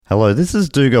Hello, this is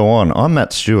Do Go On. I'm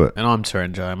Matt Stewart. And I'm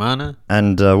Taran Jayamana.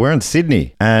 And we're in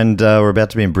Sydney. And we're about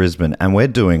to be in Brisbane. And we're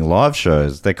doing live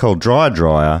shows. They're called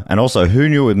Dryer. And also Who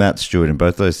Knew with Matt Stewart in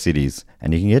both those cities.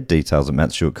 And you can get details at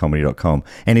mattstewartcomedy.com.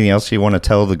 Anything else you want to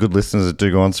tell the good listeners that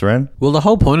Do Go On, Saran? Well, the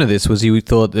whole point of this was you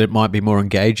thought that it might be more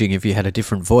engaging if you had a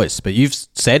different voice. But you've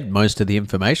said most of the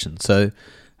information. So,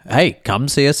 hey, come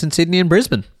see us in Sydney and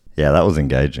Brisbane. Yeah, that was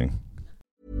engaging.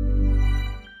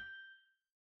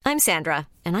 I'm Sandra,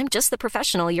 and I'm just the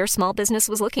professional your small business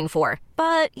was looking for.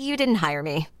 But you didn't hire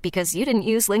me because you didn't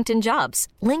use LinkedIn Jobs.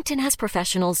 LinkedIn has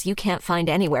professionals you can't find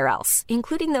anywhere else,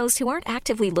 including those who aren't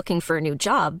actively looking for a new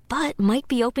job, but might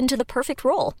be open to the perfect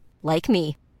role, like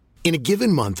me. In a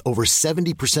given month, over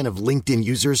 70% of LinkedIn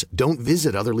users don't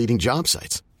visit other leading job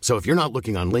sites. So if you're not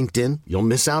looking on LinkedIn, you'll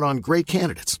miss out on great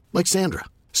candidates, like Sandra.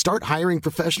 Start hiring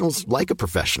professionals like a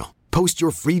professional. Post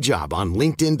your free job on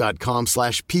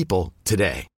linkedin.com/people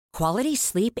today. Quality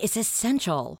sleep is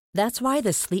essential. That's why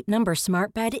the Sleep Number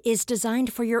Smart Bed is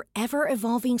designed for your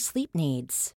ever-evolving sleep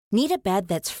needs. Need a bed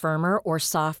that's firmer or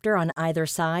softer on either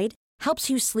side? Helps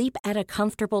you sleep at a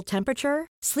comfortable temperature?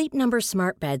 Sleep Number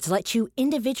Smart Beds let you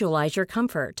individualize your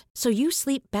comfort, so you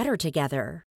sleep better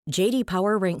together. J.D.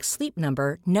 Power ranks Sleep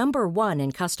Number number 1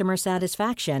 in customer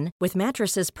satisfaction with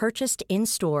mattresses purchased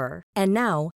in-store. And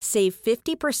now, save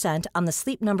 50% on the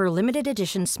Sleep Number Limited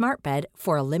Edition Smart Bed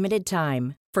for a limited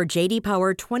time. For J.D.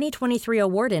 Power 2023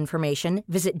 award information,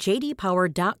 visit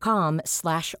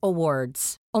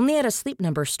jdpower.com/awards. Only at a Sleep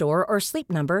Number store or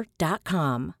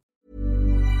sleepnumber.com.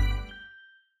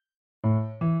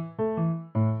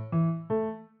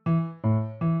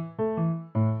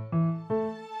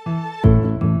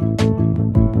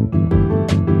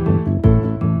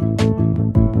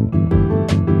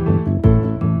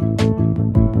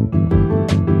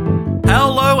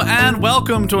 Hello and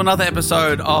welcome to another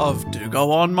episode of Do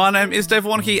Go On. My name is Dave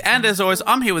Warnke, and as always,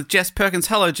 I'm here with Jess Perkins.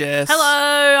 Hello, Jess.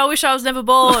 Hello, I wish I was never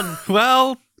born.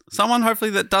 Well, someone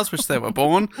hopefully that does wish they were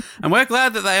born, and we're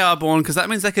glad that they are born because that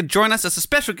means they could join us as a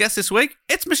special guest this week.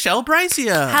 It's Michelle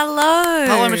Brazier. Hello.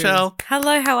 Hello, Michelle.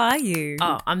 Hello, how are you?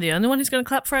 Oh, I'm the only one who's going to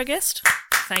clap for our guest?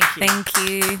 Thank you. Thank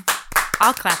you.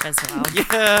 I'll clap as well.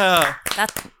 Yeah.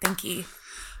 Thank you.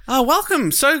 Oh,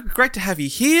 welcome. So great to have you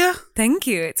here. Thank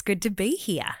you. It's good to be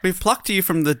here. We've plucked you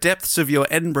from the depths of your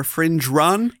Edinburgh Fringe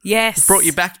run. Yes. Brought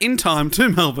you back in time to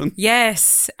Melbourne.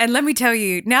 Yes. And let me tell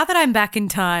you, now that I'm back in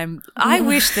time, I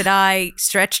wish that I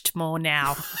stretched more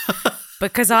now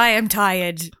because I am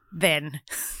tired then.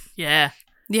 Yeah.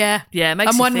 Yeah. Yeah.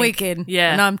 I'm 1 week in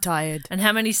and I'm tired. And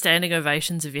how many standing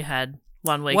ovations have you had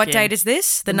 1 week What in? date is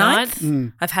this? The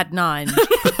 9th? I've had 9.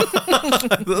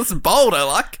 That's bold. I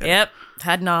like it. Yep.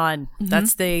 Had 9.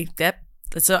 That's the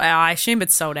I assume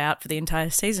it's sold out for the entire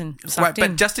season. Right,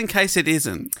 but just in case it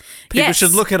isn't, people Yes.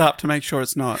 should look it up to make sure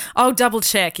it's not. Oh, double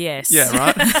check, yes. Yeah,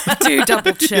 right? Do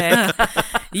double check.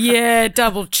 Yeah,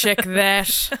 double check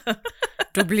that.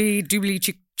 Doubly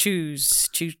choose.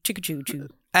 Choo.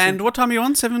 And what time are you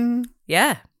on? 7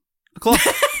 Yeah. o'clock?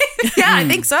 Yeah, I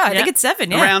think so. I think it's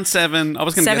 7, yeah. Around 7. I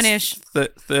was going to Seven-ish. guess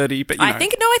 30, but you know. I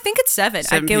think it's 7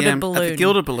 7 at Gilded PM Balloon. At the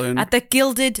Gilded Balloon. At the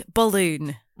Gilded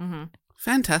Balloon. Mm-hmm.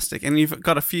 Fantastic. And you've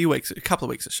got a couple of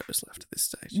weeks of shows left at this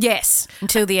stage. Yes,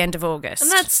 until the end of August.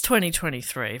 And that's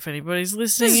 2023, if anybody's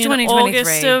listening. This is in 2023.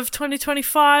 August of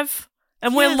 2025.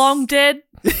 And we're long dead.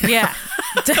 Yeah.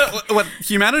 What,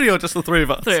 humanity or just the three of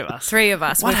us? 3 of us. 3 of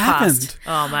us. What We've happened? passed.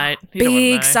 Oh, mate. You don't wanna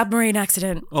Big know. submarine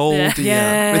accident. Oh, Yeah. dear.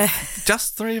 Yeah. With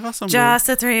just 3 of us on board? Just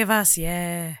the 3 of us,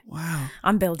 yeah. Wow.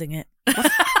 I'm building it.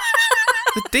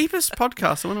 The deepest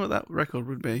podcast. I wonder what that record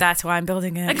would be. That's why I'm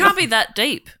building it. It can't be that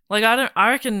deep. Like, I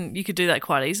reckon you could do that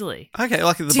quite easily. Okay,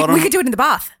 like at the bottom. We could do it in the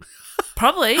bath.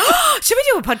 Probably. Should we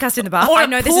do a podcast in the bath? Or I a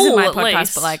know this isn't pool, my at podcast,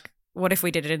 least. but like, what if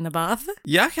we did it in the bath?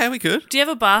 Yeah, okay, we could. Do you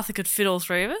have a bath that could fit all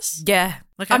 3 of us? Yeah.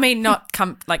 Okay. I mean, not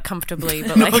comfortably,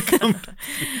 but like,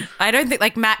 I don't think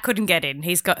like Matt couldn't get in.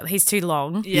 He's too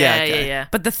long. Yeah, Yeah, okay. yeah.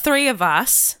 But the 3 of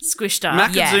us, Squished up. Matt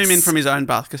could yes. zoom in from his own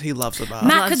bath because he loves a bath.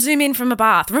 Matt could zoom in from a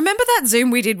bath. Remember that Zoom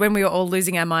we did when we were all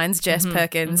losing our minds, Jess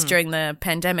Perkins, during the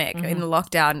pandemic in the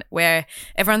lockdown, where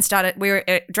everyone we were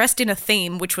dressed in a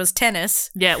theme, which was tennis.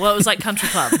 Yeah, well, it was like country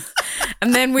club.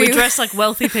 And then We dressed like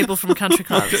wealthy people from country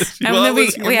clubs. You and are then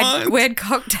losing your mind. we had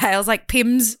cocktails, like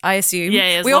Pims, I assume.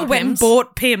 Yeah, there's we a lot all of went and Pims.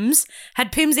 bought Pims, had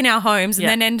Pims in our homes, and Yeah.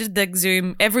 then ended the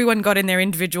Zoom. Everyone got in their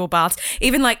individual baths.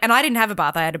 Even like, and I didn't have a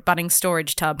bath, I had a Bunnings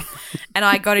storage tub. And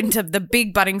I got into the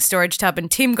big Bunnings storage tub,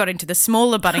 and Tim got into the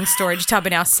smaller Bunnings storage tub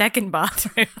in our second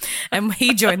bathroom. And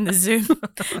he joined the Zoom.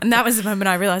 And that was the moment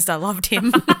I realised I loved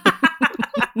him.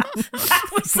 That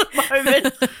was the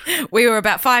moment. We were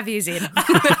about 5 years in.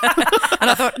 And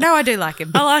I thought, no, I do like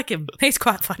him. I like him. He's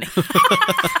quite funny.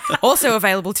 Also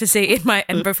available to see in my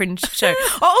Edinburgh Fringe show.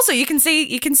 Oh, also, you can see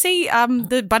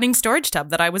the Bunnings storage tub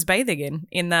that I was bathing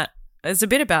in that. There's a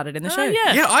bit about it in the show.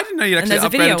 Yeah. Yeah, I didn't know you'd actually there's a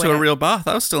video upgraded to in a it. real bath.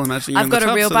 I was still imagining you I've in the got a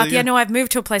tub, real so bath. there you Yeah, go. no, I've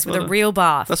moved to a place with a real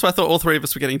bath. That's why I thought all three of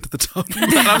us were getting into the tub.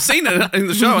 And I've seen it in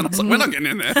the show, and I was like, we're not getting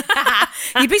in there.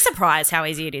 You'd be surprised how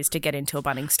easy it is to get into a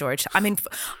Bunnings storage. I mean,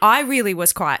 I really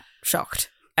was quite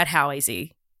shocked at how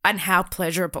easy and how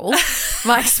pleasurable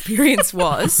my experience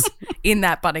was in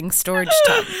that Bunnings storage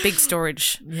tub. Big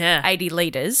storage, Yeah. 80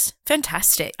 litres.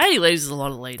 Fantastic. 80 litres is a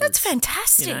lot of litres. That's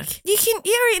fantastic. You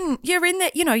know. You're in there,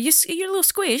 you know, you're a little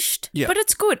squished, Yeah. but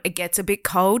it's good. It gets a bit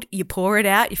cold. You pour it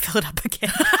out. You fill it up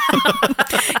again.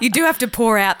 You do have to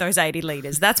pour out those 80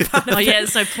 litres. That's part of Oh, it. yeah,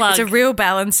 there's no plug. It's a real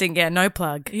balancing. Yeah, no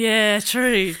plug. Yeah,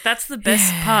 true. That's the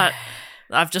best part.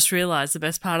 I've just realised the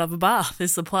best part of a bath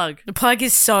is the plug. The plug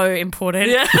is so important.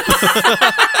 Yeah.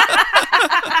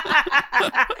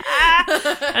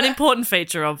 An important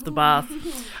feature of the bath.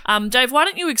 Dave, why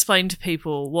don't you explain to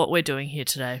people what we're doing here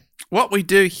today? What we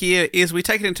do here is we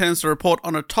take it in turns to report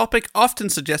on a topic often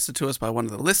suggested to us by one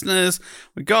of the listeners.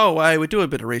 We go away, we do a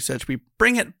bit of research, we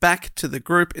bring it back to the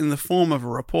group in the form of a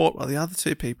report while the other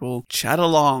two people chat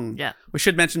along. Yeah. We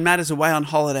should mention Matt is away on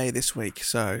holiday this week,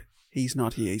 so he's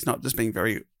not here. He's not just being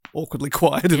very awkwardly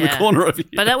quiet in the Yeah. corner over here.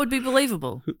 But that would be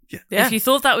believable. Yeah. If you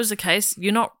thought that was the case,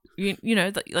 you're not, you're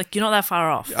not that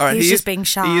far off. All right, He's he just is- being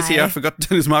shy. He is here. I forgot to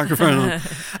turn his microphone on.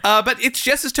 But it's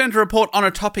Jess's turn to report on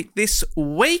a topic this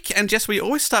week. And Jess, we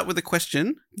always start with a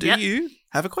question. Do Yep. you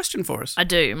have a question for us? I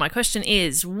do. My question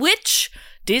is, which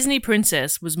Disney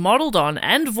princess was modelled on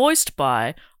and voiced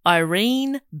by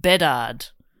Irene Bedard?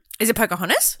 Is it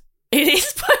Pocahontas? It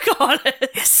is Pocahontas.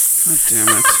 Yes. God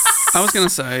damn it. I was going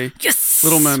to say Yes.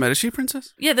 Little Mermaid. Is she a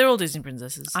princess? Yeah, they're all Disney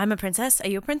princesses. I'm a princess. Are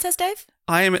you a princess, Dave?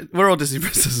 I am. We're all Disney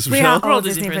princesses. We Michelle. are We're all all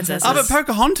Disney Disney princesses. princesses. Oh, but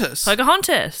Pocahontas.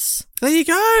 Pocahontas. There you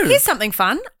go. Here's something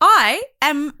fun. I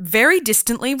am very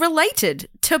distantly related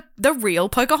to the real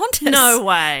Pocahontas. No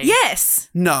way. Yes.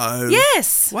 No.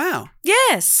 Yes. Wow.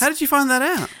 Yes. How did you find that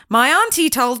out? My auntie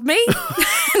told me,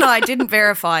 and I didn't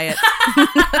verify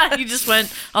it. You just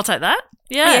went, I'll take that.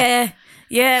 Yeah. Yeah.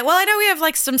 Yeah. Well, I know we have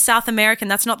like some South American.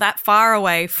 That's not that far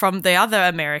away from the other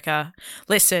America.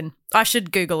 Listen, I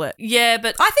should Google it. Yeah,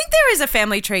 but I think there is a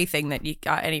family tree thing that you.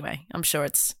 Anyway, I'm sure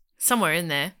it's. somewhere in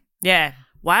there. Yeah.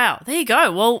 Wow. There you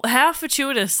go. Well, how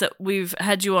fortuitous that we've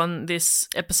had you on this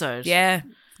episode. Yeah.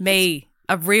 Me.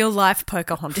 A real life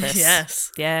Pocahontas.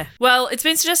 Yes. Yeah. Well, it's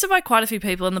been suggested by quite a few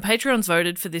people, and the Patreons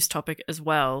voted for this topic as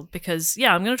well because,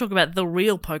 yeah, I'm going to talk about the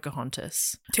real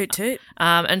Pocahontas. Toot toot.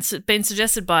 And it's been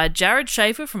suggested by Jared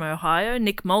Schaefer from Ohio,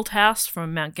 Nick Malthouse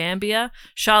from Mount Gambier,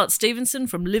 Charlotte Stevenson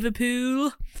from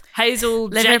Liverpool, Hazel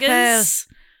Liverpool. Jaggers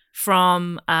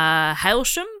from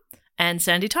Hailsham, and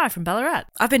Sandy Ty from Ballarat.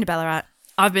 I've been to Ballarat.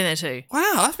 I've been there too.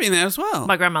 Wow, I've been there as well.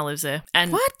 My grandma lives there.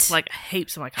 And What? like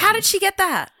heaps of my cousins. How did she get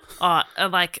that?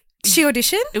 Like Did she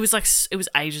audition? it was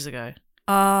ages ago.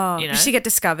 Oh. You know? Did she get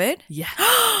discovered? Yeah.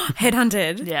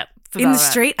 Headhunted? Yeah. for In the Ballarat.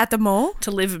 street at the mall?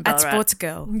 to live in At Ballarat. Sports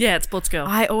Girl. Yeah, at Sports Girl.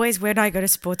 I always, when I go to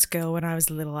Sports Girl when I was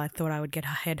little, I thought I would get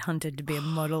headhunted to be a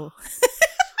model.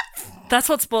 That's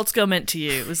what Sports Girl meant to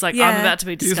you. It was like, Yeah. I'm about to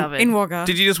be discovered. In Wagga.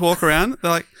 Did you just walk around?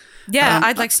 They're like, Yeah,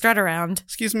 I'd like strut around.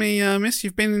 excuse me, miss,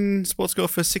 you've been in Sports Girl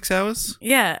for 6 hours?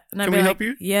 Yeah. And I'd Can be we like, help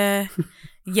you? Yeah.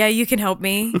 Yeah, you can help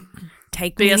me.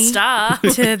 Take Be me a star.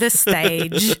 to the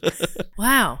stage.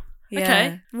 Wow. Yeah.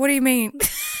 Okay. What do you mean?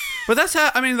 But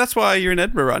that's why you're in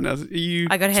Edinburgh right now. You,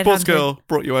 I got Sports headhunted. Girl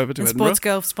brought you over to And Edinburgh. Sports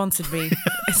Girl sponsored me.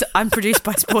 I'm produced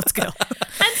by Sports Girl.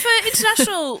 And for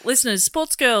international listeners,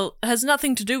 Sports Girl has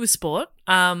nothing to do with sport.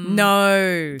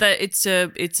 No. That it's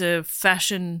a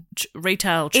fashion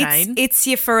retail chain. It's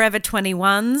your Forever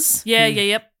 21s.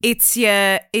 Yep. It's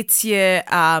your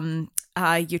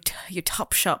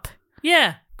Top Shop.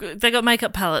 Yeah. They got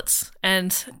makeup palettes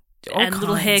and All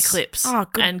little hair kinds. clips. Oh,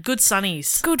 good. And good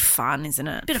sunnies. Good fun, isn't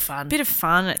it? Bit of fun. Bit of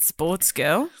fun at Sports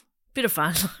Girl. Bit of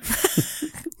fun.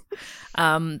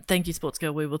 Thank you, Sports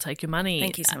Girl. We will take your money.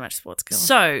 Thank you so much, Sports Girl.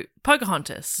 So,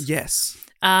 Pocahontas. Yes.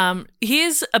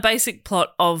 Here's a basic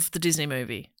plot of the Disney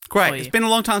movie. for Great. you. It's been a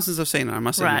long time since I've seen it, I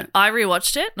must Right. admit. I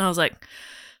rewatched it and I was like,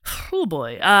 oh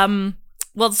boy.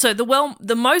 Well, so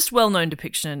the most well-known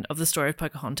depiction of the story of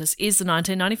Pocahontas is the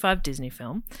 1995 Disney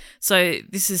film. So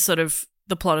this is sort of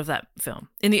the plot of that film.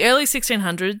 In the early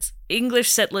 1600s, English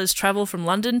settlers travel from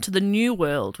London to the New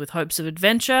World with hopes of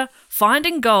adventure,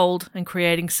 finding gold, and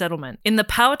creating settlement. In the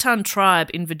Powhatan tribe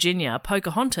in Virginia,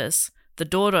 Pocahontas, the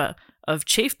daughter of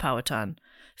Chief Powhatan,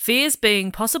 fears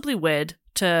being possibly wed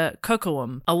to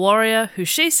Kocoum, a warrior who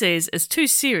she sees as too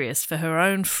serious for her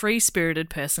own free-spirited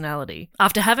personality.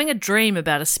 After having a dream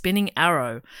about a spinning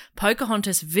arrow,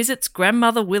 Pocahontas visits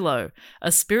Grandmother Willow,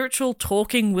 a spiritual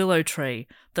talking willow tree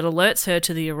that alerts her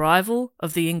to the arrival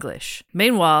of the English.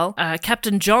 Meanwhile,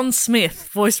 Captain John Smith,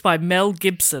 voiced by Mel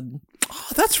Gibson. Oh,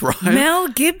 that's right. Mel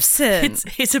Gibson.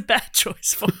 It's a bad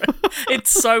choice for it. It's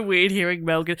so weird hearing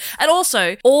Mel Gibson. And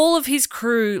also, all of his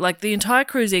crew, like the entire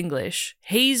crew's English.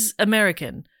 He's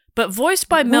American, but voiced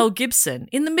by Mel Gibson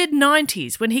in the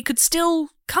mid-90s when he could still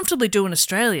comfortably do an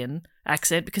Australian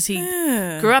accent because he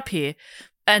grew up here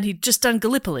and he'd just done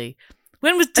Gallipoli.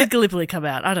 Did Gallipoli come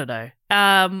out? I don't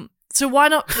know. So why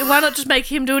not just make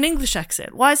him do an English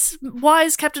accent? Why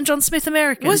is Captain John Smith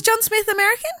American? Was John Smith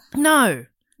American? No.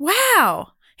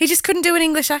 Wow. He just couldn't do an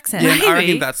English accent. Yeah, I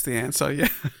reckon that's the answer, yeah.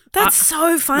 That's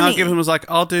so funny. Mel Gibson was like,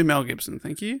 I'll do Mel Gibson,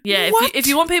 thank you. Yeah, if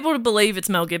you want people to believe it's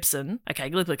Mel Gibson, okay,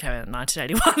 Gallipoli came out in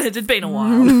 1981. It had been a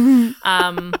while.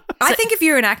 I think if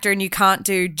you're an actor and you can't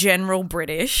do general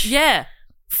British, Yeah,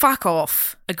 fuck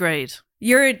off. agreed.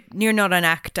 You're not an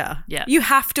actor. Yeah. You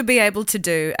have to be able to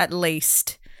do at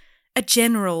least a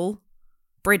general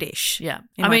British. Yeah,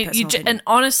 in I my mean, personal opinion. and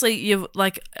honestly, you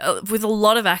like with a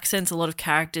lot of accents, a lot of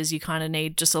characters, you kind of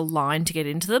need just a line to get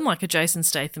into them. Like a Jason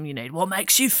Statham, you need what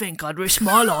makes you think I'd risk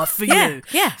my life for you,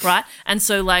 yeah. right? And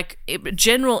so, like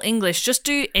general English, just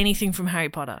do anything from Harry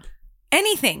Potter,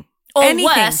 anything. or anything.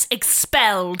 worse,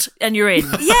 expelled, and you're in.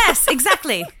 Yes,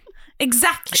 exactly.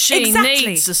 Exactly. She exactly.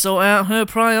 needs to sort out her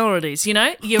priorities. You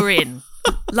know, you're in.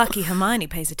 Lucky Hermione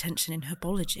pays attention in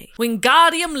herbology.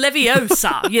 Wingardium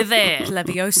Leviosa, you're there.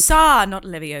 Leviosa, not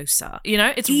Leviosa. You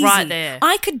know, it's Easy. right there.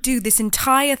 I could do this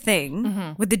entire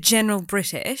thing with the general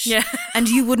British, Yeah. and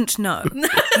you wouldn't know.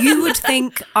 You would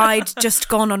think I'd just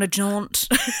gone on a jaunt.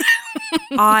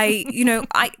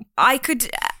 I could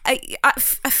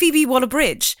a Phoebe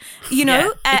Waller-Bridge, you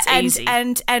know, Yeah, it's and, easy.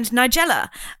 and Nigella.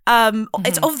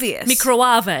 It's obvious.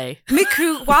 Microave.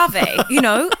 Microwave, you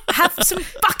know, have some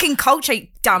fucking culture.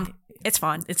 Dumb. It's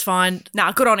fine. It's fine.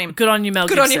 Nah, good on him. Good on you, Mel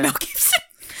Good Gibson. on you, Mel Gibson.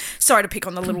 Sorry to pick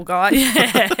on the little guy.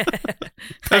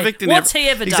 Perfect in what's he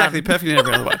ever done? Exactly, perfect in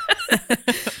every other way.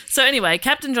 So anyway,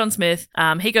 Captain John Smith,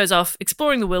 he goes off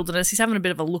exploring the wilderness. He's having a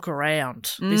bit of a look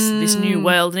around this new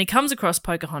world, and he comes across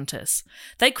Pocahontas.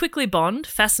 They quickly bond,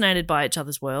 fascinated by each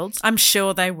other's worlds, I'm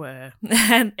sure they were.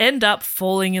 and end up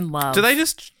falling in love. Do they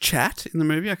just chat in the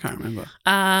movie? I can't remember.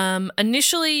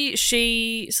 Initially,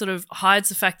 she sort of hides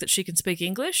the fact that she can speak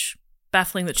English.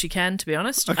 Baffling that she can, to be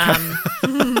honest.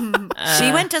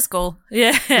 She went to school.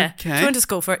 Yeah. Okay. She went to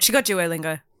school for it. She got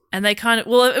Duolingo. And they kind of,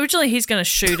 well, originally he's going to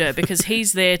shoot her because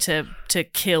he's there to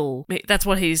kill. That's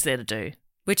what he's there to do.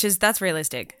 That's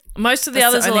realistic. Most of the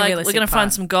That's the others are only like, we're realistic going to find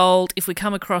part. some gold. If we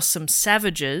come across some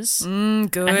savages,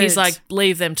 Good. and he's like,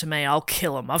 leave them to me. I'll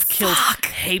kill them. I've killed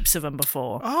heaps of them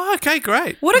before. Oh, okay,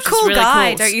 great. what a which is cool really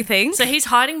guy, cool. don't you think? So he's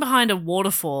hiding behind a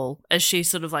waterfall as she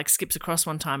sort of like skips across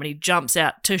one time, and he jumps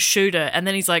out to shoot her, and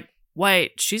then he's like,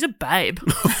 wait, she's a babe.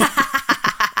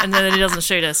 And then he doesn't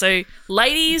shoot her. So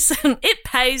ladies, it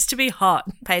pays to be hot.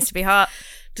 Pays to be hot.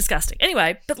 Disgusting.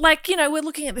 Anyway, but like, you know, we're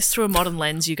looking at this through a modern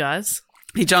lens, you guys.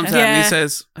 He jumps out and Yeah. he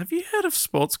says, have you heard of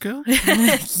Sports Girl?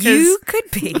 You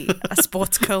could be a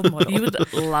sports girl model. You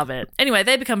would love it. Anyway,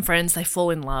 they become friends. They fall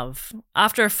in love.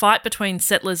 After a fight between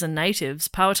settlers and natives,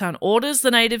 Powhatan orders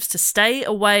the natives to stay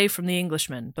away from the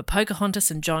Englishmen, but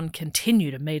Pocahontas and John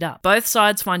continue to meet up. Both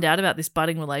sides find out about this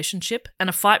budding relationship, and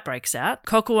a fight breaks out.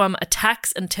 Kocoum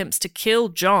attacks and attempts to kill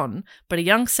John, but a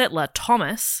young settler,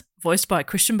 Thomas, voiced by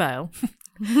Christian Bale,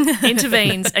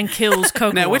 intervenes and kills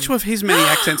Kocoum. Now, which of his many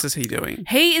accents is he doing?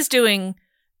 He is doing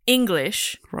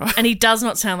English, Right. and he does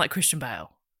not sound like Christian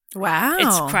Bale. Wow.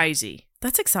 It's crazy.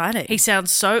 That's exciting. He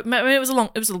sounds so. I mean, it was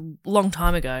a long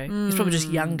time ago. He's probably just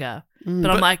younger. But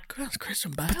I'm like, that's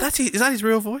Christian Bale. But is that his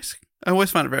real voice? I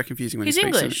always find it very confusing when He's he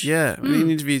speaks. English. Yeah. When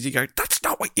in interviews, you go, that's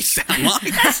not what you sound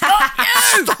like. That's not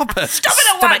you. Stop it. Stop it at Stop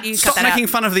it, once. you cut Stop that making out.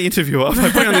 fun of the interviewer by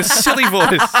putting on this silly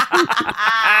voice.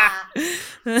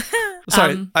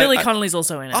 Sorry. Billy Connolly's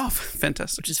also in it, Oh,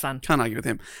 fantastic. which is fun. Can't argue with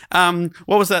him.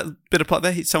 What was that bit of plot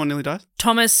there? Someone nearly died?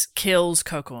 Thomas kills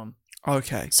Kocoum.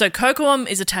 Okay. So Kocoum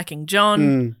is attacking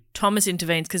John. Thomas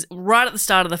intervenes because right at the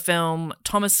start of the film,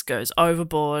 Thomas goes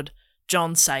overboard.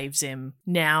 John saves him.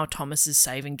 Now Thomas is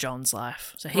saving John's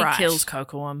life. So he Right. kills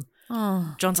Kocoum.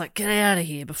 Oh. John's like, get out of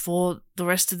here before the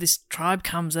rest of this tribe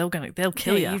comes. They'll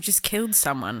kill you. You just killed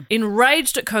someone.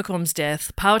 Enraged at Kocoum's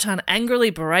death, Powhatan angrily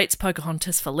berates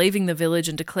Pocahontas for leaving the village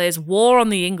and declares war on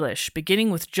the English,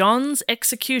 beginning with John's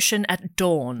execution at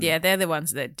dawn. Yeah, they're the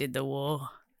ones that did the war.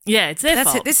 Yeah, it's their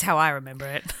fault. This is how I remember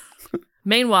it.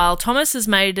 Meanwhile, Thomas has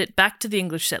made it back to the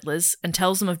English settlers and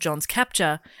tells them of John's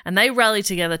capture, and they rally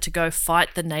together to go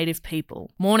fight the native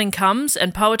people. Morning comes,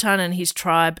 and Powhatan and his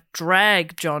tribe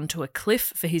drag John to a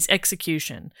cliff for his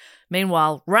execution.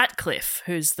 Meanwhile, Ratcliffe,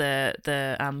 who's the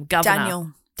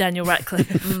governor... Daniel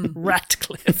Ratcliffe.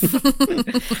 Ratcliffe.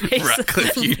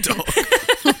 Ratcliffe, you dog.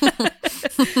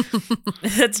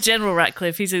 That's General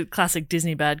Ratcliffe. He's a classic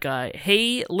Disney bad guy.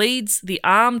 He leads the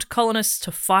armed colonists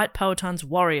to fight Powhatan's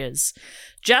warriors.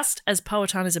 Just as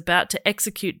Powhatan is about to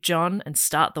execute John and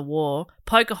start the war,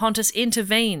 Pocahontas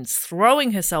intervenes,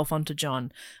 throwing herself onto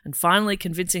John and finally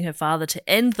convincing her father to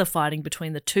end the fighting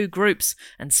between the two groups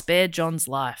and spare John's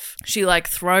life. She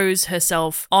throws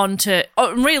herself onto,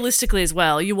 realistically as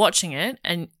well, you're watching it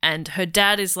and her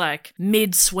dad is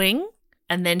mid-swing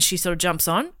and then she sort of jumps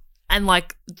on. And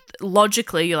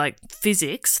logically,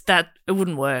 physics, that it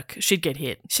wouldn't work. She'd get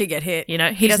hit. You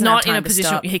know, he's not in a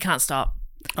position, he can't stop.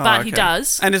 But he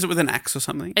does. And is it with an axe or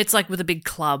something? It's with a big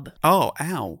club. Oh,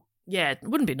 ow. Yeah, it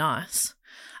wouldn't be nice.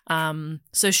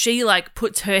 So she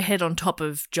puts her head on top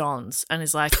of John's and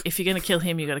is like, if you're going to kill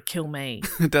him, you got to kill me.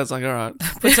 Dad's like, all right.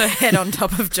 Puts her head on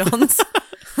top of John's.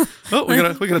 Oh, we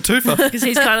got a twofer. Because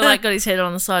he's kind of got his head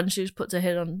on the side and she just puts her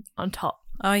head on top.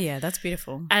 Oh yeah, that's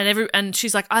beautiful. And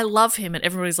she's like, I love him, and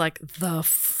everybody's like, the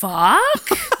fuck?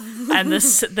 And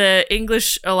the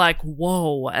English are like,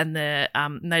 whoa, and the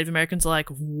Native Americans are like,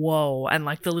 whoa, and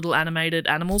the little animated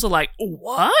animals are like,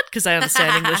 what? Because they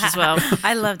understand English as well.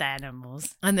 I love the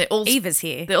animals. And they're all Eva's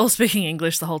here. They're all speaking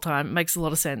English the whole time. It makes a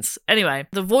lot of sense. Anyway,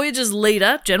 the Voyagers'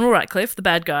 leader, General Ratcliffe, the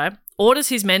bad guy, orders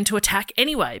his men to attack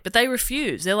anyway, but they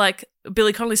refuse. They're like,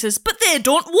 Billy Connolly says, but they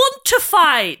don't want to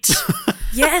fight.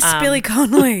 Yes, Billy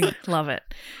Connolly. Love it.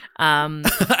 And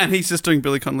he's just doing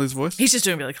Billy Connolly's voice? He's just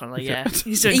doing Billy Connolly, yeah.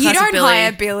 He's doing You classic don't Billy.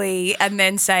 hire Billy and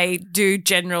then say, do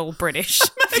General British.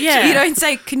 Yeah. You don't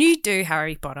say, can you do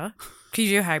Harry Potter? Can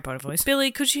you do a Harry Potter voice?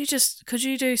 Billy, could you do something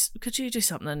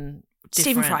different?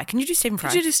 Stephen Fry. Can you do Stephen Fry?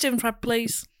 Could you do Stephen Fry,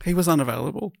 please? He was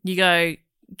unavailable. You go,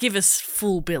 give us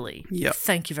full Billy. Yep.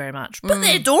 Thank you very much. But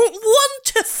they don't want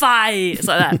to fight. It's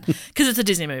like that. Because it's a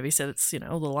Disney movie, so it's,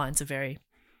 all the lines are very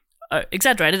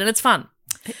exaggerated and it's fun.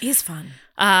 It is fun.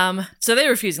 So they're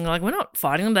refusing. They're like, we're not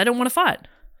fighting them. They don't want to fight.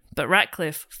 But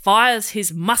Ratcliffe fires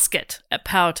his musket at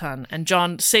Powhatan, and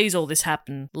John sees all this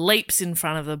happen, leaps in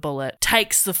front of the bullet,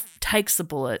 takes the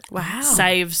bullet, Wow.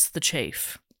 saves the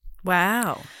chief.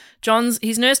 Wow.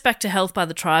 He's nursed back to health by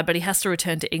the tribe, but he has to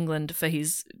return to England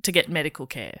to get medical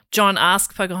care. John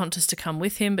asks Pocahontas to come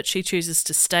with him, but she chooses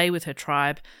to stay with her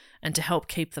tribe and to help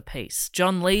keep the peace.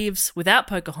 John leaves without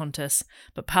Pocahontas,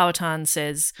 but Powhatan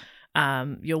says,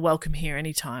 you're welcome here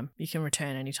anytime. You can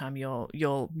return anytime. You're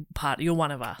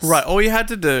one of us. Right. All you had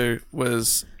to do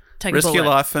was Take risk a your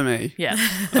bullet. life for me. Yeah.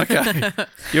 Okay.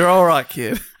 You're all right,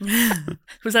 kid.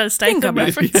 Was that a Statham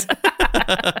reference?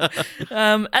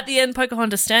 At the end,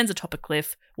 Pocahontas stands atop a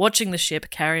cliff, watching the ship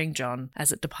carrying John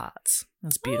as it departs.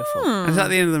 That's beautiful. Is that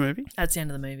the end of the movie? That's the end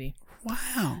of the movie.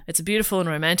 Wow. It's a beautiful and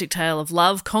romantic tale of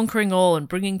love conquering all and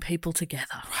bringing people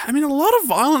together. I mean, a lot of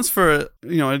violence for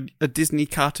a Disney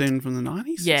cartoon from the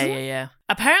 90s. Yeah.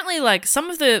 Apparently,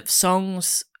 some of the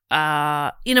songs,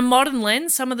 in a modern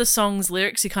lens, some of the songs'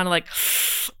 lyrics, you're kind of like,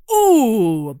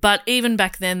 ooh. But even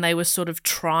back then, they were sort of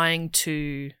trying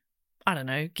to, I don't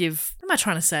know, what am I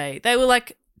trying to say? They were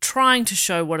trying to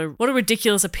show what a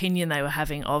ridiculous opinion they were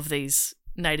having of these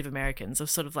Native Americans, of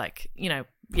sort of yeah.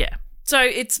 So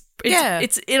it's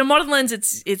in a modern lens,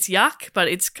 it's yuck, but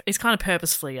it's kind of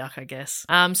purposefully yuck, I guess.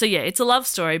 So yeah, it's a love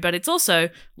story, but it's also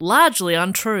largely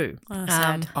untrue.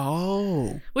 Sad.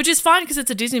 Which is fine because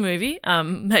it's a Disney movie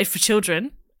made for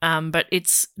children. But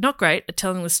it's not great at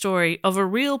telling the story of a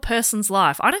real person's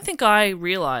life. I don't think I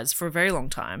realised for a very long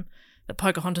time that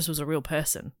Pocahontas was a real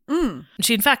person. And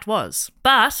she in fact was.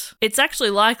 But it's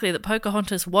actually likely that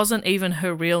Pocahontas wasn't even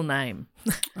her real name.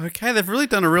 Okay, they've really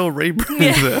done a real rebrand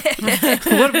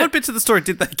there. What bits of the story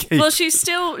did they keep? Well,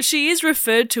 she is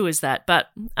referred to as that,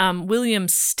 but William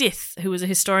Stith, who was a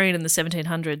historian in the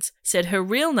 1700s, said her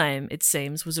real name, it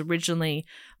seems, was originally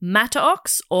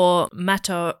Mataox or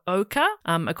Mataoka,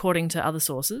 according to other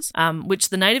sources, which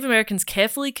the Native Americans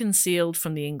carefully concealed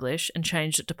from the English and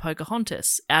changed it to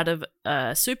Pocahontas out of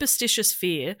superstitious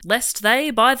fear lest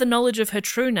they, by the knowledge of her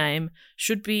true name,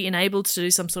 should be enabled to do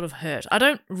some sort of hurt.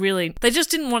 They just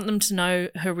didn't want them to know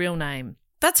her real name.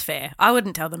 That's fair. I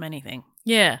wouldn't tell them anything.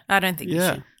 Yeah. I don't think you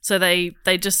should. So they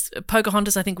just,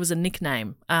 Pocahontas, I think, was a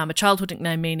nickname, a childhood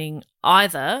nickname, meaning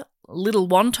either Little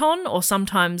Wanton, or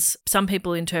sometimes some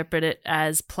people interpret it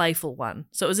as Playful One.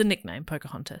 So it was a nickname,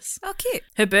 Pocahontas. Oh, cute.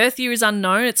 Her birth year is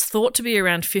unknown. It's thought to be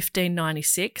around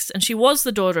 1596, and she was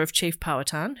the daughter of Chief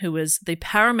Powhatan, who was the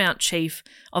paramount chief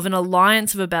of an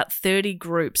alliance of about 30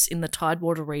 groups in the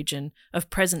Tidewater region of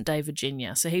present-day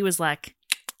Virginia. So he was like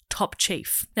top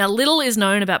chief. Now, little is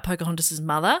known about Pocahontas'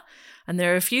 mother, and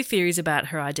there are a few theories about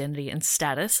her identity and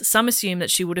status. Some assume that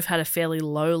she would have had a fairly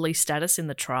lowly status in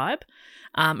the tribe.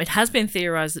 It has been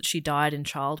theorised that she died in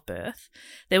childbirth.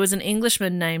 There was an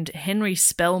Englishman named Henry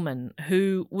Spellman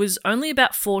who was only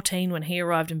about 14 when he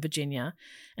arrived in Virginia,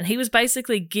 and he was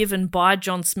basically given by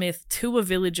John Smith to a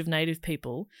village of native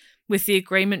people, with the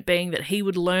agreement being that he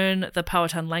would learn the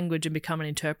Powhatan language and become an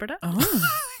interpreter. Oh.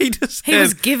 He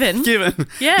was given.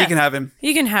 Yeah. You can have him.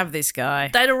 You can have this guy.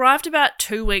 They'd arrived about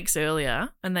 2 weeks earlier,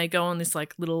 and they go on this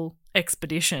like little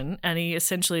expedition, and he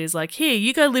essentially is like, here,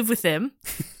 you go live with them,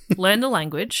 learn the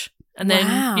language, and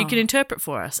then you can interpret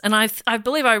for us. And I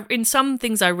believe in some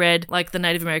things I read, like the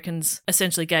Native Americans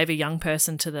essentially gave a young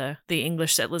person to the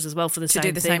English settlers as well for the same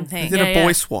thing. To do the same thing. They did a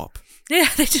boy swap. Yeah,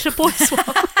 they did a boy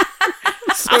swap.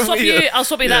 I'll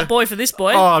swap you that boy for this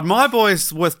boy. Oh, my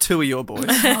boy's worth 2 of your boys.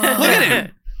 Look at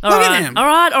him. Look at him. All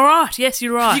right. Yes,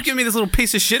 you're right. You give me this little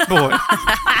piece of shit boy.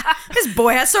 This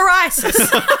boy has psoriasis.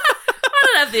 I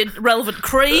don't have the relevant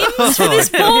creams for this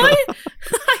boy.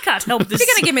 I can't help this. If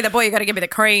you're going to give me the boy, you got to give me the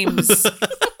creams.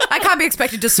 I can't be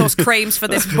expected to source creams for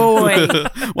this boy.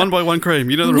 One boy, one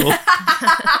cream. You know the rule.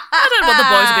 I don't want the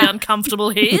boy to be uncomfortable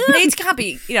here. He can't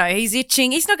be, he's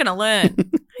itching. He's not going to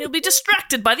learn. He'll be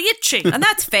distracted by the itching. And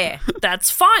that's fair.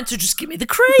 That's fine, so just give me the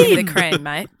cream. Give me the cream,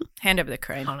 mate. Hand over the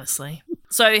cream. Honestly.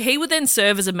 So he would then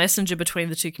serve as a messenger between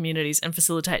the two communities and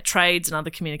facilitate trades and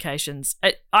other communications.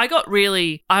 I got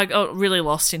really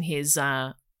lost in his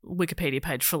Wikipedia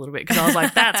page for a little bit because I was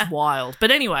like, that's wild. But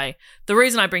anyway, the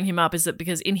reason I bring him up is that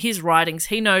because in his writings,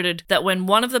 he noted that when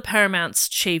one of the Paramount's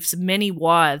chief's many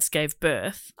wives gave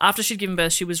birth, after she'd given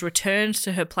birth, she was returned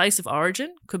to her place of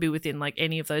origin, could be within like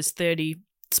any of those 30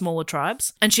 smaller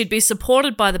tribes, and she'd be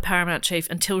supported by the paramount chief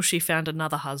until she found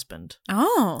another husband.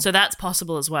 Oh. So that's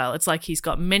possible as well. It's like he's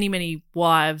got many, many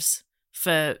wives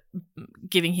for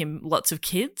giving him lots of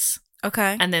kids.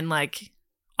 Okay. And then like,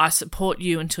 I support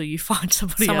you until you find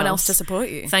someone else to support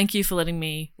you. Thank you for letting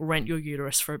me rent your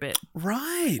uterus for a bit.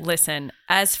 Right. Listen,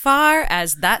 as far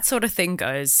as that sort of thing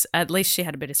goes, at least she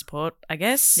had a bit of support, I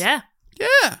guess. Yeah.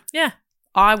 Yeah. Yeah.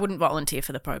 I wouldn't volunteer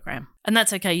for the program. And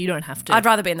that's okay. You don't have to. I'd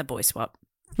rather be in the boy swap.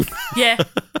 Yeah.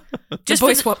 The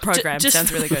boy swap program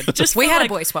sounds really good. We had like,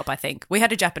 a boy swap, I think. We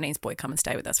had a Japanese boy come and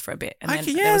stay with us for a bit. And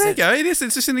Okay, then there you go. It is.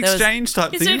 It's just an exchange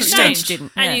type It's thing. an isn't it? exchange.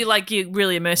 And you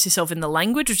really immerse yourself in the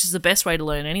language, which is the best way to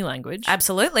learn any language.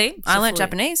 Absolutely. I learnt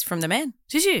Japanese from the man.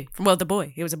 Did you? Well, the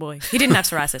boy. He was a boy. He didn't have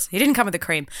psoriasis. He didn't come with the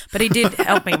cream, but he did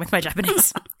help me with my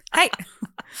Japanese. Hey.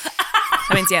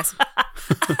 That means yes.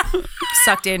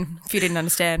 Sucked in if you didn't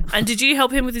understand. And did you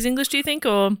help him with his English, do you think,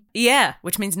 or? Yeah,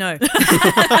 which means no. The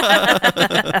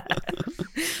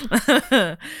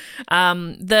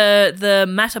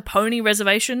Mattapony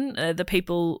Reservation, the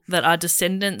people that are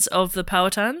descendants of the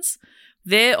Powhatans,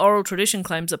 their oral tradition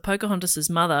claims that Pocahontas'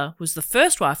 mother was the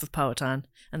first wife of Powhatan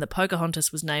and that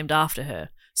Pocahontas was named after her.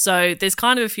 So there's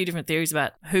kind of a few different theories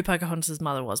about who Pocahontas'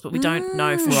 mother was, but we don't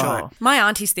know for sure. My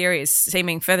auntie's theory is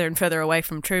seeming further and further away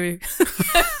from true.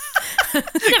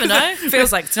 You never know.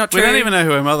 Feels like it's not true. We don't even know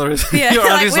who her mother is. Yeah,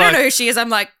 we don't know who she is. I'm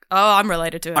like, oh, I'm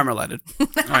related to her. I'm related.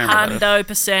 I am related.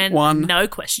 100%. No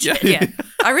question. Yeah.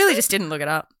 I really just didn't look it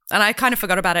up. And I kind of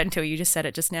forgot about it until you just said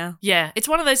it just now. Yeah, it's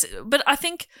one of those, but I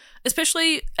think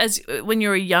especially as when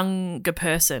you're a younger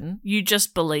person, you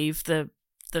just believe the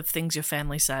things your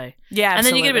family say. Yeah, absolutely. And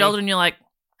then you get a bit older and you're like,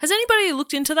 has anybody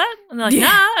looked into that? And they're like,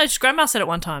 nah, just grandma said it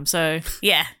one time. So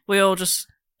yeah, we all just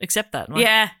accept that. Like,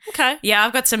 yeah. Okay. Yeah,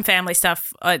 I've got some family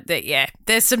stuff.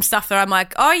 There's some stuff that I'm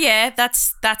like, oh yeah,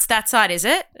 that's that side, is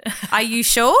it? Are you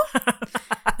sure?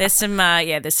 There's some,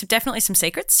 definitely some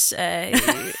secrets.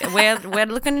 We're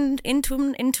looking into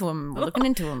them. We're looking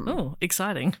into them. Oh,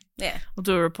 exciting. Yeah. We'll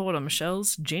do a report on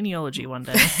Michelle's genealogy one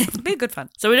day. It'll be good fun.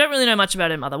 So we don't really know much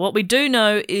about her mother. What we do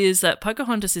know is that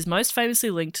Pocahontas is most famously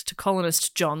linked to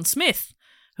colonist John Smith,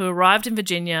 who arrived in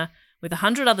Virginia with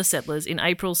 100 other settlers in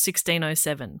April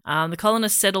 1607. The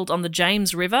colonists settled on the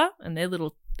James River, and their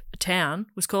little town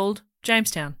was called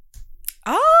Jamestown.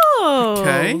 Oh,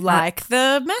 okay. Like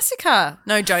the massacre.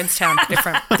 No, Jonestown.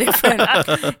 Different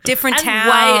And town.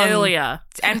 way earlier.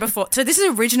 And before. So this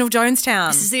is original Jonestown.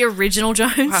 This is the original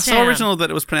Jonestown. So original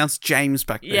that it was pronounced James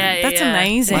back then. Yeah, That's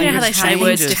amazing. You know how they say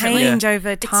words differently? Change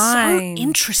over time. It's so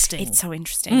interesting. It's so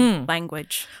interesting.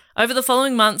 Language. Over the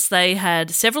following months, they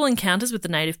had several encounters with the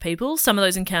native people. Some of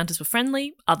those encounters were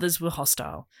friendly, others were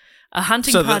hostile. A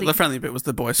hunting party. The friendly bit was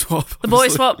the boy swap. The boy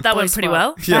swap, that went pretty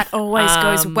well. That always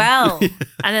goes well.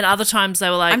 And then other times they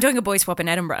were like, I'm doing a boy swap in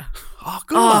Edinburgh. Oh,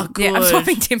 good. oh, good. Yeah, I'm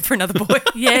swapping Tim for another boy.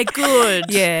 Yeah, good.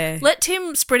 Yeah. Let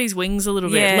Tim spread his wings a little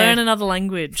bit. Yeah. Learn another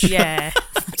language. Yeah.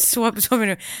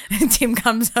 Swapping. And Tim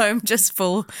comes home just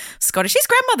full Scottish. His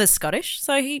grandmother's Scottish,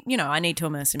 so he, I need to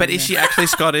immerse him. But in is the- she actually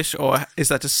Scottish, or is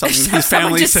that just something his Someone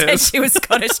family just said says? she was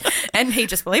Scottish, and he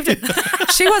just believed it.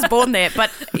 She was born there, but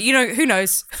who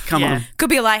knows? Come Yeah. on. Could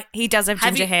be like he does have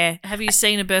ginger hair. Have you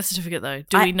seen a birth certificate though?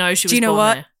 Do we know she was Do you know born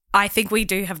what? there? I think we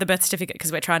do have the birth certificate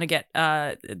because we're trying to get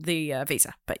the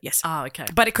visa. But yes. Oh, okay.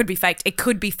 But it could be faked. It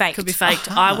could be faked. Could be faked.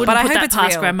 I wouldn't But I put hope that it's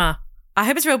past real. grandma. I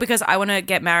hope it's real because I want to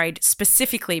get married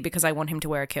specifically because I want him to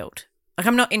wear a kilt. Like,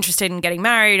 I'm not interested in getting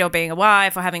married or being a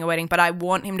wife or having a wedding, but I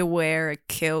want him to wear a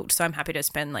kilt. So I'm happy to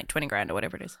spend like 20 grand or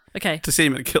whatever it is. Okay. To see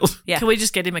him at a kilt. Yeah. Can we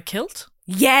just get him a kilt?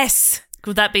 Yes.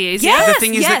 Would that be easy? Yeah. The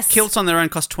thing is yes. that kilts on their own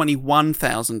cost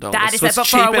 $21,000. That is so it, it's but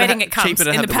for a cheaper to wedding ha- it comes cheaper to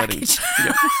in have the wedding. package.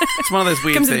 Yeah. It's one of those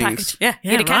weird Comes in the things. package. Yeah.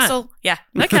 Yeah, Need a right. castle. Yeah.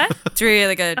 Okay. It's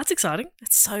really good. That's exciting.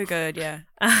 It's so good. Yeah.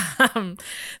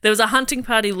 There was a hunting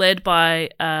party led by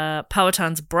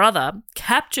Powhatan's brother,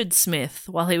 captured Smith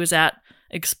while he was out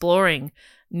exploring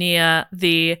near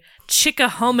the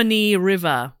Chickahominy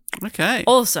River. Okay.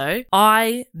 Also,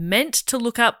 I meant to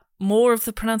look up more of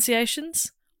the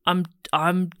pronunciations. I'm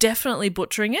definitely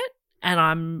butchering it,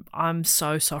 and I'm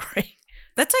so sorry.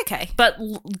 That's okay. But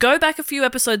go back a few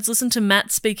episodes, listen to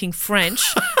Matt speaking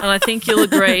French, and I think you'll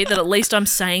agree that at least I'm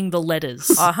saying the letters.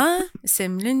 Uh-huh.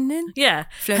 Yeah.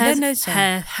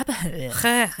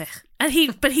 And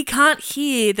he can't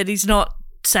hear that he's not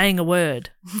saying a word,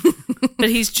 but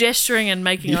he's gesturing and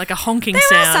making like a honking There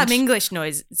sound. are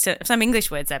some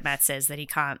English words that Matt says that he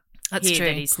can't That's hear true.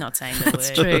 that he's not saying the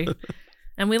That's word. true.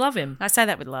 And we love him, I say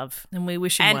that with love. and we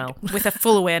wish him And well. with a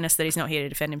full awareness that he's not here to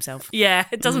defend himself. Yeah,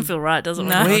 it doesn't feel right, does it?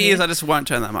 No. Well, he is. I just won't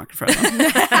turn that microphone on.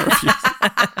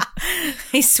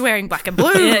 He's swearing black and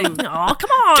blue. Yeah. Oh,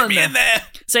 come on. Get me in there.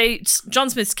 So John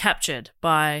Smith's captured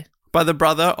by By the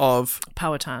brother of...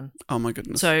 Powhatan. Oh, my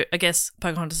goodness. So I guess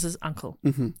Pocahontas' uncle.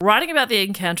 Writing about the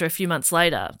encounter a few months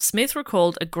later, Smith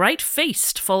recalled a great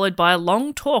feast followed by a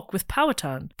long talk with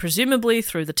Powhatan, presumably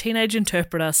through the teenage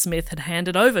interpreter Smith had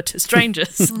handed over to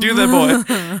strangers. Do that, boy.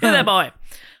 You're that boy.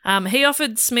 He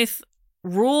offered Smith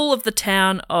rule of the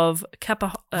town of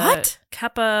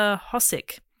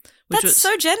Kapahosik. That's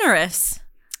so generous.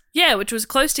 Yeah, which was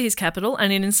close to his capital,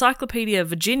 and in Encyclopedia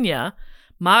Virginia,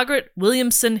 Margaret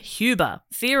Williamson Huber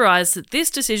theorised that this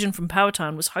decision from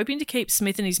Powhatan was hoping to keep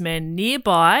Smith and his men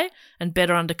nearby and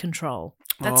better under control.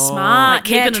 That's smart. Like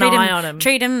keeping an eye on him.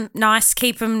 Treat him nice,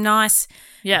 keep him nice.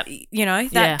 Yeah. You know,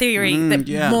 that Yeah. theory that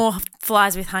yeah. more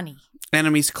flies with honey.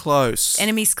 Enemies close.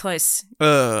 Enemies close.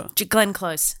 Glenn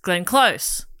Close. Glenn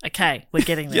Close. Okay, we're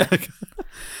getting there. Yeah.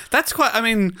 That's quite... I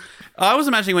mean, I was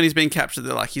imagining when he's being captured,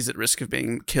 they're like, he's at risk of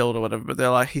being killed or whatever, but they're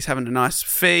like, he's having a nice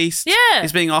feast. Yeah.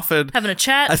 He's being offered Having a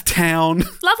chat. a town.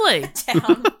 Lovely.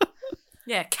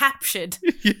 Yeah, captured.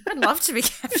 I'd love to be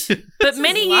captured. But This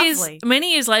many is lovely.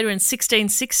 years later in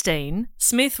 1616,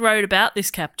 Smith wrote about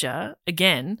this capture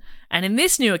again, and in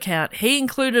this new account, he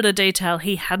included a detail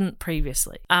he hadn't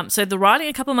previously. So the writing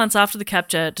a couple of months after the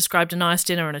capture described a nice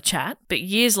dinner and a chat, but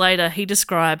years later he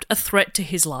described a threat to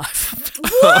his life.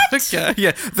 Okay,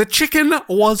 yeah. The chicken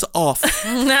was off.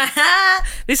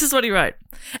 This is what he wrote.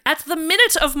 At the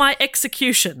minute of my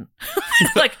execution.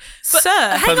 Like, but Sir.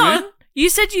 hang Pardon me? on. You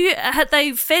said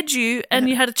they fed you and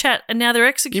you had a chat and now they're You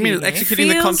executing mean executing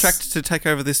the Feels- contract to take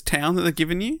over this town that they're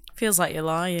giving you? Feels like you're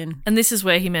lying. And this is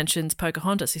where he mentions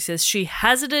Pocahontas. He says, she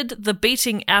hazarded the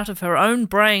beating out of her own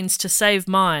brains to save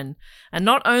mine. And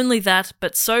not only that,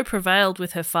 but so prevailed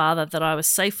with her father that I was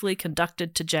safely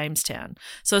conducted to Jamestown.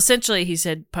 So essentially he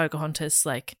said Pocahontas,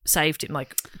 like, saved him,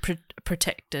 like,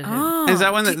 protected him. Oh, Is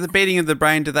that when the beating of the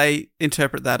brain, do they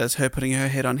interpret that as her putting her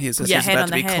head on his as Yeah, he's head about on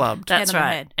to the be head. clubbed? That's Head on the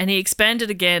right. head. And he expanded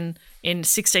again in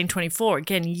 1624,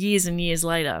 again years and years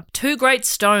later. 2 great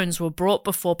stones were brought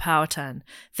before Powhatan.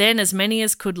 Then as many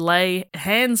as could lay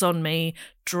hands on me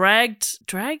dragged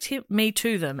me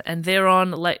to them, and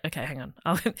thereon okay, hang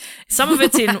on. Some of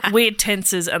it's in weird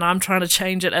tenses, and I'm trying to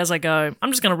change it as I go.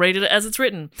 I'm just going to read it as it's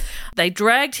written. They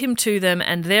dragged him to them,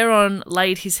 and thereon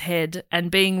laid his head, and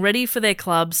being ready for their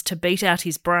clubs to beat out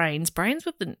his brains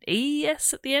with an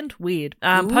ES at the end? Weird.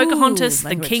 Pocahontas,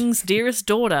 language. the king's dearest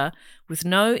daughter, with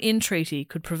no entreaty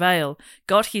could prevail,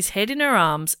 got his head in her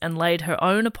arms and laid her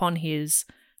own upon his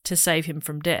to save him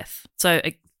from death. So,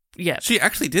 yeah. She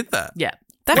actually did that. Yeah.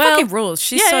 That Well, fucking rules.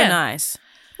 She's yeah, so yeah. nice.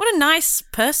 What a nice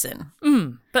person.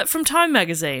 But from Time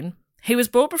magazine, he was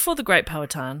brought before the Great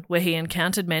Powhatan, where he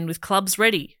encountered men with clubs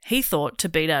ready, he thought, to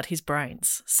beat out his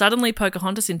brains. Suddenly,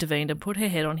 Pocahontas intervened and put her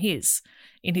head on his.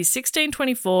 In his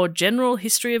 1624 General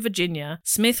History of Virginia,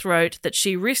 Smith wrote that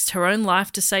she risked her own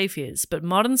life to save his, but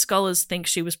modern scholars think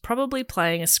she was probably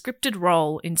playing a scripted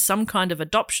role in some kind of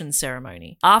adoption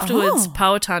ceremony. Afterwards,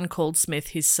 Powhatan called Smith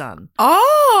his son.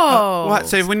 Oh. Right,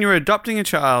 so when you're adopting a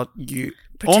child, you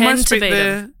Pretend almost to beat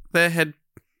beat their head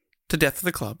to death at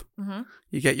the club. Mm-hmm.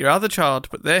 You get your other child to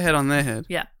put their head on their head.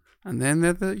 Yeah. And then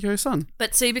they're your son.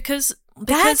 But see, because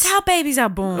That's how babies are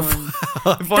born.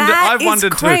 I've That is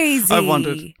wondered crazy. too. I've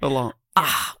wondered a lot.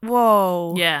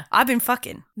 Whoa. Yeah. I've been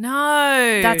fucking.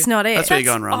 No. That's not it. That's where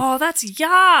you're going wrong. Oh, that's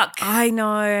yuck. I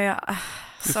know.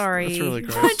 Sorry. That's really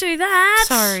gross. Don't do that.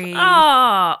 Sorry.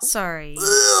 Oh. Sorry.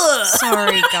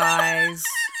 Sorry, guys.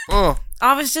 Oh,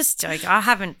 I was just joking. I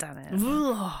haven't done it.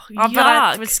 Ugh, But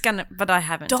I yuck. was gonna. But I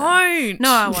haven't. Done it. Don't.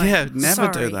 No, I won't. Yeah, never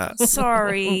do Sorry. that.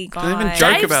 Sorry, guys. Don't even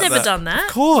joke Dave's about never that. done that.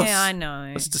 Of course. Yeah, I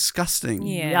know. It's disgusting.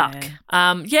 Yeah.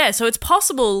 Yuck. Yeah, so it's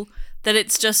possible that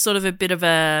it's just sort of a bit of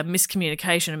a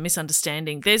miscommunication and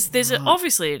misunderstanding. There's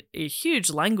obviously a huge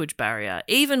language barrier,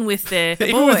 even with their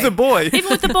Even with the boy.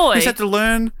 Even with the boy. He's had to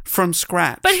learn from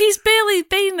scratch. But he's barely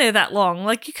been there that long.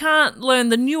 Like, you can't learn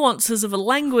the nuances of a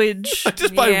language.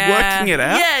 just by Yeah. working it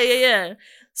out. Yeah.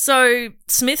 So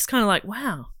Smith's kind of like,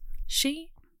 wow,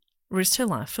 she risked her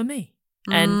life for me.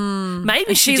 And maybe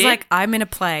And she she's did. like, I'm in a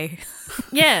play.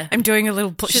 Yeah. I'm doing a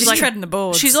little. She's like- treading the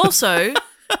boards. She's also,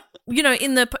 you know,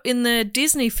 in the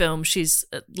Disney film, she's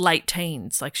late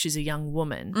teens, like she's a young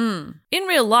woman. In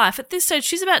real life, at this stage,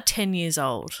 she's about 10 years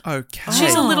old. Okay.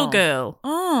 She's a little girl.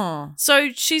 Oh. So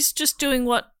she's just doing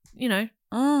what, you know,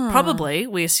 probably,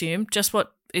 we assume, just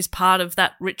what is part of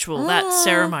that ritual, that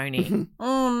ceremony.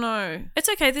 Oh no. It's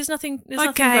okay. There's nothing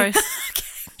Okay. gross.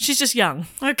 She's just young.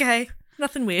 Okay.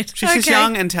 Nothing weird. She's just Okay.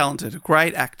 young and talented. A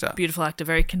great actor. Beautiful actor,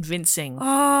 very convincing.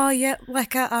 Oh yeah,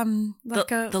 like a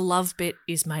The love bit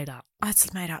is made up. Oh,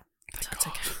 it's made up. That's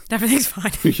okay. Everything's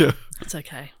fine. Yeah. It's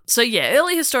okay. So yeah,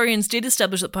 early historians did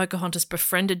establish that Pocahontas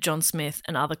befriended John Smith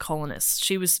and other colonists.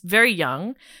 She was very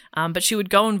young, but she would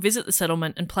go and visit the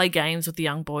settlement and play games with the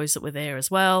young boys that were there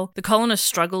as well. The colonists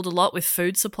struggled a lot with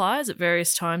food supplies at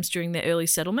various times during their early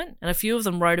settlement, and a few of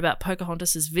them wrote about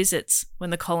Pocahontas's visits when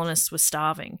the colonists were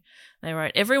starving. They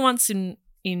wrote, every once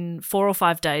in 4 or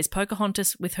 5 days,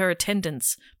 Pocahontas with her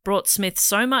attendants brought Smith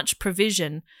so much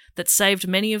provision that saved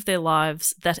many of their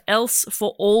lives that else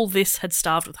for all this had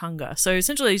starved with hunger. So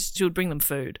essentially she would bring them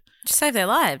food. Just save their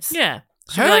lives. Yeah.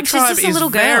 Her like, she's tribe just a is little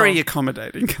girl. very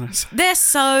accommodating, can I say? They're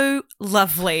so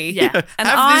lovely. Yeah. And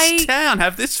have this town,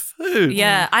 have this food.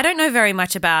 Yeah, I don't know very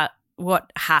much about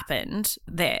what happened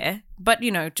there, but,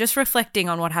 you know, just reflecting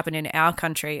on what happened in our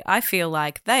country, I feel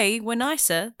like they were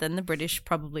nicer than the British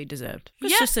probably deserved.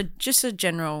 It's Yeah. just a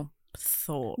general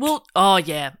thought. Well, oh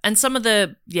yeah. And some of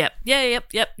the, yep,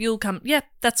 you'll come. Yeah,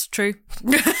 that's true.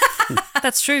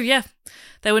 That's true, yeah.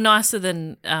 They were nicer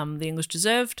than the English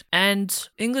deserved, and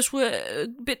English were a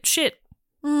bit shit.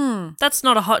 That's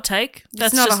not a hot take.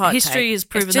 That's not just a hot history take. has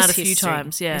proven It's just that a few history.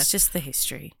 times. Yeah. It's just the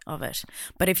history of it.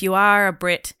 But if you are a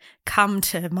Brit, come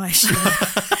to my show.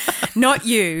 Not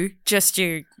you, just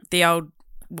you, the old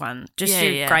one. Just Yeah,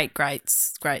 your yeah.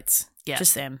 greats. Yeah.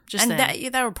 Just them. Just and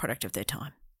them. they were a product of their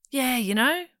time. Yeah, you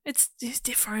know, it's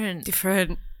different.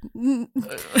 Different.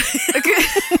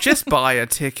 Just buy a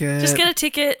ticket. Just get a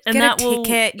ticket, and Get that a will.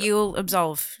 ticket, you'll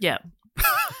absolve. Yeah,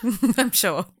 I'm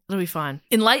sure. it'll be fine.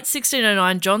 In late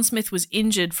 1609, John Smith was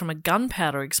injured from a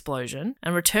gunpowder explosion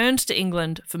and returned to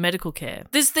England for medical care.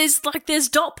 There's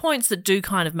dot points that do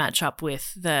kind of match up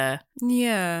with the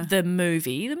Yeah.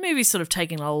 movie. The movie's sort of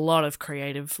taking a lot of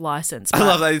creative license. I but-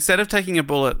 love that. Instead of taking a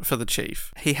bullet for the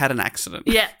chief, he had an accident.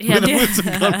 Yeah, he had a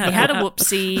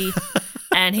whoopsie,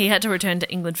 and he had to return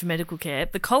to England for medical care.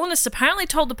 The colonists apparently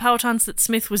told the Powhatans that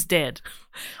Smith was dead.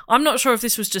 I'm not sure if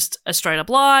this was just a straight up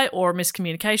lie or a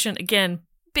miscommunication. Again,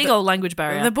 big old language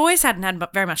barrier. The boys hadn't had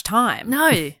very much time.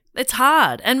 No, it's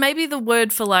hard. And maybe the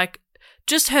word for like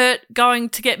just hurt going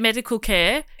to get medical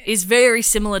care is very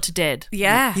similar to dead.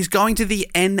 Yeah. He's going to the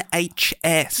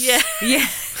NHS. Yeah. Yeah.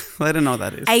 I don't know what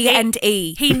that is. A and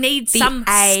E. He needs The some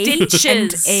A stitches.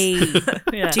 and E.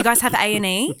 Yeah. Do you guys have A and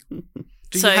E?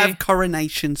 Do so- you have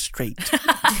Coronation Street?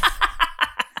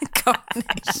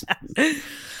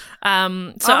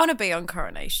 So I want to be on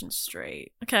Coronation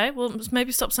Street. okay, well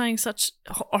maybe stop saying such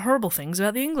horrible things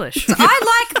about the English.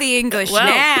 I like the English Well.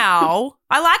 now.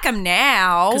 I like them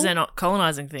now. Because they're not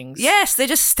colonising things. Yes, they're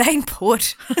just staying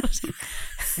put.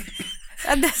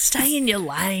 And Stay in your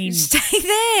lane. stay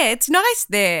there. It's nice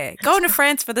there. Going to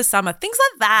France for the summer. Things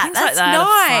like that. Things like That's that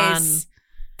are nice. fun.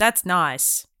 That's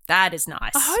nice. That is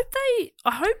nice. I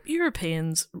hope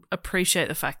Europeans appreciate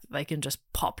the fact that they can just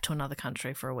pop to another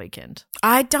country for a weekend.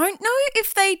 I don't know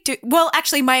if they do. Well,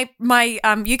 actually, my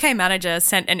UK manager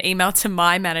sent an email to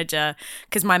my manager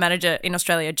because my manager in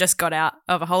Australia just got out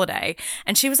of a holiday,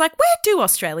 and she was like, "Where do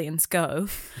Australians go?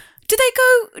 Do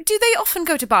they often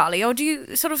go to Bali, or do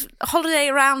you sort of holiday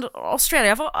around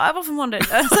Australia?" I've often wondered.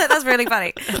 That's really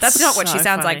funny. That's not what she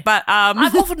sounds funny. like, but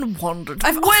I've often wondered.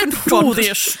 Where do the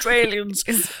Australians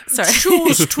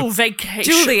choose to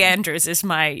vacation? Julie Andrews is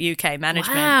my UK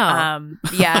management. Wow.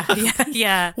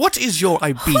 Yeah. What is your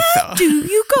Ibiza? Do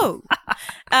you go?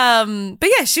 But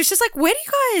yeah, she was just like, "Where do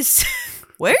you guys?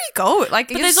 Where are you going? Like,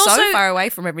 you're so far away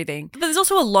from everything." But there's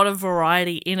also a lot of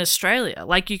variety in Australia.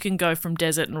 Like, you can go from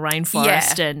desert and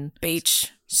rainforest and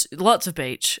beach, lots of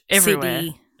beach everywhere.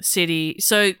 City.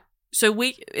 So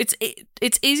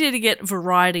it's easier to get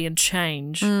variety and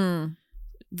change.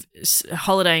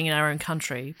 Holidaying in our own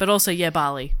country, but also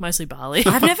Bali, mostly Bali.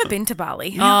 I've never been to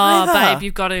Bali. Oh, babe,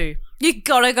 you've got to. You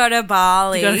gotta go to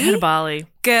Bali. You got to go to Bali.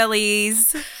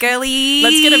 Girlies. Let's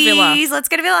get a villa. Let's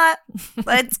get a villa.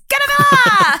 Let's get a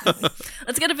villa.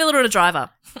 Let's get a villa and a driver.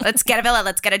 Let's get a villa.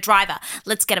 Let's get a driver.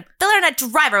 Let's get a villa and a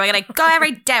driver. We're going to go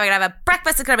every day. We're going to have a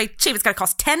breakfast. It's going to be cheap. It's going to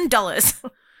cost $10.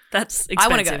 That's expensive. I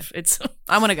want to go.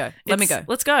 I want to go. Let me go.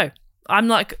 Let's go. I'm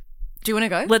like, do you want to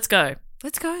go? Let's go.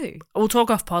 Let's go. We'll talk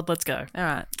off pod. Let's go. All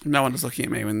right. No one is looking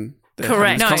at me when they're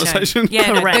Correct. having this conversation. No.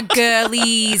 Yeah, Correct. the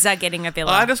girlies are getting a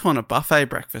villa. I just want a buffet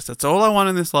breakfast. That's all I want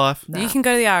in this life. You can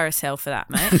go to the RSL for that,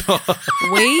 mate.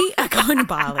 We are going to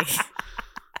Bali.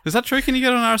 Is that true? Can you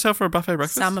get on RSL for a buffet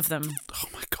breakfast? Some of them. Oh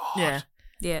my God. Yeah.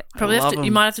 Yeah. Probably love you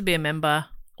them. might have to be a member,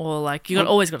 or like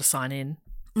always got to sign in.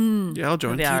 Yeah, I'll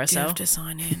join. The You RSL. do have to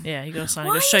sign in. Yeah, you got to sign in.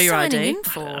 Why Got to are show you your ID. signing in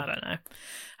for? I don't know.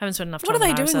 Haven't spent enough What time are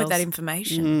they on doing with RSLs. that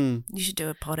information? You should do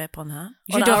a pod ep on that.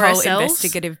 You should On do a whole RSLs?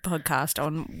 investigative podcast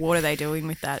on what are they doing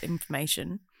with that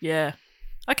information. Yeah.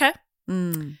 Okay.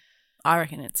 I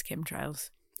reckon it's chemtrails.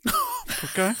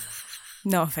 Okay.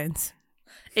 No offense.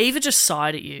 Eva just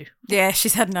sighed at you. Yeah,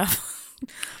 she's had enough.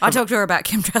 I talk to her about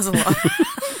chemtrails a lot.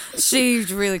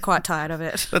 She's really quite tired of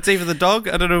it. That's Eva the dog.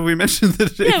 I don't know if we mentioned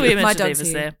that. Yeah, we My mentioned dog's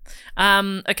Eva's here.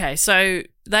 there. Okay, so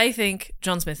they think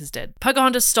John Smith is dead.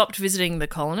 Pocahontas stopped visiting the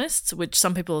colonists, which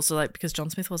some people also like because John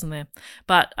Smith wasn't there.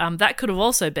 But that could have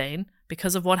also been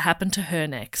because of what happened to her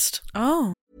next.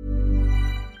 Oh.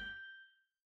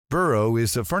 Burrow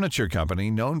is a furniture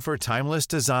company known for timeless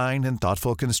design and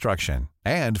thoughtful construction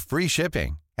and free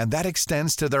shipping, and that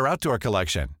extends to their outdoor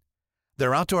collection.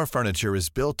 Their outdoor furniture is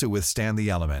built to withstand the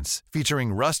elements,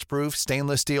 featuring rust-proof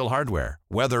stainless steel hardware,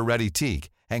 weather-ready teak,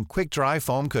 and quick-dry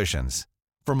foam cushions.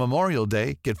 For Memorial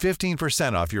Day, get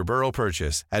 15% off your Burrow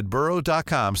purchase at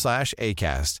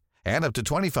burrow.com/acast and up to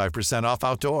 25% off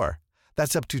outdoor.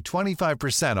 That's up to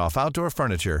 25% off outdoor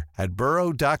furniture at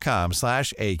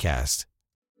burrow.com/acast.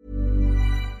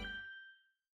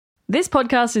 This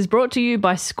podcast is brought to you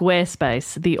by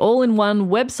Squarespace, the all-in-one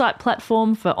website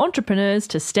platform for entrepreneurs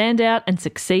to stand out and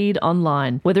succeed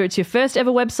online. Whether it's your first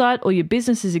ever website or your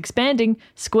business is expanding,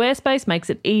 Squarespace makes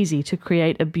it easy to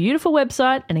create a beautiful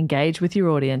website and engage with your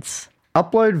audience.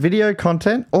 Upload video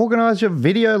content, organize your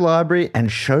video library,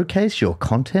 and showcase your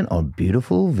content on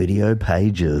beautiful video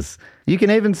pages. You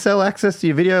can even sell access to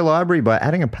your video library by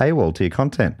adding a paywall to your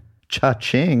content.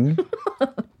 Cha-ching.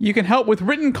 You can help with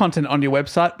written content on your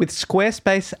website with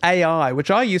Squarespace AI, which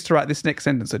I use to write this next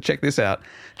sentence, so check this out.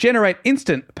 Generate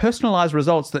instant, personalized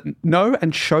results that know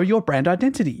and show your brand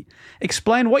identity.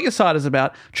 Explain what your site is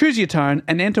about, choose your tone,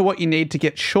 and enter what you need to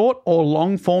get short or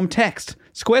long-form text.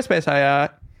 Squarespace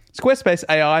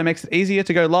AI makes it easier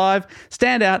to go live,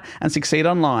 stand out, and succeed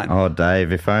online. Oh,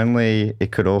 Dave, if only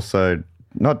it could also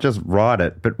not just write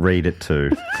it, but read it too.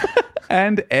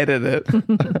 And edit it.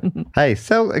 Hey,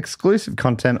 sell exclusive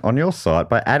content on your site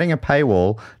by adding a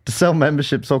paywall to sell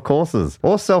memberships or courses,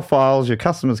 or sell files your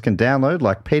customers can download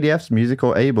like PDFs, music,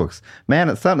 or ebooks. Man,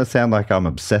 it's starting to sound like I'm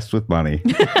obsessed with money.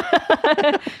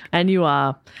 And you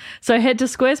are. So head to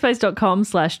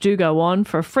squarespace.com/dogoon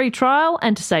for a free trial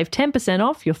and to save 10%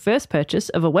 off your first purchase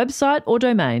of a website or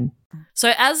domain.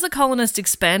 So as the colonists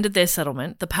expanded their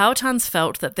settlement, the Powhatans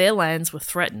felt that their lands were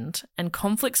threatened and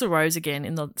conflicts arose again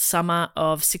in the summer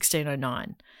of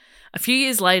 1609. A few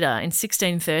years later, in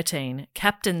 1613,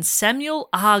 Captain Samuel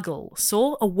Argall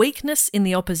saw a weakness in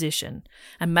the opposition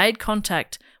and made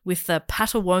contact with the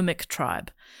Patawomic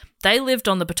tribe. They lived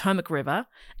on the Potomac River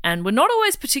and were not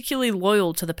always particularly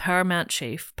loyal to the paramount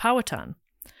chief, Powhatan.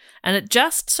 And it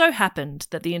just so happened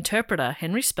that the interpreter,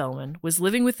 Henry Spellman, was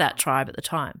living with that tribe at the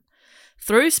time.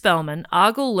 Through Spellman,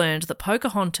 Argyll learned that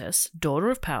Pocahontas,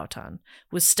 daughter of Powhatan,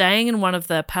 was staying in one of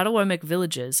the Patawomeck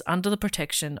villages under the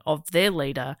protection of their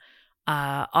leader,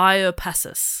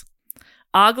 Iopassus.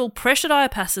 Argyll pressured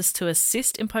Iopassus to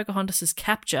assist in Pocahontas'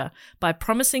 capture by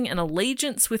promising an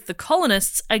allegiance with the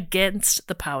colonists against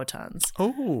the Powhatans.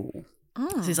 Oh.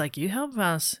 So he's like, you help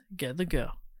us get the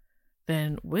girl,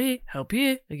 then we help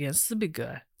you against the big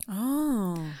guy.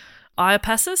 Oh.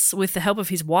 Iopassus, with the help of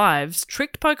his wives,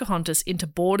 tricked Pocahontas into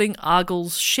boarding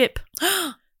Argyll's ship.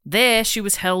 There she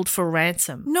was held for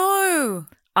ransom. No.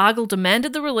 Argyll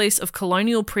demanded the release of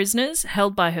colonial prisoners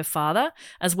held by her father,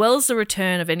 as well as the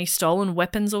return of any stolen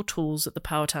weapons or tools that the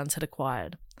Powhatans had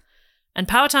acquired. And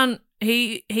Powhatan,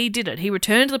 he did it. He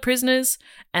returned the prisoners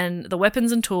and the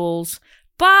weapons and tools,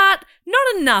 but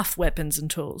not enough weapons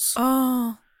and tools.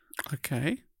 Oh.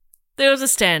 Okay. There was a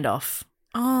standoff.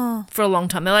 Oh. For a long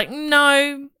time. They're like,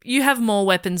 no, you have more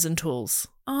weapons and tools.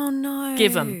 Oh, no.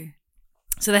 Give them.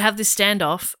 So they have this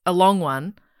standoff, a long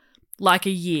one, like a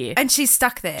year. And she's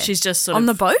stuck there. She's just sort on of...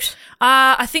 the boat?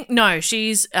 I think, no,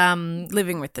 she's...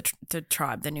 living with the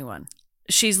tribe, the new one.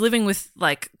 She's living with,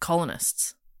 like,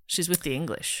 colonists. She's with the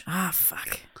English. Ah,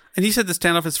 fuck. And you said the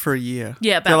standoff is for a year.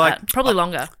 Yeah, They're about like, that. Probably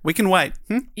longer. We can wait.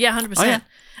 Yeah, 100%. Oh, yeah.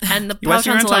 And the You wasted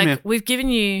your Powhatans own are time like, here. we've given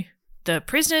you the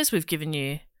prisoners, we've given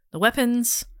you the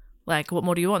weapons. Like, what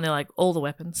more do you want? And they're like, all the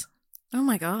weapons. Oh,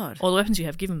 my God. All the weapons you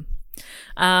have, give them.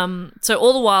 So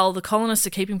all the while, the colonists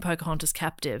are keeping Pocahontas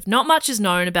captive. Not much is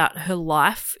known about her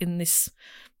life in this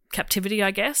captivity,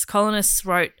 I guess. Colonists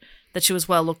wrote that she was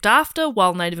well looked after,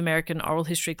 while Native American oral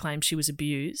history claims she was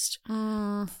abused.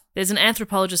 There's an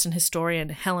anthropologist and historian,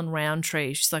 Helen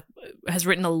Roundtree. She's has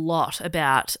written a lot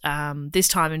about this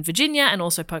time in Virginia and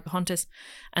also Pocahontas,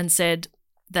 and said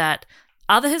that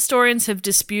other historians have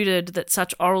disputed that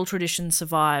such oral traditions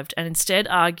survived and instead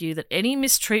argue that any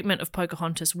mistreatment of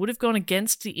Pocahontas would have gone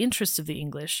against the interests of the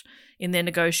English in their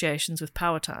negotiations with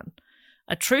Powhatan.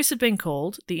 A truce had been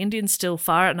called, the Indians still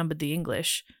far outnumbered the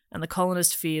English, and the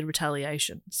colonists feared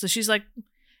retaliation. So she's like,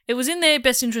 it was in their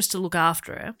best interest to look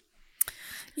after her.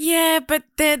 Yeah, but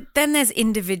then there's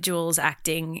individuals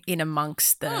acting in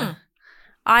amongst the...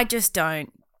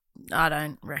 I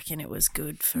don't reckon it was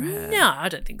good for her. No, I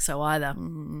don't think so either.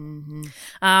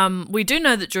 We do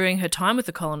know that during her time with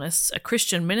the colonists, a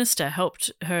Christian minister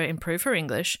helped her improve her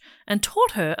English and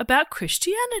taught her about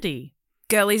Christianity.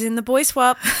 Girlies in the boy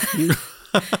swap.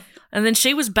 And then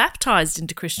she was baptized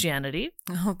into Christianity.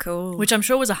 Oh, cool. Which I'm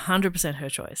sure was 100% her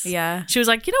choice. Yeah. She was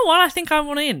like, you know what? I think I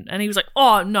want in. And he was like,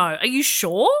 oh, no. Are you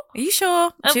sure? Are you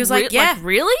sure? She was like, yeah. Like,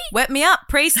 really? Wet me up,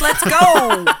 priest. Let's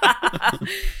go.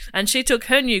 And she took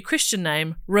her new Christian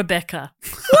name, Rebecca.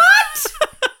 What?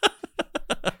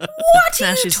 What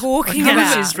are you talking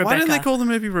about? She's Rebecca. Why didn't they call the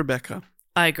movie Rebecca?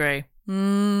 I agree.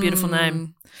 Beautiful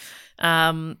name.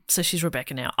 So she's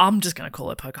Rebecca now. I'm just going to call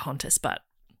her Pocahontas, but...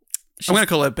 I'm going to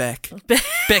call her Becky.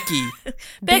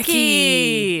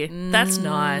 Becky. That's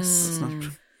nice.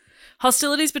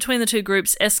 Hostilities between the two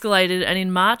groups escalated, and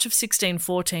in March of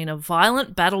 1614, a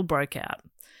violent battle broke out.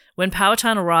 When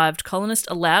Powhatan arrived, colonists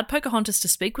allowed Pocahontas to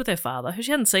speak with her father, who she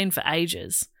hadn't seen for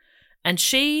ages, and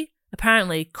she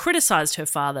apparently criticised her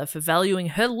father for valuing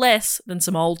her less than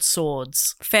some old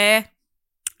swords. Fair.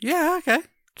 Yeah, okay.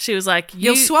 She was like,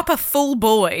 You'll swap a full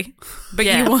boy, but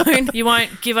you won't. You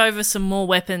won't give over some more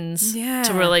weapons Yeah.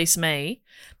 to release me.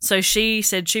 So she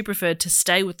said she preferred to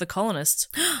stay with the colonists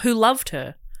who loved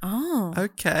her. Oh.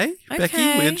 Okay. Becky,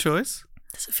 Okay. weird choice.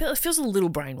 It feels a little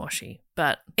brainwashy,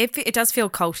 but It does feel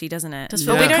culty, doesn't it? it does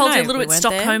feel Yeah. a bit We don't culty, know. a little We bit weren't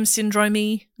Stockholm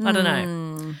syndrome-y. I don't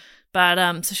know.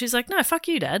 But so she's like, no, fuck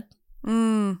you, Dad.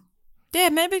 Yeah,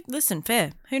 maybe. Listen,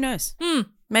 fair. Who knows?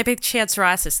 Maybe she had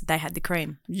psoriasis. They had the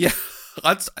cream. Yeah.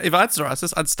 If I had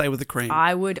psoriasis, I'd stay with the cream.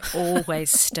 I would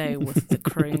always stay with the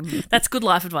cream. That's good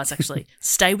life advice, actually.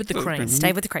 Stay with the cream.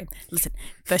 Stay with the cream. Listen,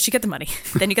 first you get the money,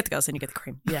 then you get the girls, then you get the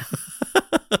cream. Yeah.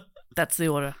 That's the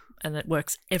order, and it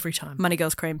works every time. Money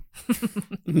girls cream.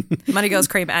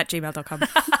 moneygirlscream@gmail.com.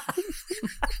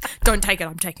 Don't take it.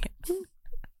 I'm taking it.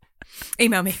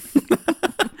 Email me.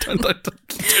 do not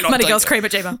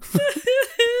moneygirlscream@gmail.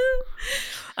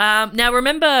 Now,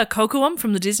 remember Kocoum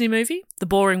from the Disney movie? The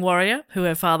boring warrior who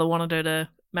her father wanted her to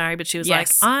marry, but she was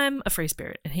Yes. like, I'm a free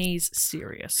spirit, and he's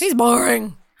serious. He's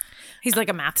boring. He's like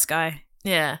a maths guy.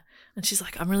 Yeah. And she's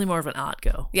like, I'm really more of an art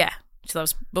girl. Yeah. She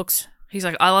loves books. He's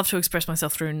like, I love to express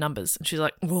myself through numbers. And she's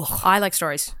like, ugh, I like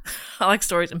stories. I like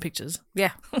stories and pictures.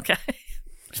 Yeah. Okay.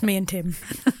 It's me and Tim.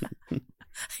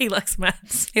 He likes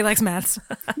maths. He likes maths.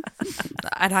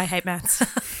 And I hate maths.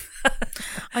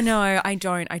 I know, I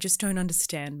don't. I just don't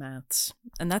understand maths.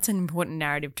 And that's an important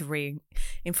narrative to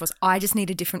enforce. I just need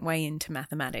a different way into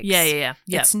mathematics. Yeah.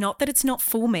 It's not that it's not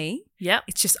for me. Yep.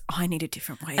 It's just I need a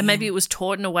different way. And maybe it was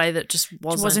taught in a way that just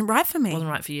wasn't right for me. Wasn't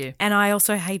right for you. And I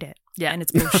also hate it. Yeah. And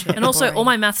it's bullshit. And also, boring. all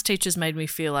my maths teachers made me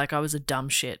feel like I was a dumb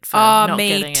shit for not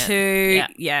getting me too.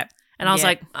 it. Yeah. And I was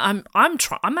like, I'm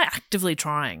actively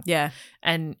trying. Yeah.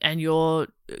 And you're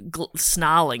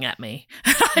snarling at me.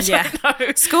 Yeah.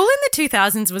 School in the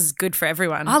 2000s was good for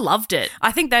everyone. I loved it.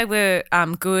 I think they were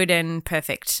good and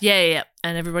perfect. Yeah.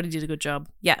 And everybody did a good job.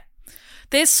 Yeah.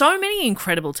 There's so many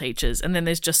incredible teachers, and then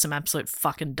there's just some absolute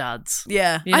fucking duds.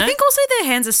 Yeah. You know? I think also their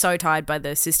hands are so tied by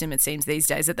the system, it seems, these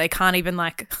days that they can't even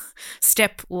like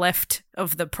step left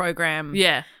of the program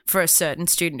for a certain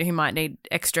student who might need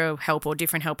extra help or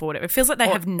different help or whatever. It feels like they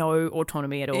have no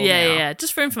autonomy at all. Yeah.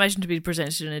 Just for information to be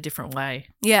presented in a different way.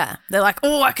 Yeah. They're like,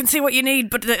 oh, I can see what you need,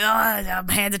 but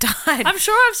hands are tied. I'm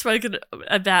sure I've spoken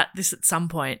about this at some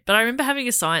point, but I remember having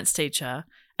a science teacher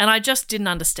and I just didn't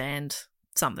understand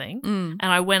something, and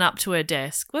I went up to her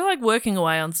desk. We're like working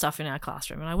away on stuff in our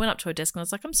classroom, and I went up to her desk and I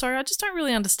was like, I'm sorry, I just don't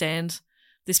really understand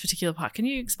this particular part. Can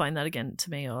you explain that again to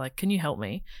me, or like, can you help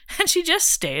me? And she just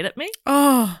stared at me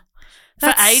for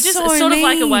ages. So it's sort of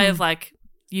like a way mean. of like,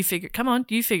 you figure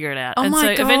it out. Oh and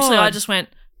my so eventually I God. just went,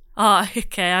 oh,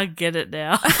 okay, I get it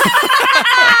now.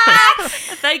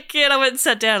 Thank you. And I went and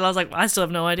sat down and I was like, I still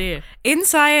have no idea. In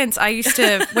science, I used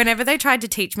to, whenever they tried to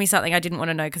teach me something, I didn't want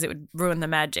to know because it would ruin the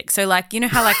magic. So, like, you know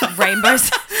how, like, rainbows...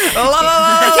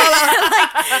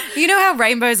 you know how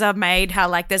rainbows are made, how,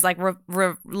 like, there's, like,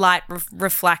 light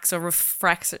reflects or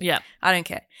refracts. Yeah. I don't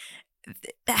care.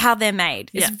 How they're made.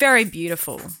 It's very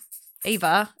beautiful.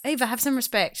 Eva, have some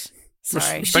respect.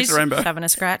 Sorry. Respect the rainbow. Having a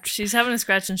scratch. She's having a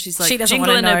scratch and she's like She doesn't want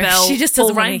to jingling know. her bell. She just full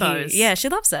doesn't want to hear. rainbows. Yeah, she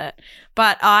loves it.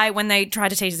 But when they tried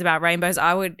to teach us about rainbows,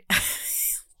 I would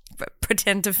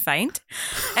pretend to faint.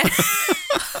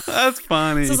 That's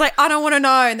funny. So I was like, I don't want to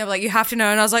know. And they were like, you have to know.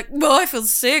 And I was like, well, I feel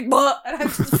sick. And I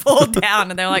just fall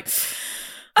down. And they were like,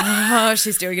 oh,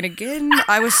 she's doing it again.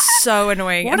 I was so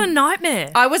annoying. What a And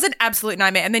nightmare. I was an absolute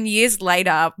nightmare. And then years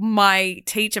later, my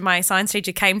science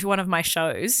teacher came to one of my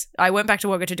shows. I went back to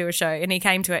Wagga to do a show and he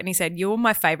came to it and he said, you were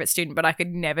my favourite student, but I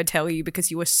could never tell you because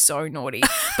you were so naughty.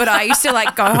 But I used to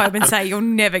like go home and say, you'll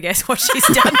never guess what she's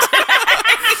done today.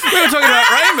 We were talking about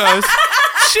rainbows.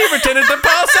 She pretended to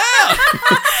pass out.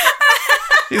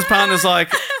 His partner's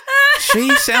like,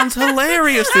 she sounds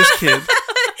hilarious, this kid.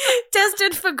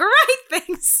 Destined for great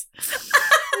things.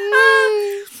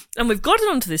 And we've got it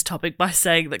onto this topic by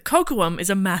saying that Kocoum is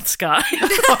a maths guy.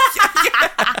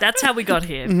 That's how we got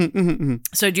here.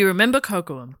 So do you remember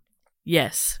Kocoum?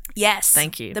 Yes. Yes.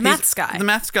 Thank you. The maths guy. The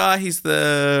maths guy, he's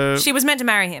the... She was meant to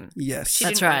marry him. Yes. She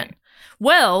That's didn't right. know.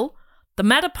 Well, the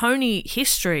Mattapony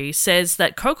history says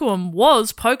that Kocoum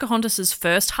was Pocahontas'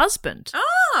 first husband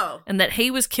Oh. and that he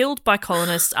was killed by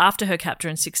colonists after her capture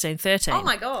in 1613. Oh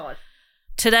my God.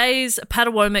 Today's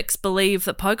Patawomics believe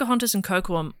that Pocahontas and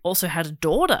Kocoum also had a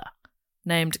daughter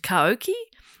named Kaoki,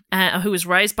 who was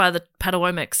raised by the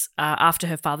Patawomics after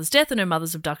her father's death and her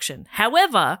mother's abduction.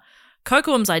 However,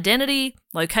 Kocoum's identity,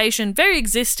 location, very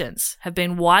existence have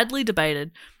been widely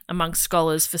debated among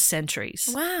scholars for centuries.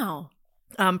 Wow.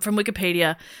 From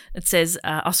Wikipedia, it says,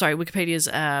 Wikipedia's,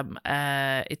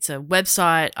 it's a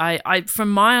website. I from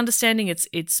my understanding,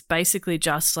 it's basically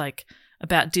just like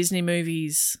about Disney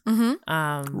movies,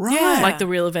 Right. like the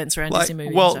real events around Like Disney movies.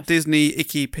 and Walt stuff. Disney,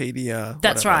 Wikipedia.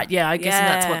 That's whatever. right. Yeah, I guess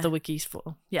that's Yeah. what the wiki's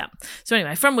for. Yeah. So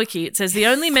anyway, from Wiki, it says the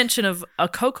only mention of a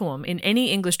Kocoum in any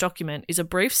English document is a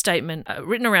brief statement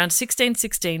written around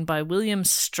 1616 by William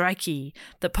Strachey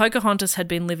that Pocahontas had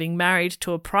been living married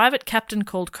to a private captain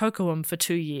called Kocoum for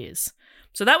 2 years.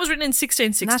 So that was written in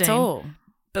 1616. That's all.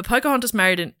 But Pocahontas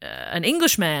married an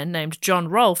Englishman named John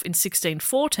Rolfe in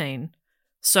 1614.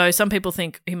 So some people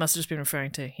think he must have just been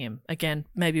referring to him. Again,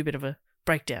 maybe a bit of a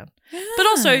breakdown. But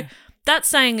also, that's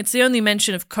saying it's the only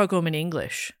mention of Kocoum in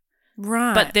English.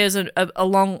 Right. But there's a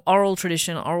long oral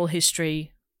tradition, oral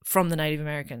history from the Native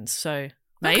Americans. So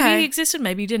maybe he existed,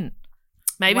 maybe he didn't.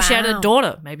 Maybe she had a Wow.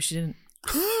 daughter, maybe she didn't.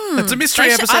 It's a mystery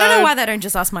episode. I don't know why they don't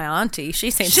just ask my auntie. She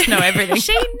seems to know everything.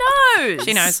 She knows.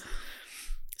 She knows.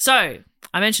 So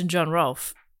I mentioned John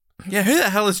Rolfe. Yeah, who the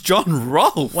hell is John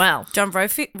Rolfe? Wow. John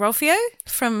Rolfio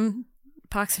from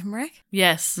Parks and Rec?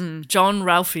 Yes. John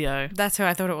Ralphio. That's who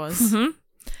I thought it was. Mm-hmm.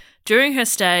 During her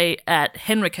stay at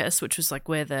Henricus, which was like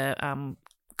where the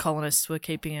colonists were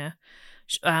keeping her,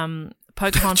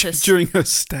 Pocahontas... During her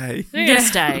stay.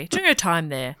 During her time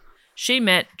there, she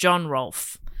met John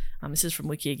Rolfe. This is from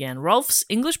Wiki again. Rolfe's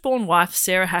English-born wife,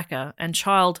 Sarah Hacker, and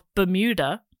child,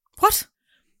 Bermuda. What?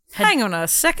 Hang on a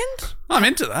second. I'm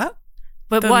into that.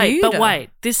 But Bermuda. wait.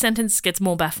 This sentence gets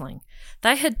more baffling.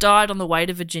 They had died on the way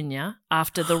to Virginia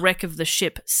after the wreck of the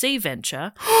ship Sea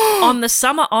Venture on the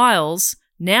Summer Isles,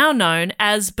 now known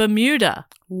as Bermuda.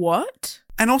 What?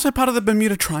 And also part of the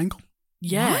Bermuda Triangle.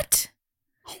 Yeah. What?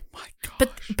 Oh my god.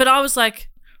 But I was like,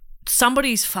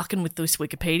 somebody's fucking with this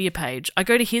Wikipedia page. I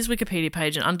go to his Wikipedia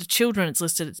page and under children it's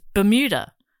listed as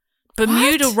Bermuda.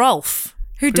 Bermuda What? Rolfe.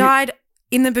 Who died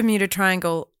in the Bermuda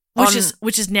Triangle,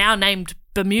 Which is now named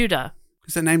Bermuda.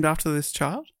 Is it named after this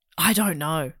child? I don't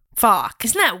know. Fuck.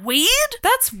 Isn't that weird?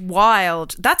 That's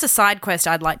wild. That's a side quest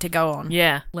I'd like to go on.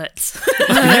 Yeah, let's.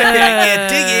 yeah,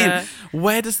 dig in.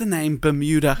 Where does the name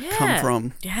Bermuda come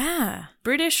from? Yeah.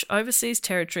 British Overseas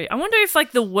Territory. I wonder if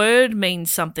like the word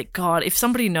means something. God, if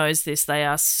somebody knows this, they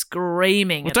are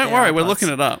screaming. Well, don't worry, we're looking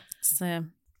it up. So,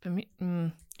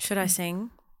 should I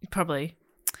sing? Probably.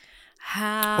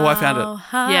 How? Oh, I found it.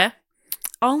 Yeah.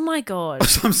 Oh my god.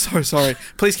 I'm so sorry.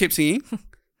 Please keep singing.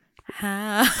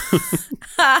 How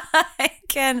I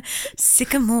can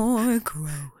sycamore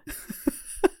grow.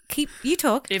 You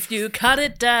talk. If you cut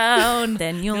it down,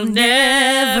 Then you'll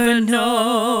never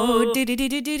know.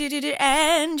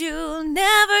 And you'll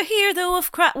never hear the wolf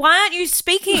cry. Why aren't you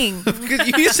speaking? Because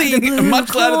you're singing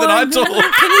much louder than I talk.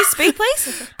 Can you speak,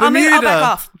 please? Bermuda. I'll back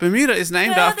off. Bermuda is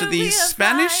named after the Whether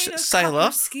Spanish we are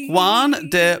sailor fire Juan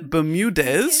de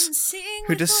Bermudez,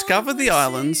 who discovered the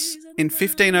islands in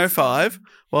 1505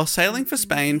 while sailing for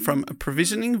Spain from a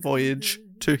provisioning voyage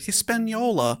to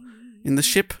Hispaniola in the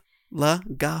ship La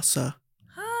Garza.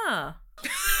 Ah.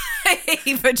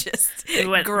 Eva just It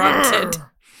went, grunted.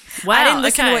 Wow, I didn't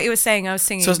listen to okay. what you were saying. I was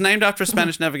singing. So it's named after a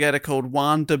Spanish navigator called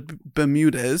Juan de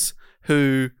Bermudez,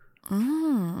 who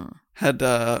had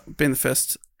been the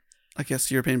first, I guess,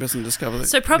 European person to discover the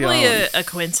So probably the island. a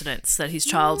coincidence that his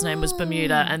child's name was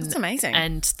Bermuda, and That's amazing.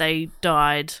 and they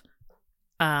died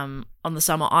on the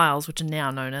Summer Isles, which are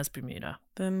now known as Bermuda.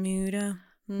 Bermuda.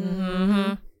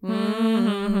 Mm-hmm.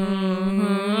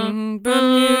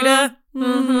 Bermuda.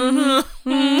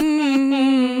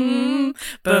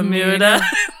 Bermuda.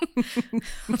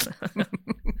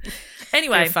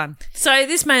 Anyway, Bit of fun. so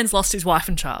this man's lost his wife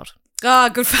and child. Oh,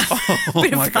 good fun. Oh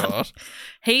Bit of my fun. god.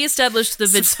 He established the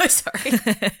I'm so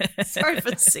sorry. Sorry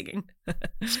for singing.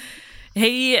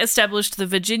 He established the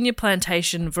Virginia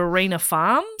plantation Verena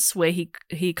Farms, where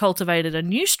he cultivated a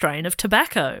new strain of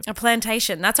tobacco. A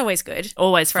plantation. That's always good.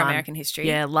 Always For fun. American history.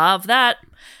 Yeah, love that.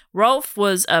 Rolfe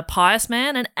was a pious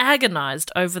man and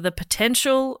agonized over the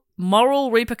potential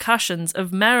moral repercussions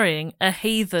of marrying a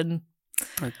heathen.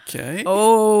 Okay.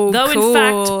 Oh, Though, cool. in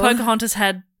fact, Pocahontas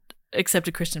had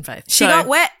accepted Christian faith. She got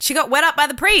wet. She got wet up by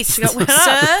the priest. She got wet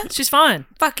Sir, Sir, she's fine.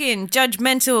 fucking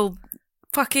judgmental.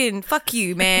 Fucking fuck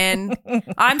you, man.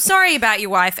 I'm sorry about your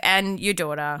wife and your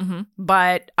daughter,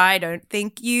 but I don't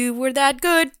think you were that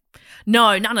good.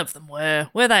 No, none of them were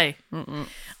they?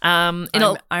 I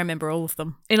remember all of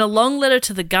them. In a long letter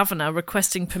to the governor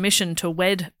requesting permission to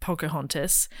wed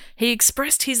Pocahontas, he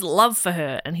expressed his love for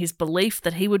her and his belief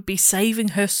that he would be saving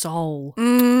her soul.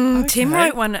 Tim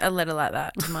wrote a letter like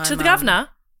that to my To the mum. governor?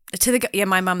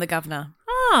 My mum, the governor.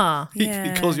 Ah. He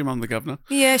Yeah. calls your mum the governor.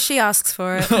 Yeah, she asks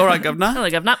for it. All right, governor. Hello,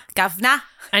 governor. Governor.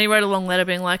 And he wrote a long letter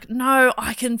being like, no,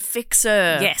 I can fix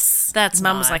her. Yes. That's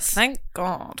Mum was like, nice. thank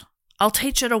God. I'll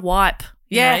teach her to wipe.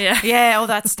 Yeah, all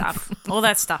that stuff. All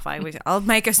that stuff. I'll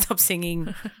make her stop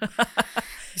singing.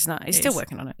 He's still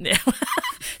working on it. Yeah.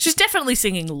 She's definitely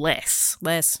singing less.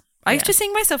 Less. I used to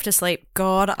sing myself to sleep.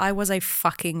 God, I was a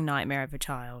fucking nightmare of a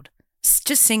child.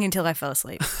 Just sing until I fell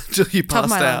asleep. Till you Top of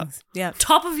passed my out. lungs. Yeah.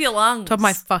 Top of your lungs. Top of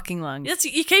my fucking lungs.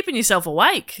 You're keeping yourself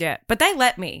awake. Yeah. But they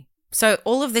let me. So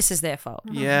all of this is their fault.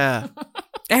 Yeah.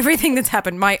 Everything that's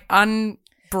happened, my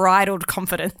unbridled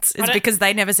confidence is because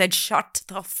they never said, shut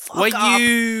the fuck Were up.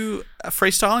 you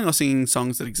freestyling or singing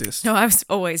songs that exist? No, I was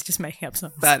always just making up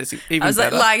songs. That is even I was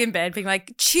better. like lying in bed being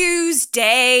like,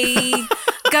 Tuesday,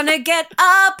 gonna get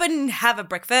up and have a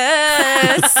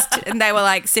breakfast. And they were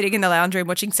like sitting in the lounge room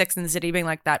watching Sex and the City being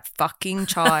like, that fucking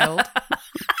child.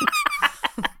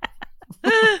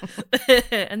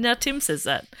 And now Tim says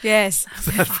that. Yes.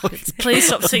 Please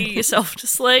stop singing yourself to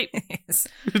sleep. Yes.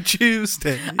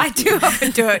 Tuesday. I do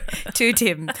often do it to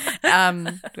Tim.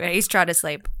 Where he's trying to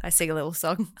sleep. I sing a little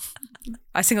song.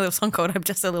 I sing a little song called I'm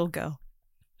Just a Little Girl.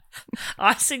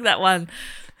 I sing that one.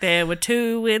 There were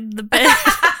two in the bed,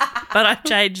 but I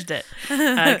changed it.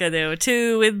 Okay, there were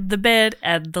two in the bed,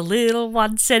 and the little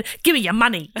one said, "Give me your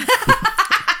money."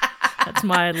 That's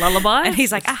my lullaby. And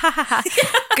he's like, ah, ha, ha, ha.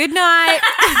 Good night.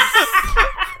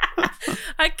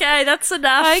 Okay, that's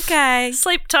enough. Okay.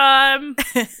 Sleep time.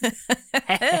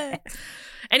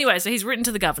 Anyway, so he's written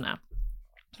to the governor.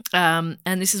 And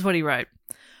this is what he wrote.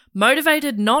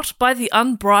 motivated not by the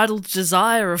unbridled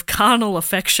desire of carnal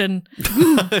affection,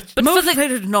 but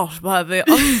Motivated not by the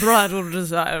unbridled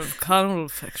desire of carnal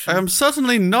affection. I am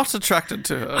certainly not attracted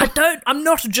to her. I'm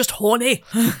not just horny,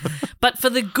 but for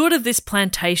the good of this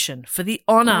plantation, for the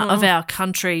honour of our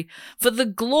country, for the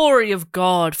glory of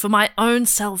God, for my own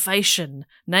salvation,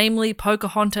 namely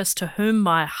Pocahontas, to whom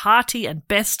my hearty and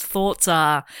best thoughts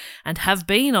are, and have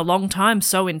been a long time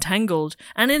so entangled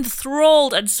and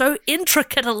enthralled and so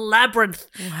intricate a labyrinth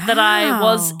that I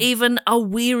was even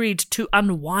a-wearied to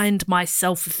unwind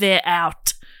myself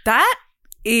thereout. That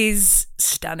is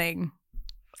stunning.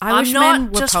 I'm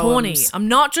not just horny. I'm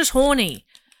not just horny.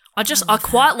 I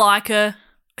quite like her.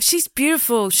 She's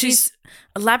beautiful. She's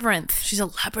a labyrinth. She's a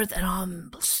labyrinth and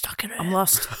I'm stuck in her. I'm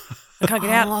lost. I can't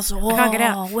get out. I can't get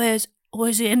out.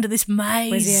 Where's the end of this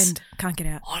maze? Where's the end? Can't get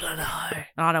out. I don't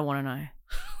know. I don't want to know.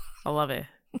 I love it.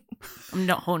 I'm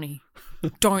not horny.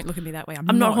 Don't look at me that way.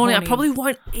 I'm not horny. I probably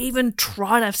won't even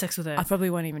try to have sex with her. I probably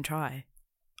won't even try.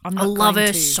 I love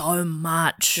her so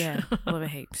much. Yeah, I love her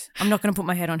heaps. I'm not going to put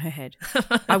my head on her head.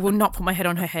 I will not put my head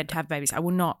on her head to have babies. I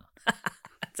will not.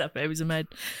 That's how babies are made.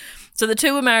 So the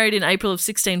two were married in April of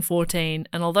 1614,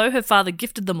 and although her father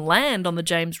gifted them land on the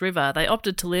James River, they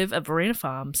opted to live at Verena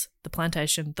Farms, the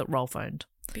plantation that Rolfe owned.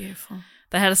 Beautiful.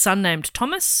 They had a son named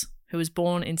Thomas, who was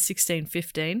born in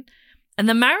 1615, and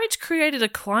the marriage created a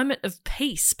climate of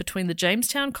peace between the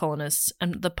Jamestown colonists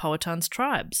and the Powhatans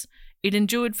tribes. It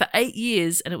endured for 8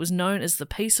 years, and it was known as the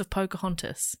Peace of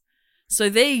Pocahontas. So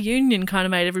their union kind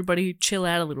of made everybody chill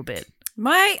out a little bit.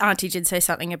 My auntie did say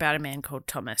something about a man called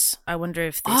Thomas. I wonder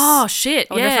if this... Oh, shit,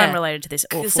 I wonder if I'm related to this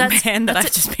awful man that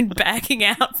I've just been bagging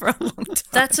out for a long time.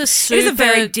 That's a super... It is a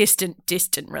very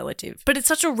distant relative. But it's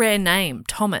such a rare name,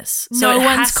 Thomas. So No it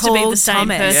one's has to be the called same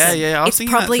Thomas. person. Yeah, I was It's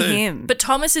thinking that probably too. him. But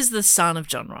Thomas is the son of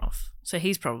John Rolfe, so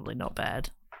he's probably not bad.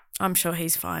 I'm sure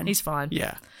he's fine. He's fine.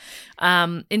 Yeah.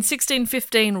 In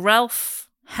 1615, Ralph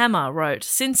Hammer wrote,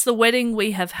 "Since the wedding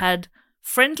we have had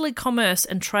friendly commerce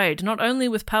and trade, not only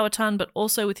with Powhatan but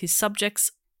also with his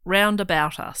subjects round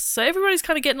about us." So everybody's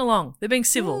kind of getting along. They're being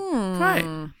civil.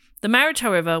 Right. The marriage,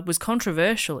 however, was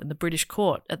controversial in the British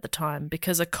court at the time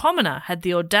because a commoner had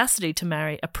the audacity to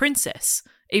marry a princess,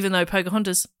 even though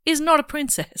Pocahontas is not a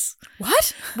princess.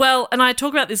 What? Well, and I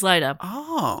talk about this later.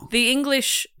 Oh. The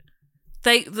English...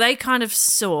 They kind of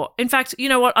saw... In fact, you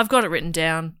know what? I've got it written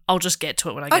down. I'll just get to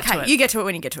it when I get to it. Okay, you get to it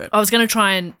when you get to it. I was going to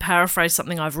try and paraphrase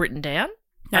something I've written down.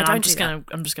 No, and don't I'm do just that.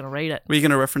 going to read it. Were you going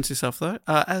to reference yourself, though?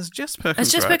 As Jess Perkins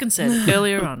As Jess wrote. Perkins said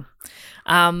earlier on.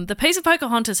 The Peace of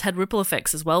Pocahontas had ripple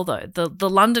effects as well, though. The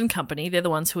London Company, they're the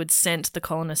ones who had sent the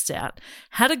colonists out,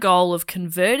 had a goal of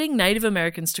converting Native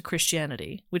Americans to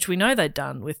Christianity, which we know they'd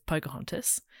done with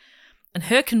Pocahontas. And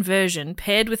her conversion,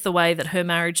 paired with the way that her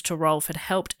marriage to Rolfe had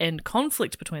helped end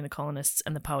conflict between the colonists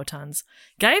and the Powhatans,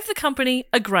 gave the company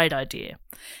a great idea.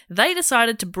 They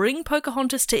decided to bring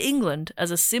Pocahontas to England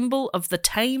as a symbol of the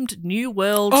tamed New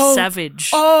World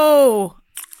savage. Oh,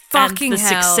 fucking and the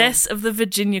hell. success of the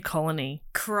Virginia colony.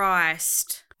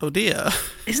 Christ. Oh, dear.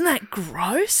 Isn't that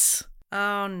gross?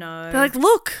 Oh, no. They're like,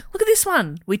 look at this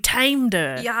one. We tamed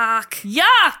her. Yuck.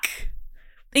 Yuck!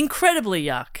 Incredibly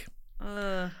yuck.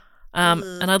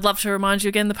 And I'd love to remind you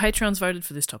again, the Patreons voted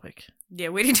for this topic. Yeah,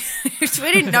 we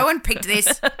didn't. No one picked this.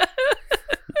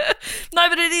 No,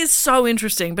 but it is so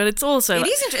interesting. But it's also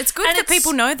It's good that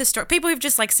people know the story. People who've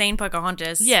just like seen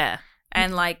Pocahontas. Yeah,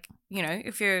 and like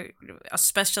if you're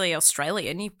especially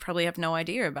Australian, you probably have no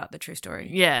idea about the true story.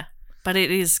 yeah. But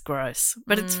it is gross.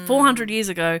 But it's 400 years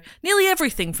ago. Nearly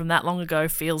everything from that long ago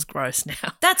feels gross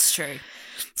now. That's true.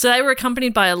 So they were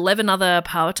accompanied by 11 other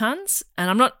Powhatans, and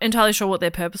I'm not entirely sure what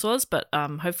their purpose was, but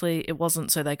hopefully it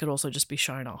wasn't so they could also just be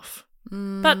shown off.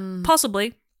 But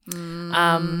possibly.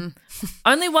 Only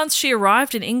once she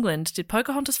arrived in England did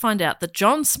Pocahontas find out that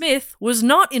John Smith was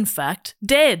not, in fact,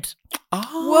 dead.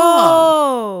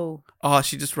 Oh. Oh,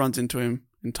 she just runs into him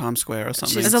in Times Square or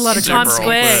something. There's a lot of Super Times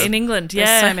Square awkward. in England, There's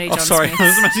yeah. so many Oh, John sorry. Smiths. I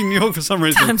was imagining New York for some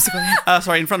reason. Times Square.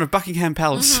 Sorry, in front of Buckingham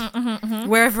Palace.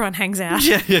 Where everyone hangs out.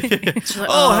 Yeah.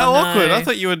 Oh, how no. awkward. I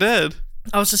thought you were dead.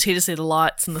 I was just here to see the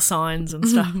lights and the signs and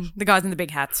stuff. The guys in the big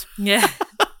hats. Yeah.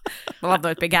 I love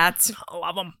those big hats. I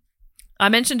love them. I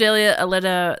mentioned earlier a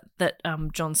letter that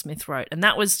John Smith wrote, and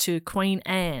that was to Queen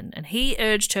Anne, and he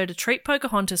urged her to treat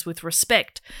Pocahontas with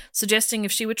respect, suggesting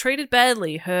if she were treated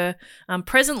badly, her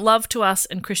present love to us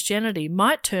and Christianity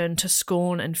might turn to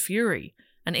scorn and fury,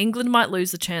 and England might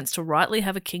lose the chance to rightly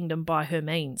have a kingdom by her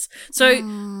means. So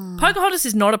Pocahontas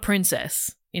is not a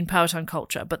princess in Powhatan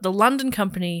culture, but the London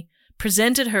Company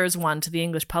presented her as one to the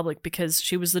English public because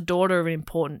she was the daughter of an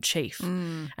important chief.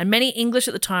 And many English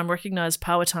at the time recognised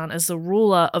Powhatan as the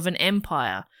ruler of an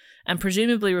empire and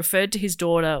presumably referred to his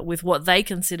daughter with what they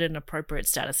considered an appropriate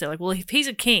status. They're like, well, if he's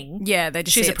a king, Yeah, they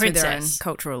just she's see a it through their own princess.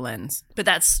 cultural lens. But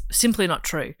that's simply not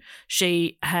true.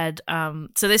 She had,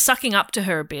 so they're sucking up to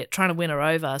her a bit, trying to win her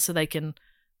over so they can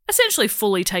essentially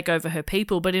fully take over her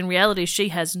people. But in reality, she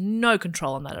has no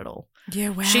control on that at all. Yeah,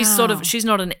 wow. She's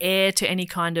not an heir to any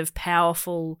kind of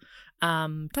powerful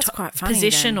That's quite funny,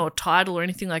 position then. or title or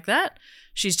anything like that.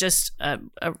 She's just a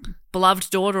beloved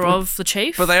daughter of the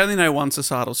chief. But they only know one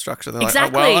societal structure. They're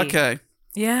Exactly. like, oh, well, okay.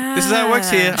 Yeah. This is how it works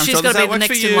here. I'm She's sure this gotta is how be it the works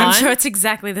next for in you. line. I'm sure it's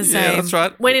exactly the same. Yeah, that's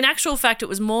right. When in actual fact, it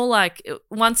was more like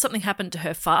once something happened to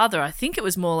her father, I think it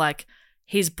was more like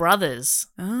his brothers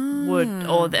would,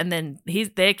 and then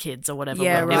their kids or whatever.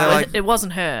 Yeah, But right. it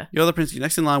wasn't her. You're the prince. You're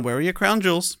next in line. Where are your crown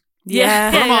jewels?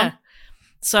 Yeah. Put 'em on.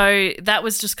 So that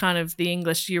was just kind of the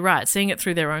English. You're right, seeing it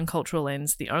through their own cultural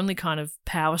lens, the only kind of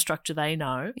power structure they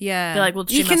know. Yeah. They're like, well,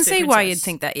 she you can must be a see why princess. you'd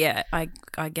think that. Yeah,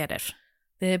 I get it.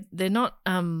 They're not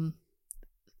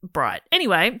bright.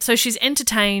 Anyway, so she's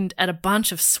entertained at a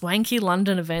bunch of swanky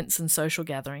London events and social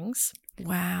gatherings.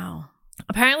 Wow.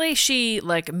 Apparently, she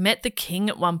met the king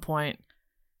at one point,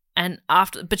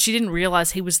 but she didn't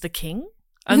realize he was the king.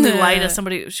 Only later,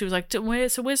 she was like,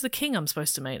 where's the king I'm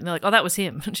supposed to meet? And they're like, oh, that was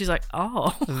him. And she's like,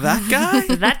 oh. That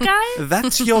guy? That guy?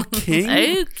 That's your king?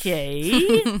 Okay.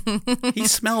 He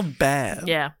smelled bad.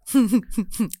 Yeah.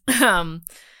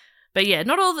 But yeah,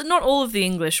 not all of the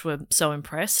English were so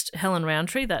impressed. Helen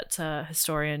Rowntree, that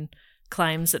historian,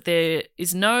 claims that there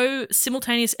is no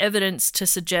simultaneous evidence to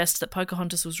suggest that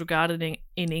Pocahontas was regarded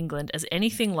in England as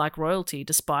anything like royalty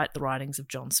despite the writings of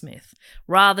John Smith.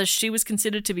 Rather, she was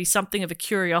considered to be something of a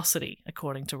curiosity,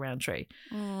 according to Rowntree,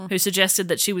 who suggested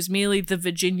that she was merely the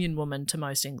Virginian woman to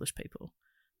most English people.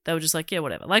 They were just like, yeah,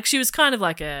 whatever. Like, she was kind of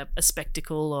like a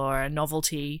spectacle or a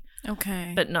novelty.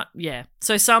 Okay. But not, yeah.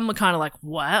 So some were kind of like,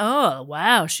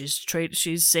 wow, she's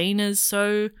seen as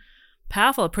so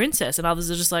powerful, a princess. And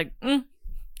others are just like,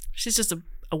 she's just a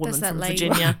woman that from lady.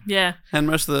 Virginia. Yeah. And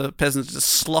most of the peasants are just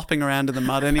slopping around in the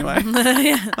mud anyway.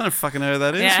 Yeah. I don't fucking know who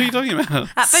that is. Yeah. Who are you talking about?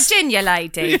 That Virginia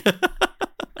lady.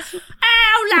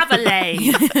 Oh,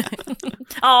 lovely.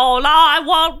 All I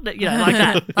want, like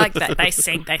that. Like that. They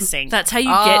sing. That's how you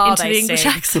get into they the English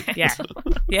sing. accent. Yeah.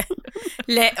 Yeah.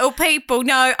 Little people.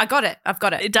 No, I got it. I've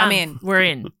got it. Done. I'm in. We're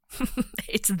in.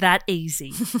 It's that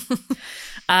easy.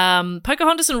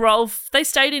 Pocahontas and Rolfe, they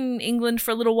stayed in England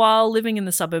for a little while, living in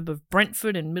the suburb of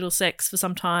Brentford in Middlesex for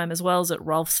some time, as well as at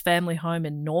Rolfe's family home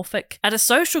in Norfolk. At a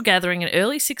social gathering in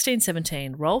early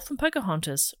 1617, Rolfe and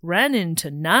Pocahontas ran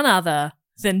into none other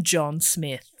than John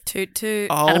Smith. Toot toot.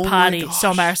 Oh At a party. my gosh. So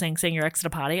embarrassing seeing your ex at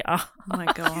a party. Oh, Oh my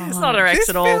god. it's not her ex This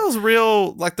at all. feels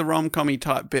real like the rom-com-y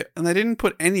type bit, and they didn't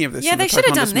put any of this Yeah, in the they should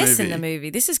have done Pocahontas this in movie. the movie.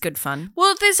 This is good fun.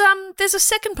 Well, there's a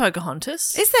second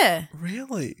Pocahontas. Is there?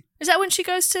 Really? Is that when she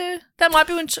goes to? That might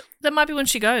be when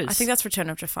she goes. I think that's Return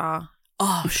of Jafar.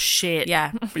 Oh shit.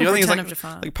 Yeah. But you're thinking Return it's of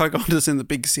Jafar. like Pocahontas in the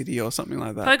big city or something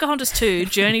like that. Pocahontas 2: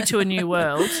 Journey to a New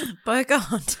World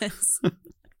Pocahontas.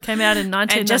 came out in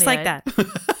 1998. And just like that.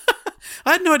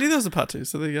 I had no idea there was a part 2,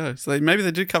 so there you go. So maybe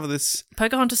they did cover this.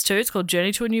 Pocahontas 2, it's called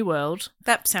Journey to a New World.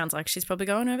 That sounds like she's probably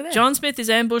going over there. John Smith is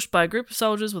ambushed by a group of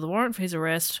soldiers with a warrant for his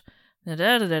arrest.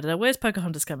 Where's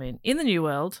Pocahontas come in? In the New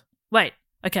World. Wait,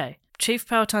 okay. Chief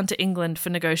Powhatan to England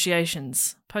for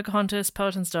negotiations.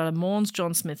 Powhatan's daughter, mourns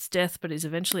John Smith's death, but is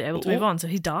eventually able to move on, so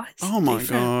he dies. Oh my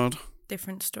god.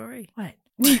 Different story. Wait.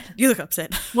 You look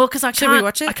upset. Well, because I Should can't, we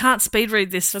watch it? I can't speed read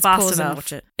this Let's fast pause and enough.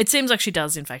 watch it. It seems like she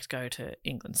does, in fact, go to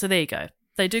England. So there you go.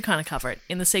 They do kind of cover it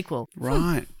in the sequel.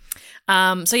 Right.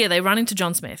 So yeah, they run into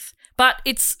John Smith, but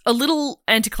it's a little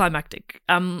anticlimactic.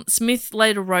 Smith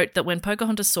later wrote that when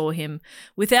Pocahontas saw him,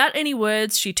 without any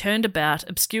words, she turned about,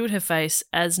 obscured her face,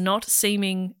 as not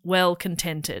seeming well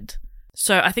contented.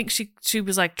 So I think she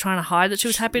was like trying to hide that she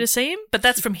was happy to see him, but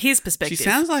that's from his perspective. She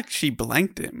sounds like she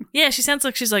blanked him. Yeah, she sounds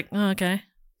like she's like, oh, okay.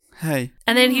 Hey.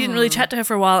 And then he didn't really chat to her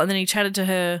for a while, and then he chatted to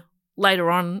her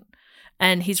later on.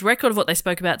 And his record of what they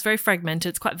spoke about, it's very fragmented,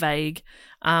 it's quite vague.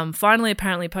 Finally,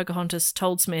 apparently, Pocahontas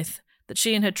told Smith that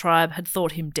she and her tribe had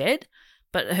thought him dead,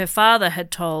 but her father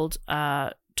had told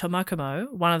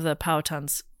Tomokomo, one of the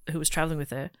Powhatans who was travelling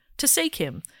with her, to seek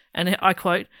him. And I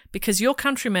quote, because your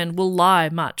countrymen will lie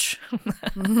much.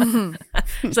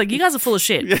 It's like, you guys are full of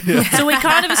shit. Yeah. So we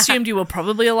kind of assumed you were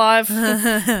probably alive.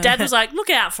 Dad was like, look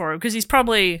out for him because he's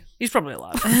probably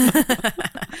alive.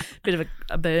 Bit of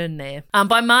a burn there.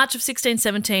 By March of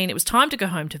 1617, it was time to go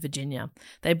home to Virginia.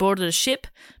 They boarded a ship,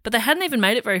 but they hadn't even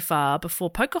made it very far before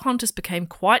Pocahontas became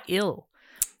quite ill.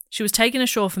 She was taken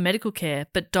ashore for medical care,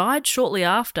 but died shortly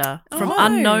after from Oh.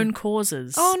 unknown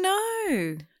causes. Oh,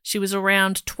 no. She was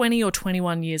around 20 or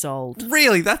 21 years old.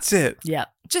 Really? That's it? Yeah.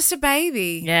 Just a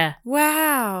baby. Yeah.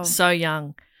 Wow. So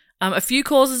young. A few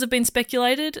causes have been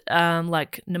speculated,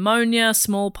 like pneumonia,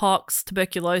 smallpox,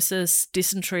 tuberculosis,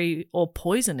 dysentery, or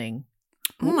poisoning.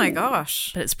 Oh, my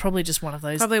gosh. But it's probably just one of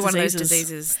those Probably diseases. one of those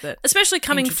diseases that Especially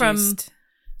coming from, introduced.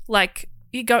 like,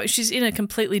 she's in a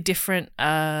completely different,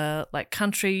 like,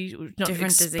 country, not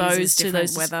different exposed diseases, to different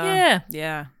those. weather. Yeah.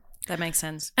 Yeah. That makes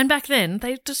sense. And back then,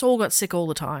 they just all got sick all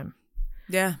the time.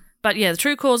 Yeah. But yeah, the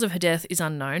true cause of her death is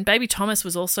unknown. Baby Thomas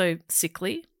was also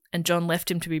sickly, and John left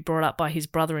him to be brought up by his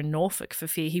brother in Norfolk for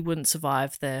fear he wouldn't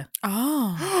survive their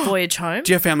voyage home.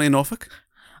 Do you have family in Norfolk?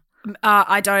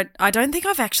 I don't think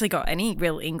I've actually got any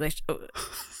real English.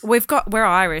 We're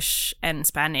Irish and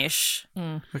Spanish,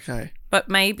 Okay. but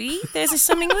maybe there's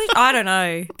some English. I don't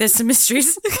know. There's some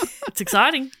mysteries. It's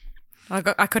exciting. I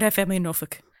could have family in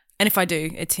Norfolk, and if I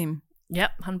do, it's him.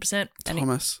 Yep, 100%.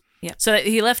 Thomas. So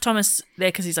he left Thomas there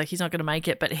because he's not going to make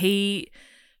it. But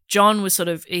John was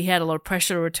he had a lot of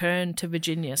pressure to return to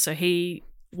Virginia. So he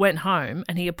went home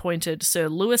and he appointed Sir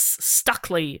Lewis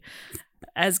Stuckley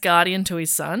as guardian to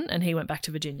his son, and he went back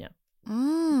to Virginia.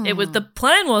 The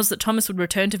plan was that Thomas would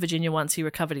return to Virginia once he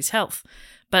recovered his health.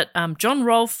 But John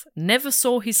Rolfe never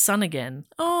saw his son again.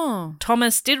 Oh,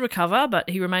 Thomas did recover, but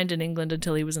he remained in England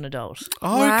until he was an adult.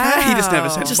 Oh, okay. He just never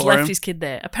sent Just for left him. his kid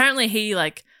there. Apparently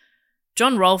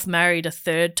John Rolfe married a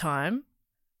third time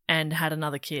and had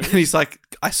another kid. And he's like,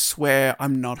 I swear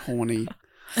I'm not horny.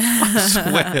 I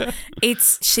swear.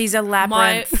 she's a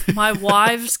labyrinth. My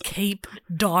wives keep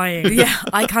dying. Yeah,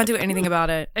 I can't do anything about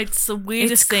it. It's the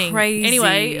weirdest It's thing. crazy.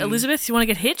 Anyway, Elizabeth, you want to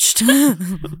get hitched?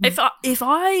 If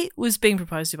I was being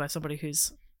proposed to by somebody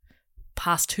whose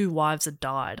past 2 wives had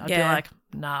died, I'd be Yeah. like,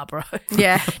 nah, bro.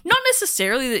 Yeah, Not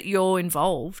necessarily that you're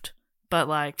involved, but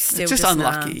like, Still It's just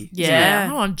unlucky. yeah, Yeah. I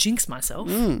don't want to jinx myself.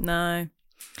 no.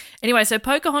 Anyway, so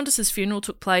Pocahontas' funeral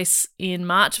took place in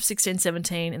March of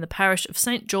 1617 in the parish of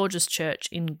St. George's Church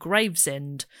in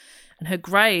Gravesend, and her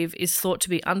grave is thought to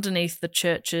be underneath the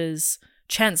church's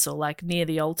chancel, like near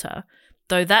the altar,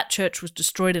 though that church was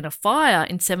destroyed in a fire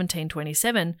in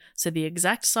 1727, so the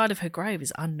exact site of her grave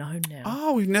is unknown now.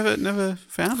 Oh, we've never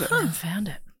found it. I haven't found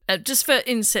it. Just for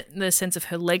the sense of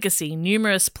her legacy,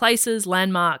 numerous places,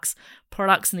 landmarks,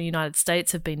 products in the United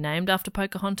States have been named after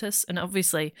Pocahontas, and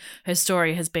obviously her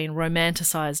story has been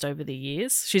romanticized over the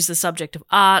years. She's the subject of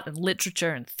art and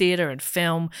literature and theatre and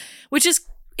film, which is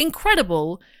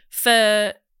incredible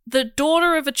for the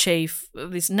daughter of a chief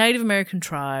of this Native American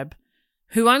tribe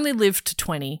who only lived to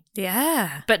 20.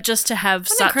 Yeah. But just to have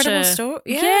What an such incredible a story.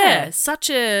 Yeah.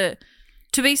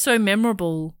 to be so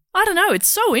memorable. I don't know, it's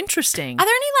so interesting. Are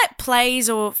there any like plays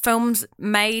or films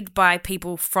made by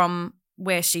people from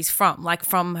where she's from, like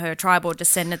from her tribe or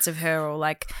descendants of her, or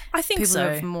like I think people so.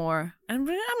 who have more? I'm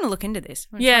gonna look into this.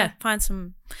 I'm gonna Yeah. try and find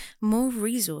some more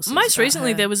resources. Most about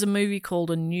recently, her. there was a movie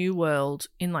called A New World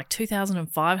in like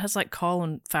 2005. It has like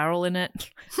Colin Farrell in it.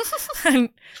 And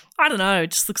I don't know,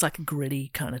 it just looks like a gritty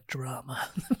kind of drama.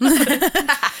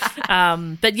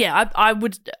 But yeah, I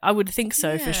would think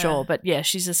so for sure. But yeah,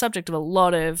 she's a subject of a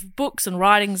lot of books and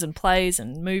writings and plays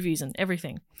and movies and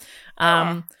everything.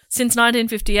 Since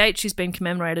 1958, she's been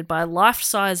commemorated by a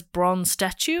life-size bronze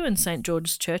statue in St.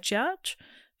 George's Churchyard,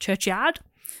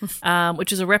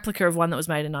 which is a replica of one that was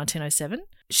made in 1907.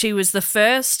 She was the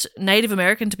first Native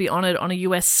American to be honoured on a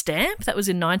US stamp. That was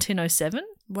in 1907.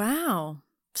 Wow.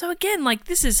 So again, like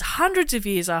this is hundreds of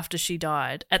years after she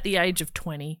died at the age of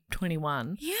 20,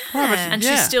 21. Yeah. And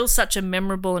she's still such a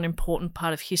memorable and important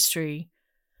part of history.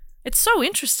 It's so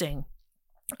interesting.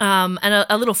 And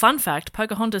a little fun fact,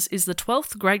 Pocahontas is the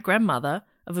 12th great-grandmother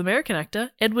of American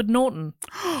actor Edward Norton.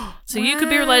 So you could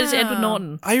be related to Edward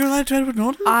Norton. Are you related to Edward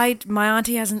Norton? My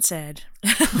auntie hasn't said.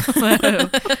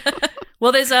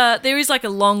 Well, there is like a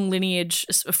long lineage,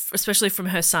 especially from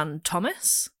her son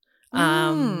Thomas.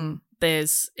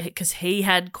 There's because he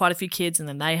had quite a few kids, and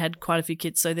then they had quite a few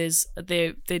kids. So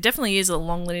there definitely is a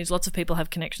long lineage. Lots of people have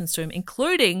connections to him,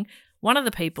 including one of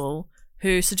the people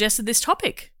who suggested this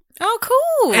topic. Oh,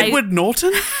 cool. Edward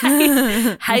Norton?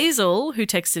 Hazel, who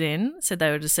texted in, said they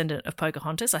were a descendant of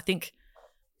Pocahontas. I think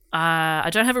I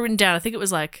don't have it written down. I think it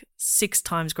was like 6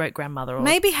 times great grandmother, or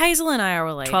Maybe Hazel and I are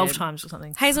related. 12 times or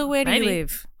something. Hazel, where do Maybe. you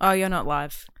live? Oh, you're not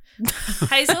live.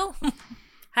 Hazel,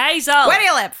 Hazel, Where do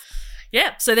you live?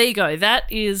 Yeah, so there you go. That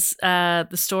is the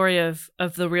story of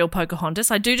the real Pocahontas.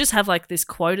 I do just have like this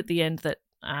quote at the end that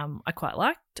I quite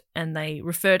liked, and they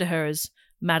refer to her as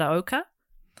Mataoka.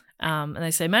 And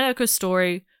they say Mataoka's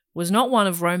story was not one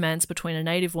of romance between a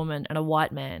native woman and a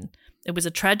white man, It was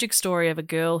a tragic story of a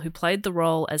girl who played the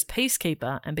role as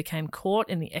peacekeeper and became caught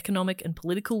in the economic and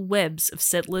political webs of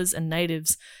settlers and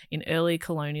natives in early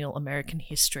colonial American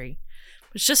history.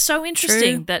 It's just so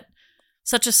interesting that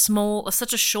such a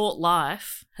short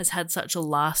life has had such a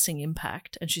lasting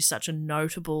impact, and she's such a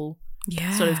notable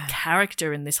sort of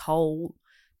character in this whole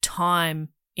time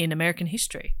in American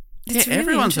history. It's really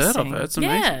everyone's heard of her. It's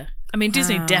amazing. Yeah. I mean,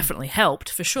 Disney definitely helped,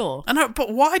 for sure. I know,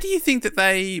 but why do you think that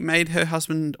they made her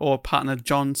husband or partner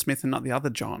John Smith and not the other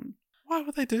John? Why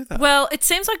would they do that? Well, it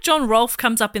seems like John Rolfe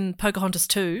comes up in Pocahontas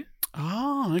too.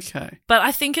 Oh, okay. But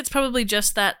I think it's probably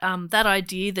just that that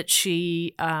idea that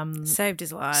she saved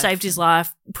his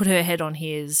life, put her head on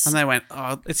his. And they went,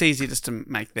 oh, it's easy just to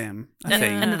make them a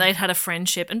thing. And that they'd had a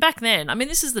friendship. And back then, I mean,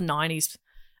 this is the 90s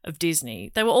of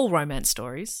Disney. They were all romance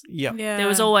stories. Yep. Yeah. There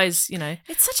was always, you know.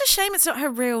 It's such a shame it's not her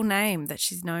real name that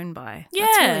she's known by. Yeah.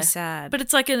 That's really sad. But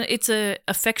it's like it's a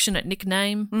affectionate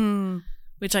nickname,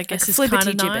 which I guess like is kind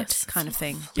of nice. kind of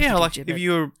thing. Yeah, like if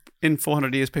you were in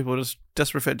 400 years, people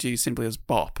just referred to you simply as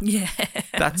Bop. Yeah.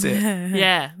 That's it.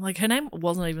 Yeah. Like her name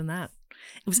wasn't even that.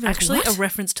 It was actually a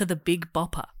reference to the Big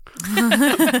Bopper.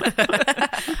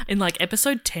 In like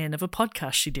episode 10 of a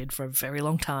podcast she did for a very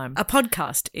long time. A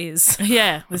podcast is.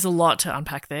 Yeah, there's a lot to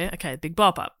unpack there. Okay, Big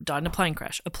Bopper died in a plane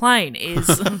crash. A plane is.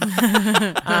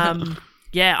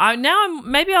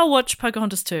 Maybe I'll watch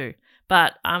Pocahontas too.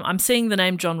 But I'm seeing the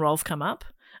name John Rolfe come up.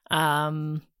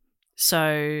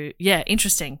 So, yeah,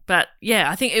 interesting. But,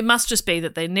 yeah, I think it must just be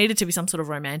that there needed to be some sort of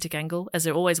romantic angle, as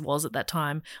there always was at that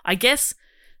time. I guess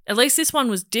at least this one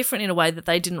was different in a way that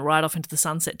they didn't ride off into the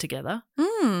sunset together.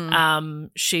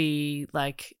 She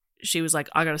was like,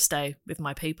 I got to stay with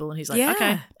my people. And he's like,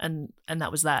 okay. And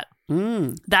that was that.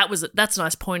 That's a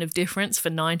nice point of difference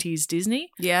for 90s Disney.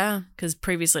 Yeah. Because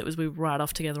previously it was we ride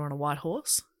off together on a white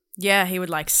horse. Yeah, he would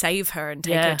like save her and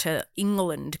take her to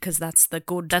England because that's the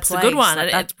good That's place. the good one.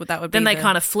 That would be then they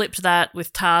kind of flipped that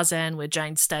with Tarzan, where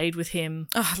Jane stayed with him.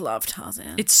 Oh, I love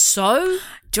Tarzan. It's so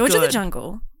George good. of the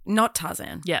Jungle, not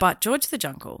Tarzan, Yeah. but George of the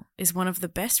Jungle is one of the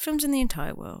best films in the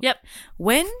entire world. Yep.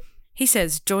 When he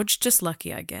says, George just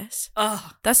lucky, I guess.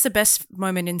 Oh, that's the best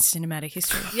moment in cinematic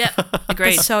history. Yep.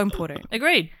 Agreed. That's so important.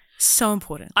 Agreed. So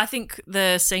important. I think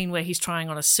the scene where he's trying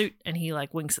on a suit and he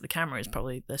like winks at the camera is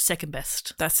probably the second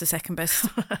best. That's the second best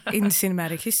in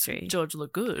cinematic history. George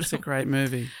looked good. It's a great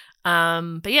movie.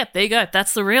 But yeah, there you go.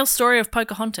 That's the real story of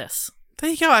Pocahontas.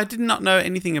 There you go. I did not know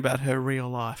anything about her real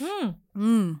life.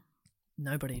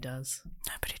 Nobody does.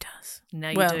 Nobody does. Now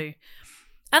you do.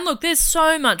 And look, there's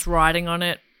so much writing on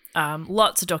it.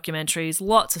 Lots of documentaries,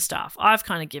 lots of stuff. I've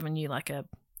kind of given you like a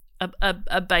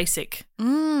basic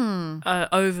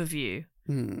overview,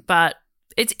 but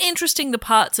it's interesting the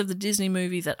parts of the Disney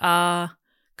movie that are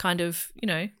kind of, you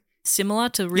know, similar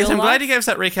to real life. I'm glad you gave us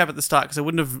that recap at the start because I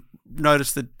wouldn't have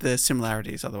noticed the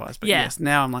similarities otherwise. But yes,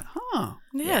 now I'm like,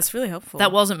 yeah, it's really helpful.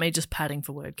 That wasn't me just padding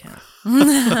for word count.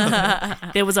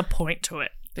 There was a point to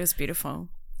it. It was beautiful.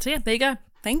 So yeah, there you go.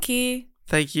 Thank you.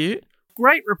 Thank you.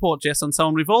 Great report, Jess, on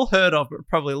someone we've all heard of, but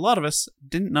probably a lot of us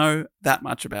didn't know that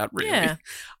much about, really. Yeah.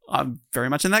 I'm very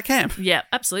much in that camp. Yeah,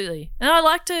 absolutely. And I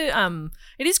like to,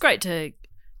 it is great to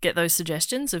get those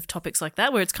suggestions of topics like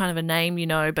that where it's kind of a name you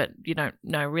know, but you don't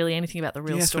know really anything about the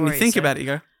real story. When you think about it, you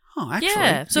go, oh, actually.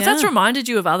 Yeah. So if that's reminded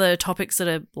you of other topics that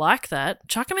are like that,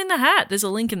 chuck them in the hat. There's a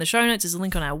link in the show notes. There's a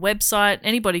link on our website.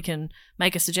 Anybody can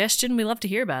make a suggestion. We love to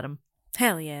hear about them.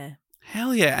 Hell yeah.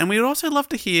 Hell yeah. And we'd also love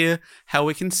to hear how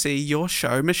we can see your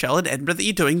show, Michelle, in Edinburgh, that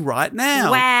you're doing right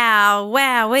now. Wow.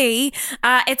 Wowee.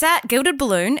 It's at Gilded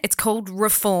Balloon. It's called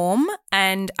Reform,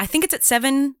 and I think it's at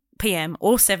 7 p.m.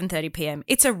 or 7:30 p.m.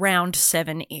 It's around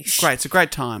 7-ish. Great. It's a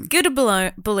great time. Gilded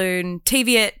Balloon,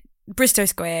 TV at Bristow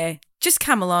Square. Just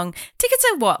come along. Tickets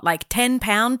are what, like £10,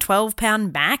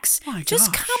 £12 max? My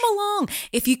Just gosh. come along.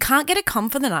 If you can't get a com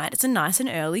for the night, it's a nice and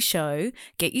early show.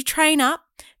 Get your train up,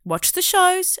 watch the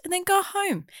shows, and then go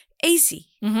home. Easy.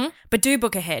 Mm-hmm. But do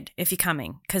book ahead if you're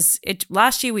coming, because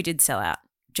last year we did sell out,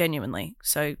 genuinely.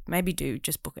 So maybe do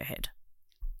just book ahead.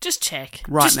 Just check.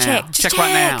 Right now. Check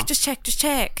right now. Just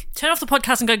check. Turn off the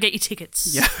podcast and go get your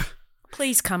tickets. Yeah.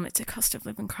 Please come. It's a cost of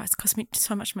living crisis. It costs me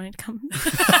so much money to come.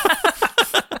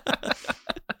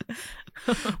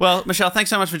 Well, Michelle,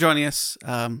 thanks so much for joining us.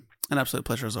 An absolute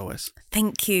pleasure as always.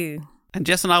 Thank you. And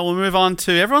Jess and I will move on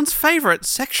to everyone's favourite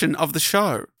section of the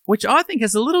show, which I think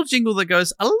has a little jingle that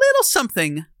goes a little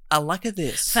something like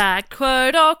this. Fact,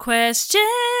 quote, or question.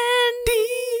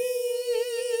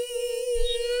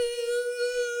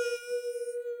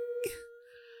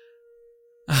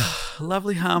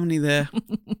 Lovely harmony there.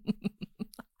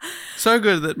 So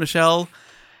good that Michelle,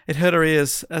 it hurt her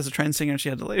ears as a trained singer and she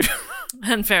had to leave.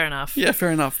 And fair enough. Yeah,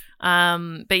 fair enough.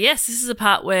 But yes, this is a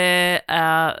part where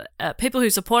people who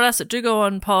support us at Do Go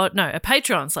On Pod, at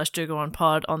Patreon/Do Go On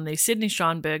Pod on the Sydney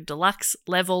Steinberg Deluxe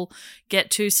level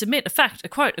get to submit a fact, a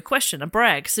quote, a question, a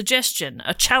brag, suggestion,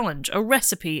 a challenge, a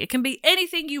recipe. It can be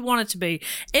anything you want it to be,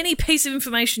 any piece of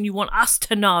information you want us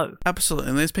to know. Absolutely.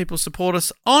 And these people support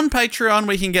us on Patreon.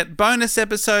 We can get bonus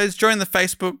episodes, join the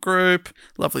Facebook group,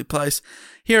 lovely place,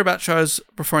 hear about shows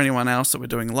before anyone else that we're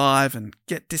doing live, and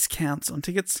get discounts on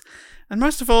tickets. And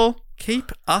most of all,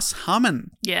 keep us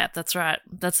humming. Yeah, that's right.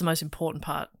 That's the most important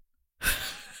part.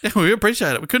 Yeah, we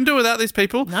appreciate it. We couldn't do it without these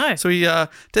people. No. So we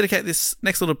dedicate this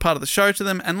next little part of the show to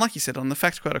them. And like you said, on the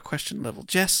fact, quote, a question level,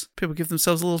 Jess, people give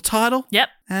themselves a little title. Yep.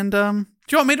 And do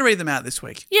you want me to read them out this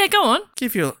week? Yeah, go on.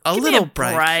 Give you a Give me little a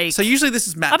break. So usually this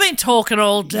is Matt's. I've been talking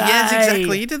all day. Yes,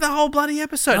 exactly. You did the whole bloody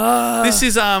episode. This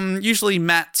is usually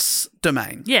Matt's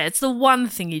domain. Yeah, it's the one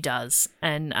thing he does.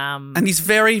 And he's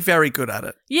very, very good at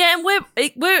it. yeah, and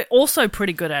we're also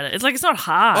pretty good at it. It's like it's not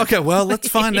hard. Okay, well, let's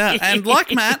find out. And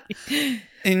like Matt,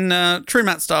 in true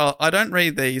Matt style, I don't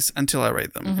read these until I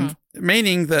read them.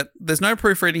 Meaning that there's no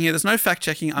proofreading here, there's no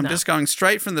fact-checking. I'm just going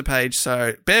straight from the page,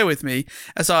 so bear with me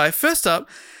as I, first up,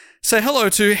 say hello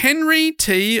to Henry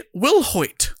T.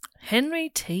 Wilhoit. Henry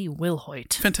T.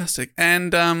 Wilhoit. Fantastic.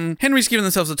 And Henry's given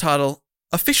themselves a title,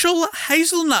 Official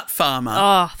Hazelnut Farmer.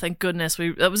 Oh, thank goodness.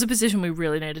 That was a position we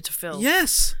really needed to fill.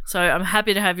 Yes. So I'm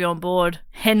happy to have you on board,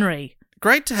 Henry.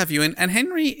 Great to have you in. And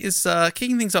Henry is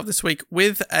kicking things off this week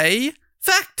with a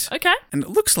fact. Okay. And it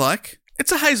looks like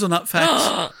it's a hazelnut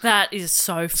fact. That is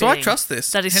so fitting. So I trust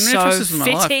this. That is Henry, so I trust this with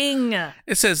my life. fitting.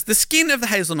 It says, the skin of the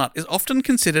hazelnut is often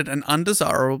considered an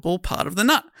undesirable part of the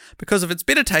nut because of its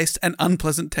bitter taste and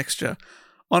unpleasant texture.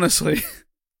 Honestly,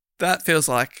 that feels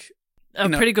like A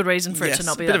pretty good reason for it to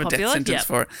not be a bit that of a popular. death sentence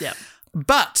for it. Yeah.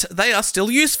 But they are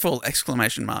still useful!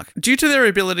 Due to their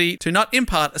ability to not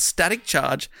impart a static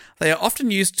charge, they are often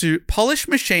used to polish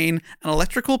machine and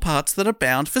electrical parts that are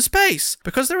bound for space.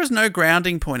 Because there is no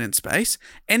grounding point in space,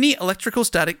 any electrical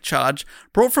static charge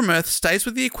brought from Earth stays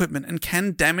with the equipment and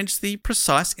can damage the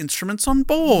precise instruments on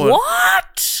board.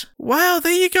 What? Wow,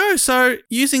 there you go. So,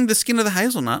 using the skin of the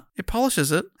hazelnut, it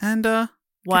polishes it and gets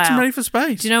them ready for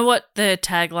space. Do you know what the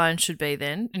tagline should be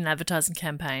then in an advertising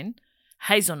campaign?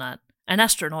 Hazelnut, an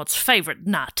astronaut's favourite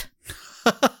nut.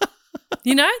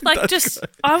 You know? Like just, great.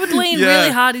 I would lean really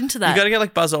hard into that. You got to get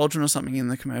like Buzz Aldrin or something in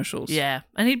the commercials. Yeah,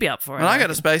 and he'd be up for it. When I go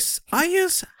to space, I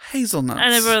use hazelnuts.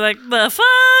 And everyone like, the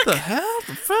fuck? The hell?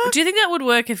 The fuck? Do you think that would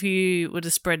work if you were to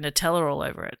spread Nutella all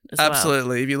over it as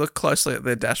Absolutely. well? If you look closely at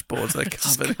their dashboards, they're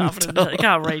covered in Nutella. You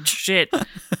can't read shit.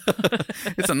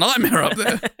 It's a nightmare up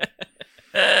there.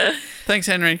 Thanks,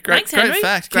 Henry. Great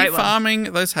fact. Great Keep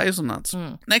farming those hazelnuts.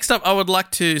 Next up, I would like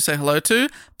to say hello to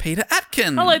Peter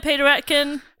Atkin. Hello, Peter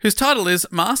Atkin. Whose title is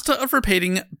Master of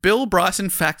Repeating Bill Bryson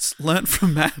Facts Learnt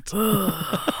from Matt.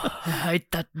 I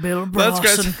hate that Bill Bryson.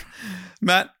 That's great.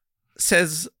 Matt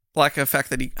says like a fact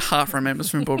that he half remembers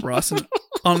from Bill Bryson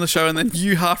on the show, and then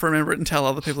you half remember it and tell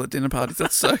other people at dinner parties.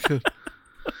 That's so good.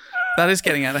 That is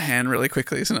getting out of hand really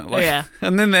quickly, isn't it? Like, yeah.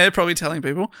 And then they're probably telling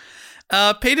people.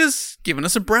 Peter's given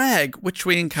us a brag, which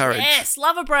we encourage. Yes,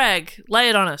 love a brag. Lay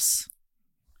it on us.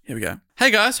 Here we go.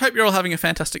 Hey guys, hope you're all having a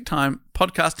fantastic time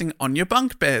podcasting on your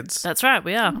bunk beds. That's right,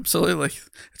 we are. Absolutely.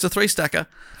 It's a 3-stacker.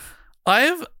 I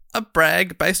have a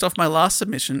brag based off my last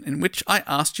submission in which I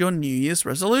asked your New Year's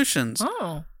resolutions.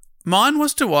 Oh. Mine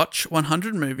was to watch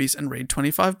 100 movies and read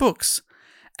 25 books.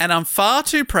 And I'm far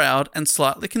too proud and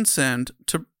slightly concerned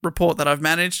to report that I've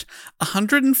managed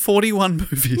 141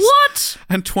 movies. What?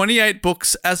 And 28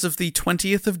 books as of the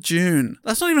 20th of June.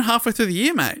 That's not even halfway through the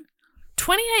year, mate.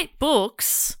 28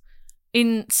 books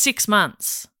in 6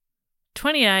 months.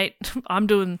 28, I'm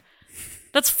doing...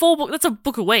 That's 4 books. That's a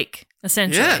book a week,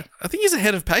 essentially. Yeah, I think he's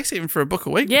ahead of pace even for a book a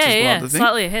week, which is wild to think.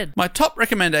 Slightly ahead. My top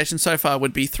recommendation so far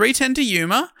would be 310 to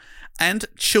Yuma and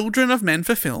Children of Men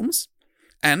for films.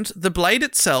 And The Blade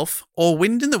itself, or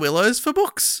Wind in the Willows for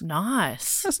books.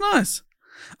 Nice. That's nice.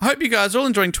 I hope you guys are all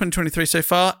enjoying 2023 so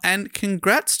far, and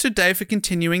congrats to Dave for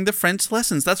continuing the French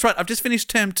lessons. That's right, I've just finished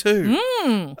term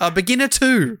 2. Beginner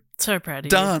 2. So proud of you.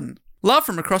 Done. Love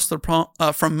from across the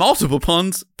from multiple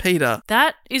ponds, Peter.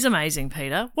 That is amazing,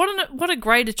 Peter. What a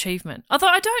great achievement. Although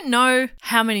I don't know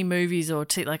how many movies or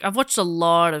I've watched a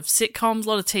lot of sitcoms, a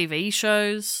lot of TV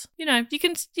shows. You know, you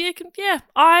can.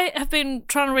 I have been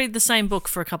trying to read the same book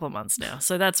for a couple of months now,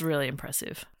 so that's really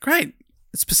impressive. Great.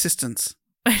 It's persistence.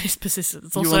 It is persistent.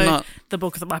 It's You also will not- the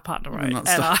book that my partner will wrote, not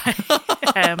and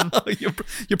I am.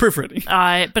 You're proofreading.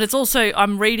 But it's also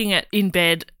I'm reading it in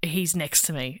bed. He's next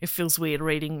to me. It feels weird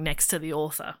reading next to the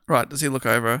author. Right. Does he look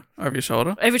over your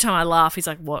shoulder? Every time I laugh, he's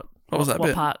like, "What? What was that What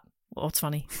bit? part?" What's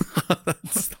funny?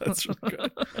 That's really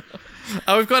good.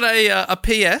 We've got a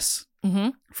PS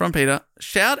from Peter.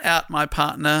 Shout out my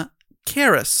partner,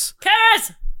 Keris.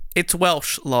 Keris! It's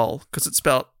Welsh, lol, because it's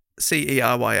spelled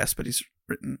Cereys, but he's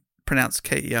pronounced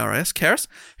Keris. Keris,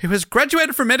 who has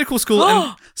graduated from medical school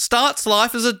and starts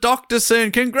life as a doctor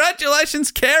soon.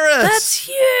 Congratulations, Keris! That's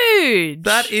huge.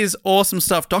 That is awesome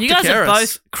stuff. Dr. You guys Keris. are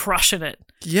both crushing it.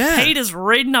 Yeah. Peter's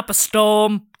reading up a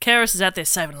storm. Keris is out there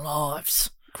saving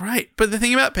lives. Great. But the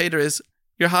thing about Peter is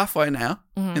you're halfway now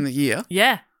in the year.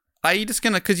 Yeah. Are you just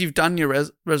going to, because you've done your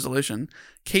resolution,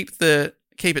 keep it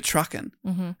trucking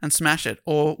and smash it?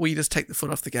 Or will you just take the foot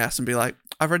off the gas and be like,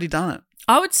 I've already done it?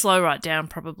 I would slow right down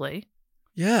probably.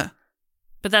 Yeah.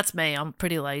 But that's me. I'm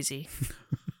pretty lazy.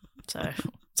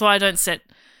 So I don't set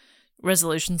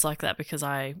resolutions like that because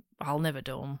I'll never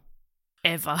do them.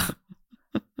 Ever.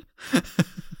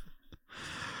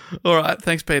 All right.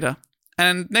 Thanks, Peter.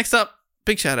 And next up,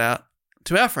 big shout out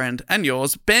to our friend and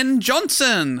yours, Ben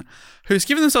Johnson, who's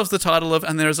given themselves the title of,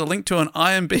 and there is a link to an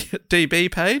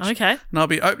IMDb page. Okay. And I'll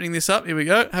be opening this up. Here we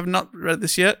go. Have not read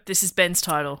this yet. This is Ben's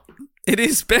title. It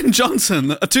is Ben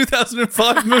Johnson, a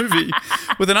 2005 movie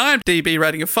with an IMDb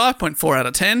rating of 5.4 out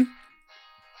of 10.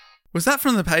 Was that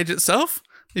from the page itself?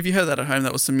 If you heard that at home,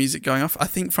 that was some music going off, I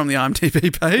think, from the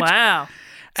IMDb page. Wow.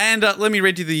 And let me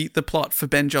read you the plot for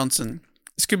Ben Johnson.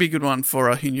 This could be a good one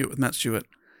for Who Knew It with Matt Stewart.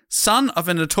 Son of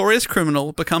a notorious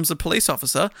criminal becomes a police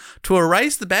officer to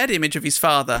erase the bad image of his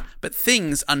father, but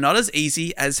things are not as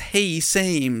easy as he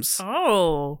seems.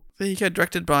 Oh. There you go,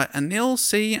 directed by Anil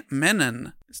C.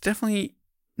 Menon. It's definitely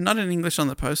not in English on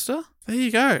the poster. There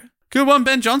you go. Good one,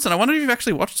 Ben Johnson. I wonder if you've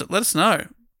actually watched it. Let us know.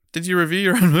 Did you review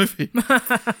your own movie?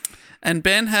 And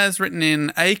Ben has written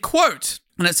in a quote,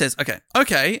 and it says,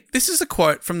 okay, this is a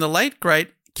quote from the late, great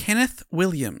Kenneth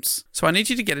Williams. So I need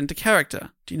you to get into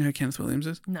character. Do you know who Kenneth Williams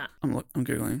is? No. I'm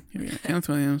Googling. Here we go. Kenneth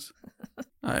Williams.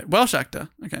 All right, Welsh actor.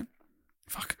 Okay.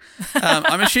 Fuck.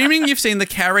 I'm assuming you've seen the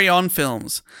Carry On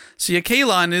films. So your key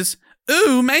line is,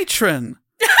 ooh, matron.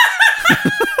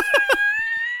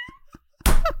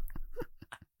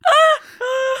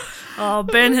 Oh,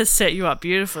 Ben has set you up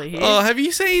beautifully here. Oh, have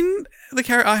you seen the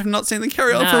Carry? I have not seen the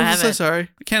Carry On No, films. I I'm so haven't. sorry.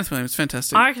 Kenneth Williams,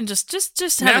 fantastic. I reckon just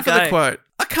have Now a for go. the quote.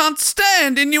 I can't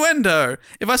stand innuendo.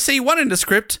 If I see one in the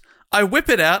script, I whip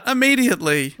it out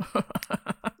immediately.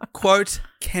 Quote,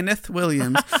 Kenneth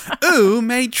Williams. Ooh,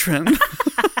 matron.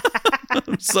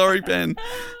 I'm sorry, Ben.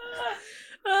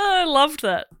 Oh, I loved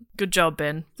that. Good job,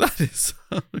 Ben. That is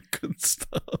so good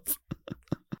stuff.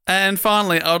 And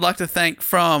finally, I would like to thank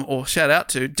shout out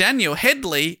to Daniel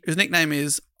Headley, whose nickname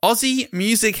is Aussie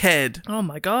Music Head. Oh,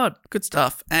 my God. Good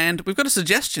stuff. And we've got a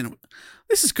suggestion.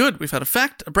 This is good. We've had a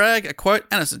fact, a brag, a quote,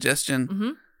 and a suggestion.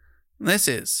 Mm-hmm. This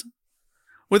is,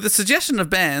 with the suggestion of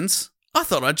bands, I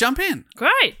thought I'd jump in.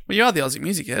 Great. Well, you are the Aussie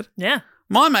Music Head. Yeah.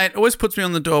 My mate always puts me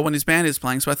on the door when his band is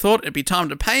playing, so I thought it'd be time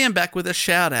to pay him back with a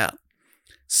shout-out.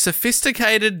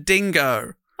 Sophisticated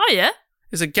Dingo Oh, yeah?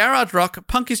 is a garage rock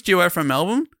punkish duo from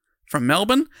Melbourne,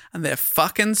 and they're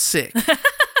fucking sick.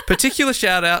 Particular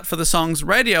shout-out for the songs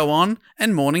Radio On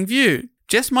and Morning View.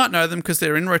 Jess might know them because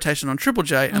they're in rotation on Triple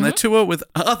J, and they tour with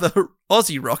other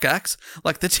Aussie rock acts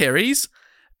like the Terrys,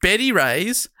 Betty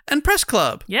Rays, and Press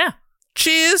Club. Yeah.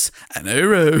 Cheers and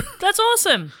hooroo. That's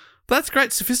awesome. That's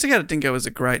great. Sophisticated Dingo is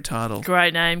a great title.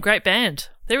 Great name. Great band.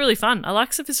 They're really fun. I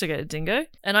like Sophisticated Dingo,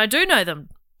 and I do know them.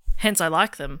 Hence, I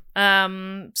like them.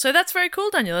 So that's very cool,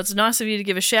 Daniel. It's nice of you to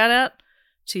give a shout out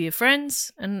to your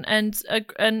friends, and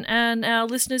our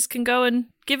listeners can go and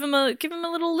give them a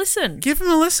little listen. Give them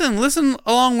a listen. Listen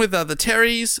along with the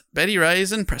Terrys, Betty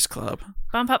Rays, and Press Club.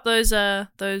 Bump up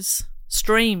those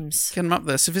streams. Get them up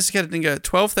there. Sophisticated Dingo,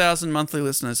 12,000 monthly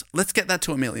listeners. Let's get that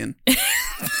to 1 million.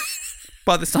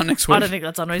 By this time next week. I don't think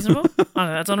that's unreasonable. I don't think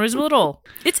that's unreasonable at all.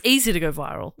 It's easy to go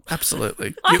viral.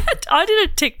 Absolutely. I did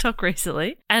a TikTok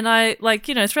recently, and I,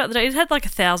 throughout the day, it had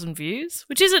 1,000 views,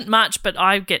 which isn't much, but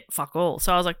I get fuck all.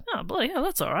 So I was like, oh, bloody hell,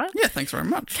 that's all right. Yeah, thanks very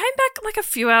much. Came back a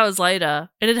few hours later,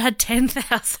 and it had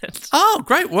 10,000. Oh,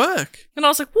 great work. And I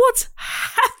was like, what's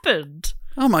happened?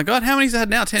 Oh my God, how many's it had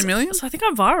now? 10 million? So I think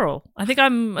I'm viral. I think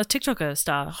I'm a TikToker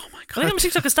star. Oh my God. I think I'm a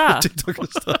TikToker star. TikToker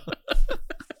star.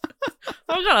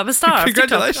 Oh my God, I'm a star of TikTok.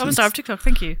 Congratulations. I'm a star of TikTok.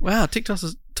 Thank you. Wow,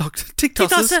 TikTossers.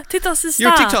 TikToker star.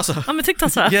 You're a TikTosser. I'm a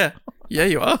TikToker. Yeah,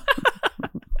 you are.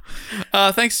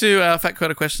 Thanks to our Fat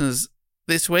Quota questioners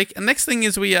this week. And next thing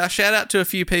is we shout out to a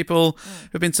few people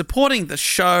who've been supporting the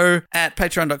show at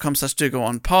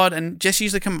patreon.com/dogoonpod. And Jess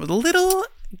usually come up with a little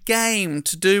game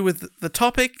to do with the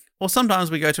topic, or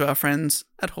sometimes we go to our friends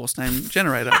at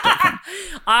horsenamegenerator.com.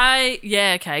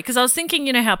 Okay. Because I was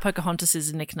thinking, how Pocahontas is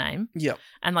a nickname. Yep.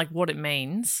 And what it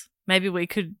means. Maybe we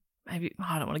could Maybe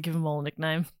I don't want to give them all a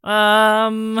nickname.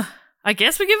 I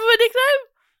guess we give them a nickname.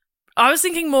 I was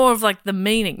thinking more of like the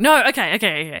meaning. No,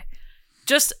 okay.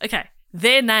 Just okay.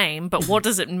 Their name, but what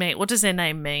does it mean? What does their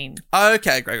name mean?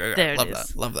 Okay, great. There it Love is.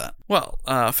 that. Love that. Well,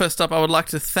 first up, I would like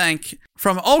to thank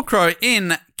from Old Crow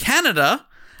in Canada.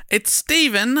 It's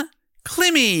Stephen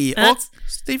Climmy. Or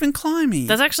Stephen Climby.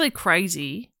 That's actually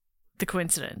crazy, the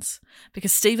coincidence,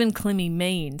 because Stephen Climmy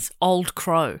means old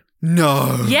crow.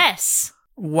 No. Yes.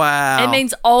 Wow. It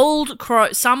means old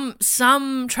crow.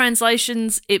 Some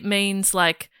translations it means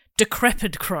like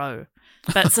decrepit crow,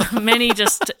 but so many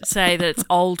just say that it's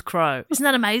old crow. Isn't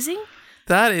that amazing?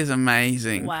 That is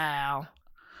amazing. Wow.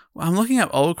 I'm looking up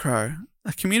Old Crow,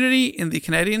 a community in the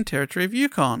Canadian territory of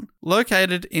Yukon,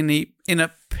 located in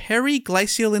a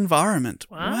periglacial environment.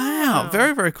 Wow.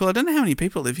 Very, very cool. I don't know how many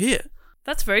people live here.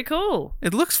 That's very cool.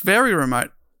 It looks very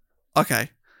remote. Okay.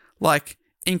 Like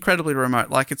incredibly remote.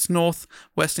 Like it's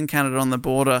northwestern Canada on the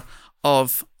border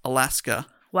of Alaska.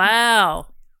 Wow.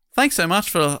 Thanks so much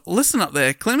for listening up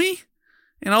there, Climmy,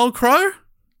 in Old Crow.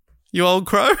 You old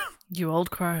crow. You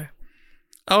old crow.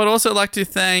 I would also like to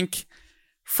thank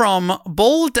from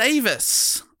Ball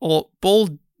Davis or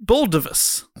Ball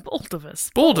Davis.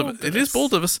 It is Ball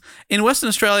Davis in Western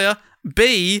Australia.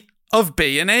 B of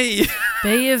B&E.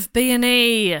 B of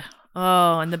B&E.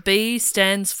 Oh, and the B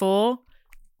stands for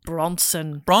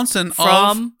Bronson. Bronson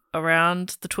from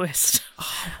Around the Twist.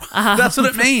 That's what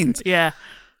it means. Yeah.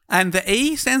 And the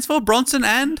E stands for Bronson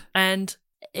and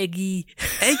Eggy.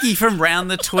 Eggy from Round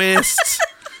the Twist.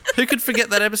 Who could forget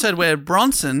that episode where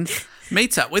Bronson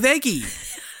meets up with Eggy?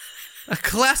 A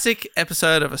classic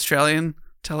episode of Australian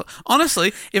television.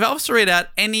 Honestly, if I was to read out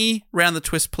any Round the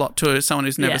Twist plot to someone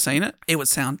who's never seen it, it would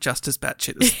sound just as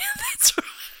batshit as That's right.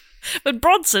 But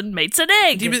Bronson meets an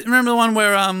egg. Do you remember the one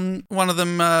where one of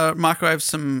them microwaves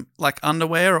some like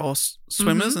underwear or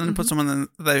swimmers and then puts them on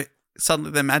and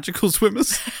suddenly they're magical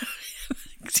swimmers?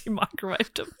 You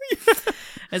microwaved them.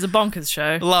 It's a bonkers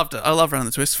show. Loved it. I love Round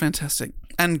the Twist. Fantastic.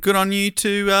 And good on you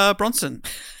to Bronson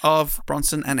of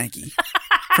Bronson and Eggy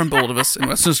from Baldivis in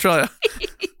Western Australia.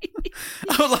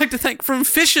 I would like to thank from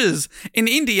Fishers in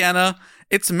Indiana,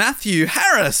 it's Matthew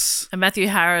Harris. And Matthew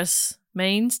Harris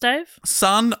means, Dave?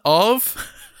 Son of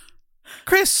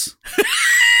Chris.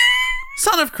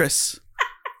 Son of Chris.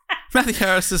 Matthew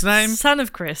Harris's name. Son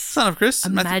of Chris. Son of Chris.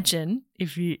 Imagine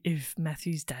if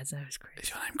Matthew's dad's name is Chris. Is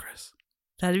your name Chris?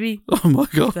 That'd be. Oh my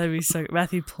god. That'd be so.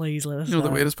 Matthew, please let us know. You know what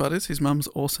the weirdest part is? His mum's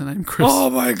also named Chris. Oh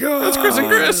my god. That's Chris and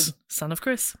Chris. Son of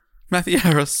Chris. Matthew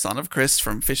Harris, son of Chris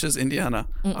from Fishers, Indiana.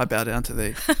 I bow down to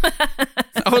thee.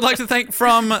 I would like to thank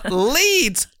from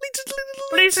Leeds.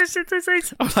 I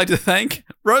would like to thank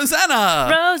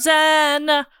Rosanna.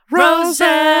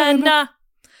 Rosanna.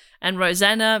 And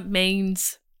Rosanna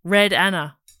means Red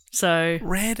Anna. So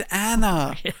Red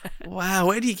Anna. Yeah. Wow,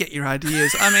 where do you get your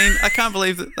ideas? I mean, I can't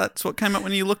believe that that's what came up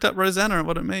when you looked up Rosanna and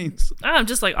what it means. I'm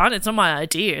just like, it's not my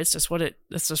idea. It's just what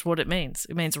it means.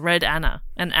 It means Red Anna,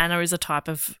 and Anna is a type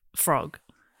of frog,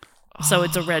 so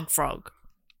it's a red frog.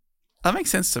 That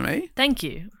makes sense to me. Think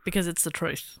you, because it's the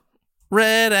truth.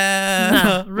 Red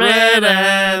Anna. No, Red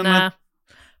Anna.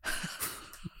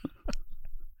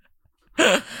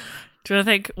 Do you want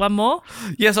to think one more?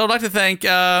 Yes, I would like to thank,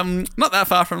 not that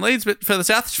far from Leeds, but further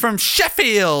south, from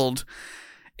Sheffield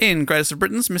in Greatest of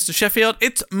Britain's Mr. Sheffield.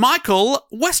 It's Michael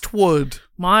Westwood.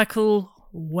 Michael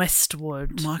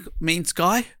Westwood. Michael means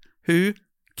guy who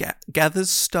gathers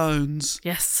stones.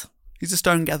 Yes. He's a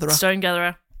stone gatherer. Stone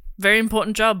gatherer. Very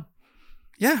important job.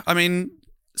 Yeah, I mean,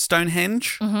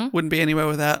 Stonehenge wouldn't be anywhere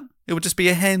without. It would just be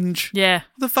a henge. Yeah.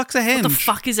 What the fuck's a henge? What the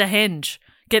fuck is a henge?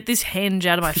 Get this henge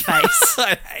out of my face.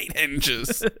 I hate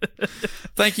henges.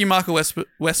 Thank you, Michael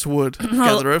Westwood,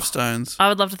 gatherer of stones. I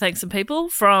would love to thank some people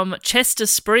from Chester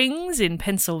Springs in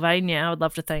Pennsylvania. I would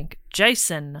love to thank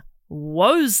Jason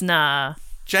Wozner.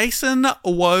 Jason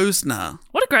Wozner.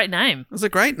 What a great name. That's a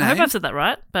great name. I hope I've said that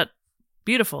right, but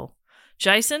beautiful.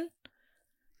 Jason?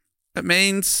 It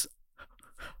means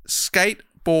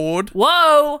skateboard.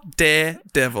 Whoa!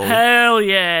 Daredevil. Hell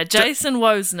yeah. Jason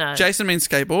Wozner. Jason means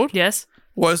skateboard. Yes.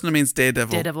 Wozner means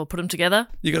daredevil. Daredevil. Put them together.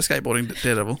 You got a skateboarding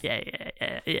daredevil. Yeah.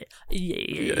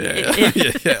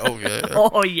 Oh yeah.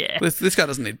 Oh yeah. This guy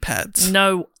doesn't need pads.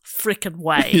 No freaking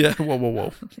way. Yeah.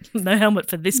 Whoa. No helmet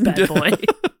for this bad boy.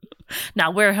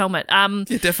 Now wear a helmet. Yeah,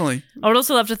 definitely. I would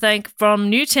also love to thank from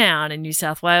Newtown in New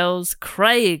South Wales,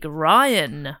 Craig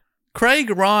Ryan. Craig,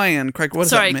 what does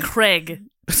that mean? Craig.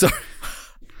 Sorry.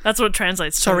 That's what it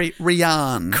translates to. Sorry,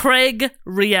 Rian. Craig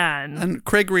Rian. And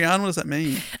Craig Rian, what does that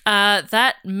mean?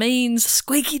 That means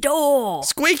squeaky door.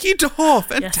 Squeaky door.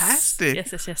 Fantastic.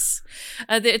 Yes.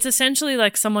 It's essentially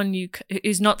like someone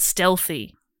who's not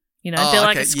stealthy. You know, they're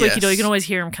like okay, a squeaky door. You yes. can always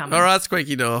hear him coming. All right,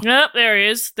 squeaky door. Yep, there he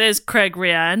is. There's Craig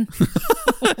Rian.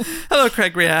 Hello,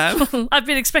 Craig Rian. I've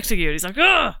been expecting you. And he's like,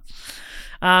 ugh.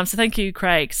 So thank you,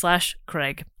 Craig.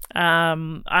 I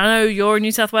know you're in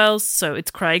New South Wales, so it's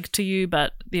Craig to you,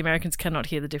 but the Americans cannot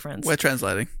hear the difference. We're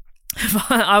translating.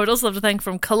 I would also love to thank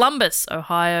from Columbus,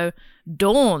 Ohio,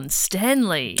 Dawn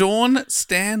Stanley. Dawn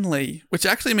Stanley, which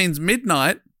actually means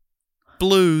midnight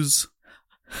blues.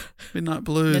 Midnight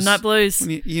blues. Midnight blues.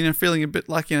 When you're feeling a bit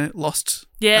like you're lost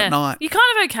Yeah. at night. You're kind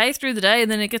of okay through the day, and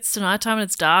then it gets to nighttime and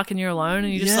it's dark and you're alone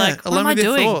and you're just like, what alone am I with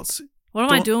your doing? thoughts. What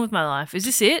am I doing with my life? Is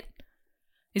this it?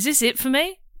 Is this it for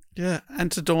me? Yeah, and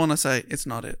to Dawn I say, it's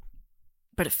not it.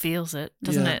 But it feels it,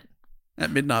 doesn't Yeah. it? At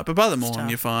midnight, but by the morning Tough.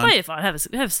 you're fine. Oh, you're fine. Have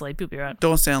a sleep. You'll be right.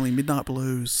 Dawn Stanley, Midnight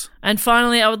Blues. And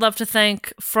finally, I would love to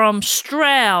thank from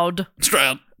Stroud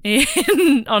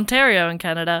in Ontario in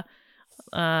Canada.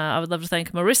 I would love to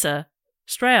thank Marissa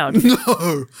Stroud.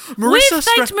 No, We've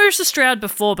thanked Marissa Stroud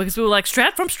before because we were like,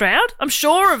 Stroud from Stroud? I'm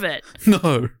sure of it.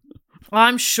 No.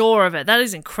 I'm sure of it. That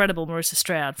is incredible, Marissa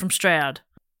Stroud from Stroud.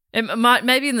 It might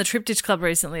maybe in the Triptych Club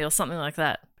recently or something like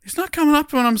that. It's not coming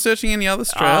up when I'm searching any other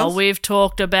Strouds. Oh, we've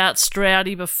talked about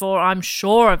Stroudy before. I'm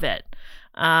sure of it.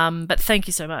 But thank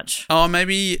you so much. Oh,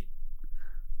 maybe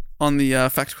on the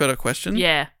fact quote question.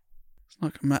 Yeah. It's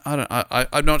not,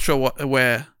 I'm not sure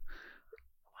where.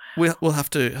 We'll have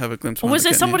to have a glimpse. Or was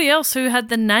there somebody else who had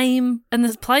the name and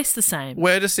the place the same?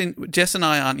 We're just in. Jess and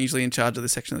I aren't usually in charge of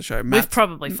this section of the show. We've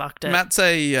probably fucked it. Matt's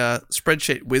a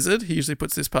spreadsheet wizard. He usually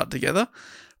puts this part together.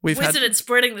 Wizard at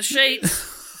spreading the sheet.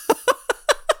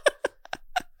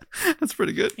 That's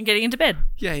pretty good. And getting into bed.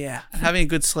 Yeah. And having a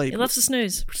good sleep. He loves to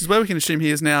snooze. Which is where we can assume he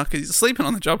is now because he's sleeping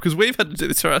on the job because we've had to do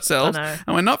this for ourselves. I know.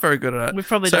 And we're not very good at it. We've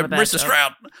probably done a bad Marissa job.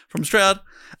 Stroud from Stroud.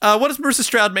 What does Marissa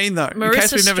Stroud mean though? Marissa in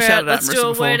case we've never Stroud, shouted let's out Marissa do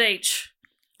a before. word each.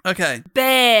 Okay.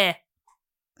 Bear.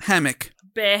 Hammock.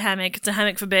 Bear hammock. It's a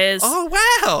hammock for bears. Oh,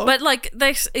 wow. But like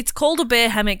it's called a bear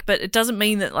hammock, but it doesn't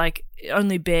mean that like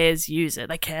only bears use it.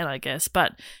 They can, I guess,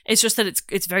 but it's just that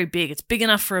it's very big. It's big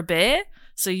enough for a bear,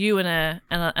 so you and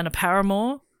a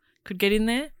paramour could get in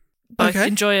there. Like, Okay.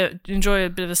 enjoy a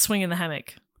bit of a swing in the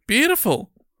hammock.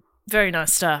 Beautiful. Very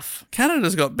nice stuff.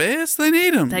 Canada's got bears. They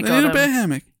need them. They got need a 'em. bear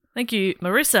hammock. Thank you,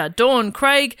 Marissa, Dawn,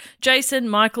 Craig, Jason,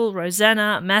 Michael,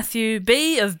 Rosanna, Matthew,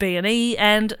 B of B&E,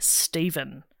 and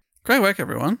Stephen. Great work,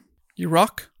 everyone. You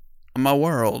rock my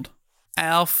world.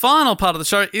 Our final part of the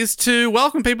show is to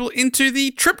welcome people into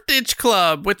the Triptych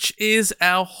Club, which is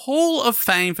our hall of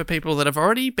fame for people that have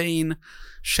already been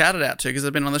shouted out to because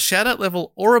they've been on the shout out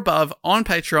level or above on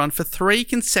Patreon for 3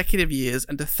 consecutive years,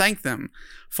 and to thank them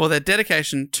for their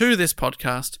dedication to this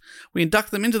podcast, we induct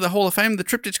them into the Hall of Fame, the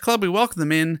Triptych Club. We welcome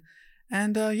them in,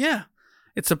 and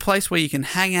it's a place where you can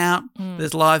hang out.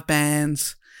 There's live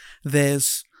bands,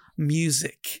 there's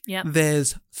music, Yep.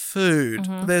 there's food,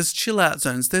 there's chill out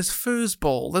zones, there's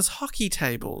foosball, there's hockey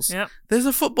tables, Yep. there's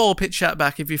a football pitch out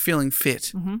back if you're feeling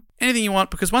fit. Anything you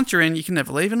want, because once you're in, you can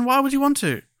never leave, and why would you want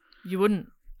to? You wouldn't,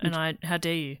 and how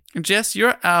dare you? And Jess,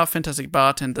 you're our fantastic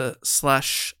bartender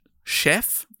 /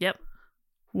 chef. Yep.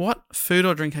 What food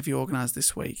or drink have you organised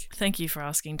this week? Thank you for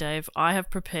asking, Dave. I have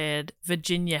prepared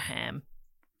Virginia ham.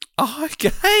 Oh,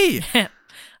 okay.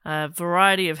 A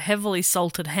variety of heavily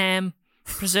salted ham,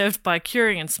 preserved by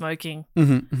curing and smoking.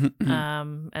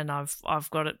 And I've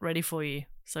got it ready for you.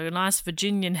 So a nice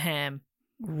Virginian ham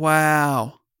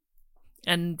Wow.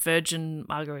 and virgin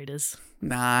margaritas.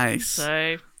 Nice.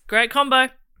 So great combo.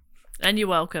 And you're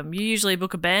welcome. You usually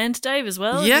book a band, Dave, as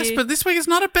well. Yes, but this week it's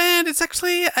not a band. It's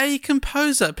actually a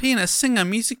composer, pianist, singer,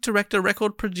 music director,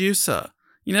 record producer.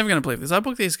 You're never going to believe this. I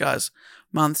book these guys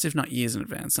months, if not years in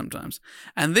advance sometimes.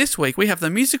 And this week we have the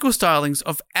musical stylings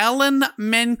of Alan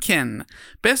Menken,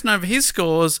 best known for his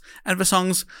scores and for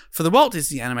songs for the Walt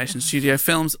Disney Animation Studio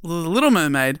films The Little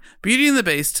Mermaid, Beauty and the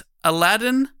Beast,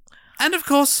 Aladdin, and of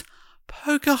course,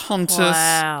 Pocahontas.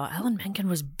 Wow, Alan Menken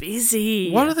was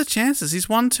busy. What are the chances? He's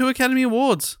won 2 Academy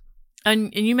Awards.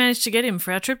 And you managed to get him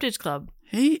for our Triptych Club.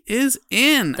 He is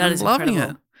in. That I'm is loving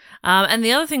incredible. it. And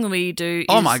the other thing that we do is...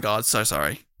 Oh my God, so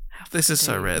sorry. This is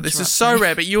so rare. This is so interrupt me?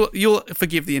 rare, but you'll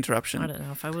forgive the interruption. I don't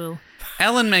know if I will.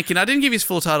 Alan Menken. I didn't give his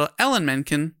full title. Alan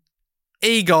Menken.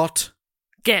 EGOT.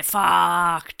 Get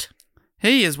fucked.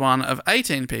 He is one of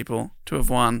 18 people to have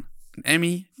won an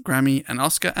Emmy, Grammy, an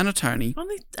Oscar, and a Tony.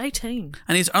 Only 18.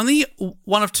 And he's only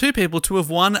one of 2 people to have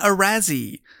won a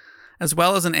Razzie. as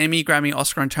well as an Emmy, Grammy,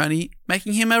 Oscar, and Tony,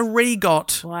 making him a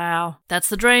REGOT. Wow. That's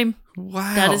the dream.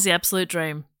 Wow. That is the absolute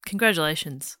dream.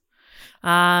 Congratulations.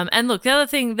 And look, the other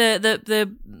thing,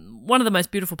 the one of the most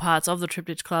beautiful parts of the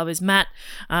Triptych Club is Matt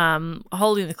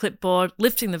holding the clipboard,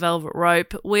 lifting the velvet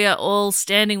rope. We are all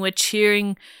standing, we're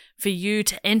cheering for you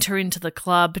to enter into the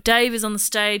club. Dave is on the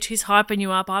stage. He's hyping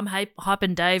you up. I'm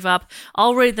hyping Dave up.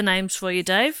 I'll read the names for you,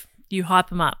 Dave. You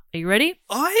hype him up. Are you ready?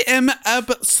 I am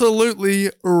absolutely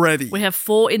ready. We have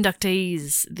 4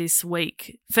 inductees this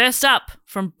week. First up,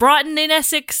 from Brighton in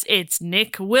Essex, it's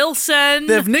Nick Wilson.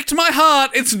 They've nicked my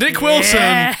heart. It's Nick Wilson.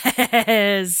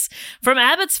 Yes. From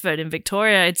Abbotsford in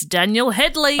Victoria, it's Daniel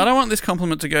Headley. I don't want this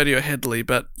compliment to go to your Headley,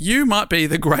 but you might be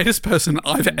the greatest person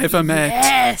I've ever met.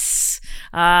 Yes.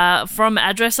 From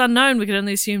Address Unknown, we can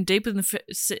only assume deep in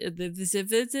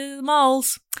the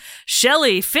moles.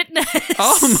 Shelley Fitness.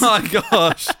 Oh my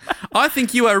gosh. I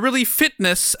think you are really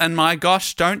fitness, and my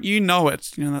gosh, don't you know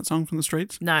it? You know that song from the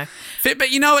streets? No. Fit, but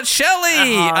you know it,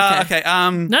 Shelley. Okay.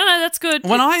 No, that's good.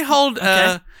 When I hold, you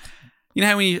know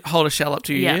how when you hold a shell up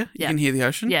to your ear, you can hear the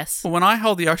ocean? Yes. Well, when I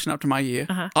hold the ocean up to my ear,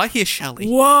 I hear Shelley.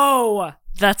 Whoa.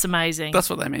 That's amazing. That's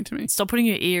what they mean to me. Stop putting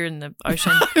your ear in the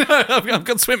ocean. I've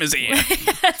got swimmer's ear.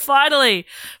 Finally,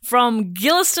 from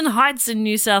Gilliston Heights in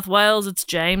New South Wales, it's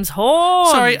James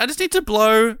Horn. Sorry, I just need to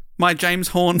blow my James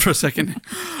Horn for a second.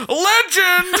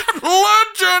 Legend!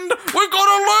 Legend! We've got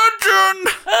a legend!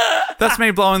 That's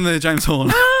me blowing the James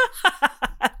Horn.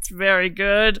 That's very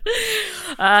good.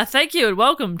 Thank you and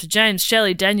welcome to James,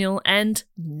 Shelley, Daniel, and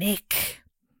Nick.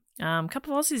 A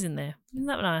couple of Aussies in there. Isn't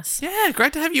that nice? Yeah,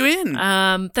 great to have you in.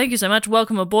 Thank you so much.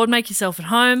 Welcome aboard. Make yourself at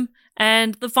home.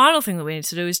 And the final thing that we need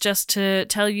to do is just to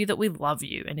tell you that we love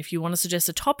you. And if you want to suggest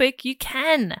a topic, you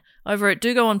can. Over at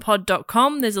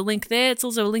dogoonpod.com, there's a link there. It's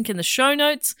also a link in the show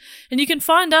notes. And you can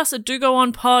find us at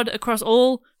dogoonpod across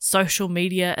all social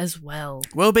media as well.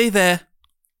 We'll be there.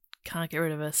 Can't get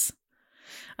rid of us.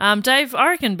 Dave, I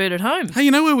reckon boot at home. Hey, you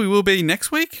know where we will be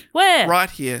next week? Where? Right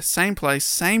here. Same place,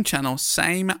 same channel,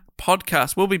 same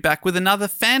podcast. We'll be back with another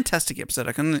fantastic episode.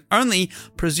 I can only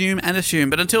presume and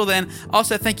assume. But until then, I'll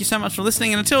say thank you so much for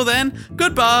listening. And until then,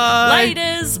 goodbye.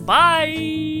 Laters.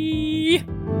 Bye.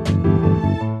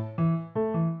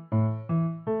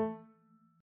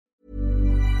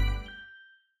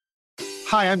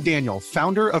 Hi, I'm Daniel,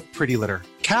 founder of Pretty Litter.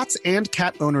 Cats and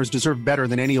cat owners deserve better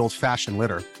than any old-fashioned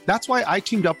litter. That's why I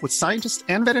teamed up with scientists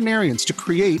and veterinarians to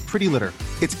create Pretty Litter.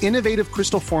 Its innovative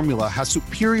crystal formula has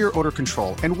superior odor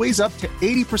control and weighs up to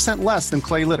 80% less than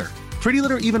clay litter. Pretty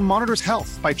Litter even monitors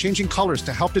health by changing colors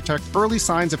to help detect early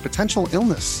signs of potential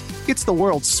illness. It's the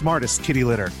world's smartest kitty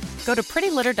litter. Go to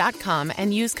prettylitter.com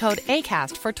and use code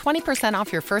ACAST for 20%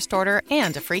 off your first order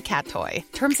and a free cat toy.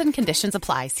 Terms and conditions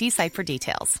apply. See site for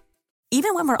details.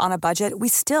 Even when we're on a budget, we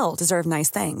still deserve nice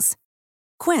things.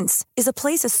 Quince is a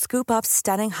place to scoop up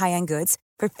stunning high-end goods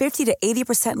for 50 to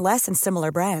 80% less than similar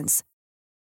brands.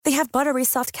 They have buttery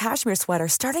soft cashmere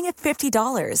sweaters starting at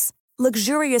 $50,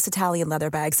 luxurious Italian leather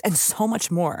bags, and so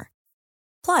much more.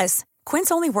 Plus,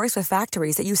 Quince only works with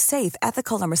factories that use safe,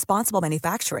 ethical, and responsible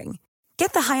manufacturing.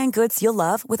 Get the high-end goods you'll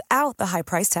love without the high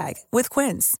price tag with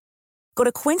Quince. Go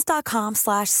to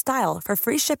quince.com/style for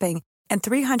free shipping and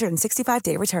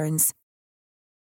 365-day returns.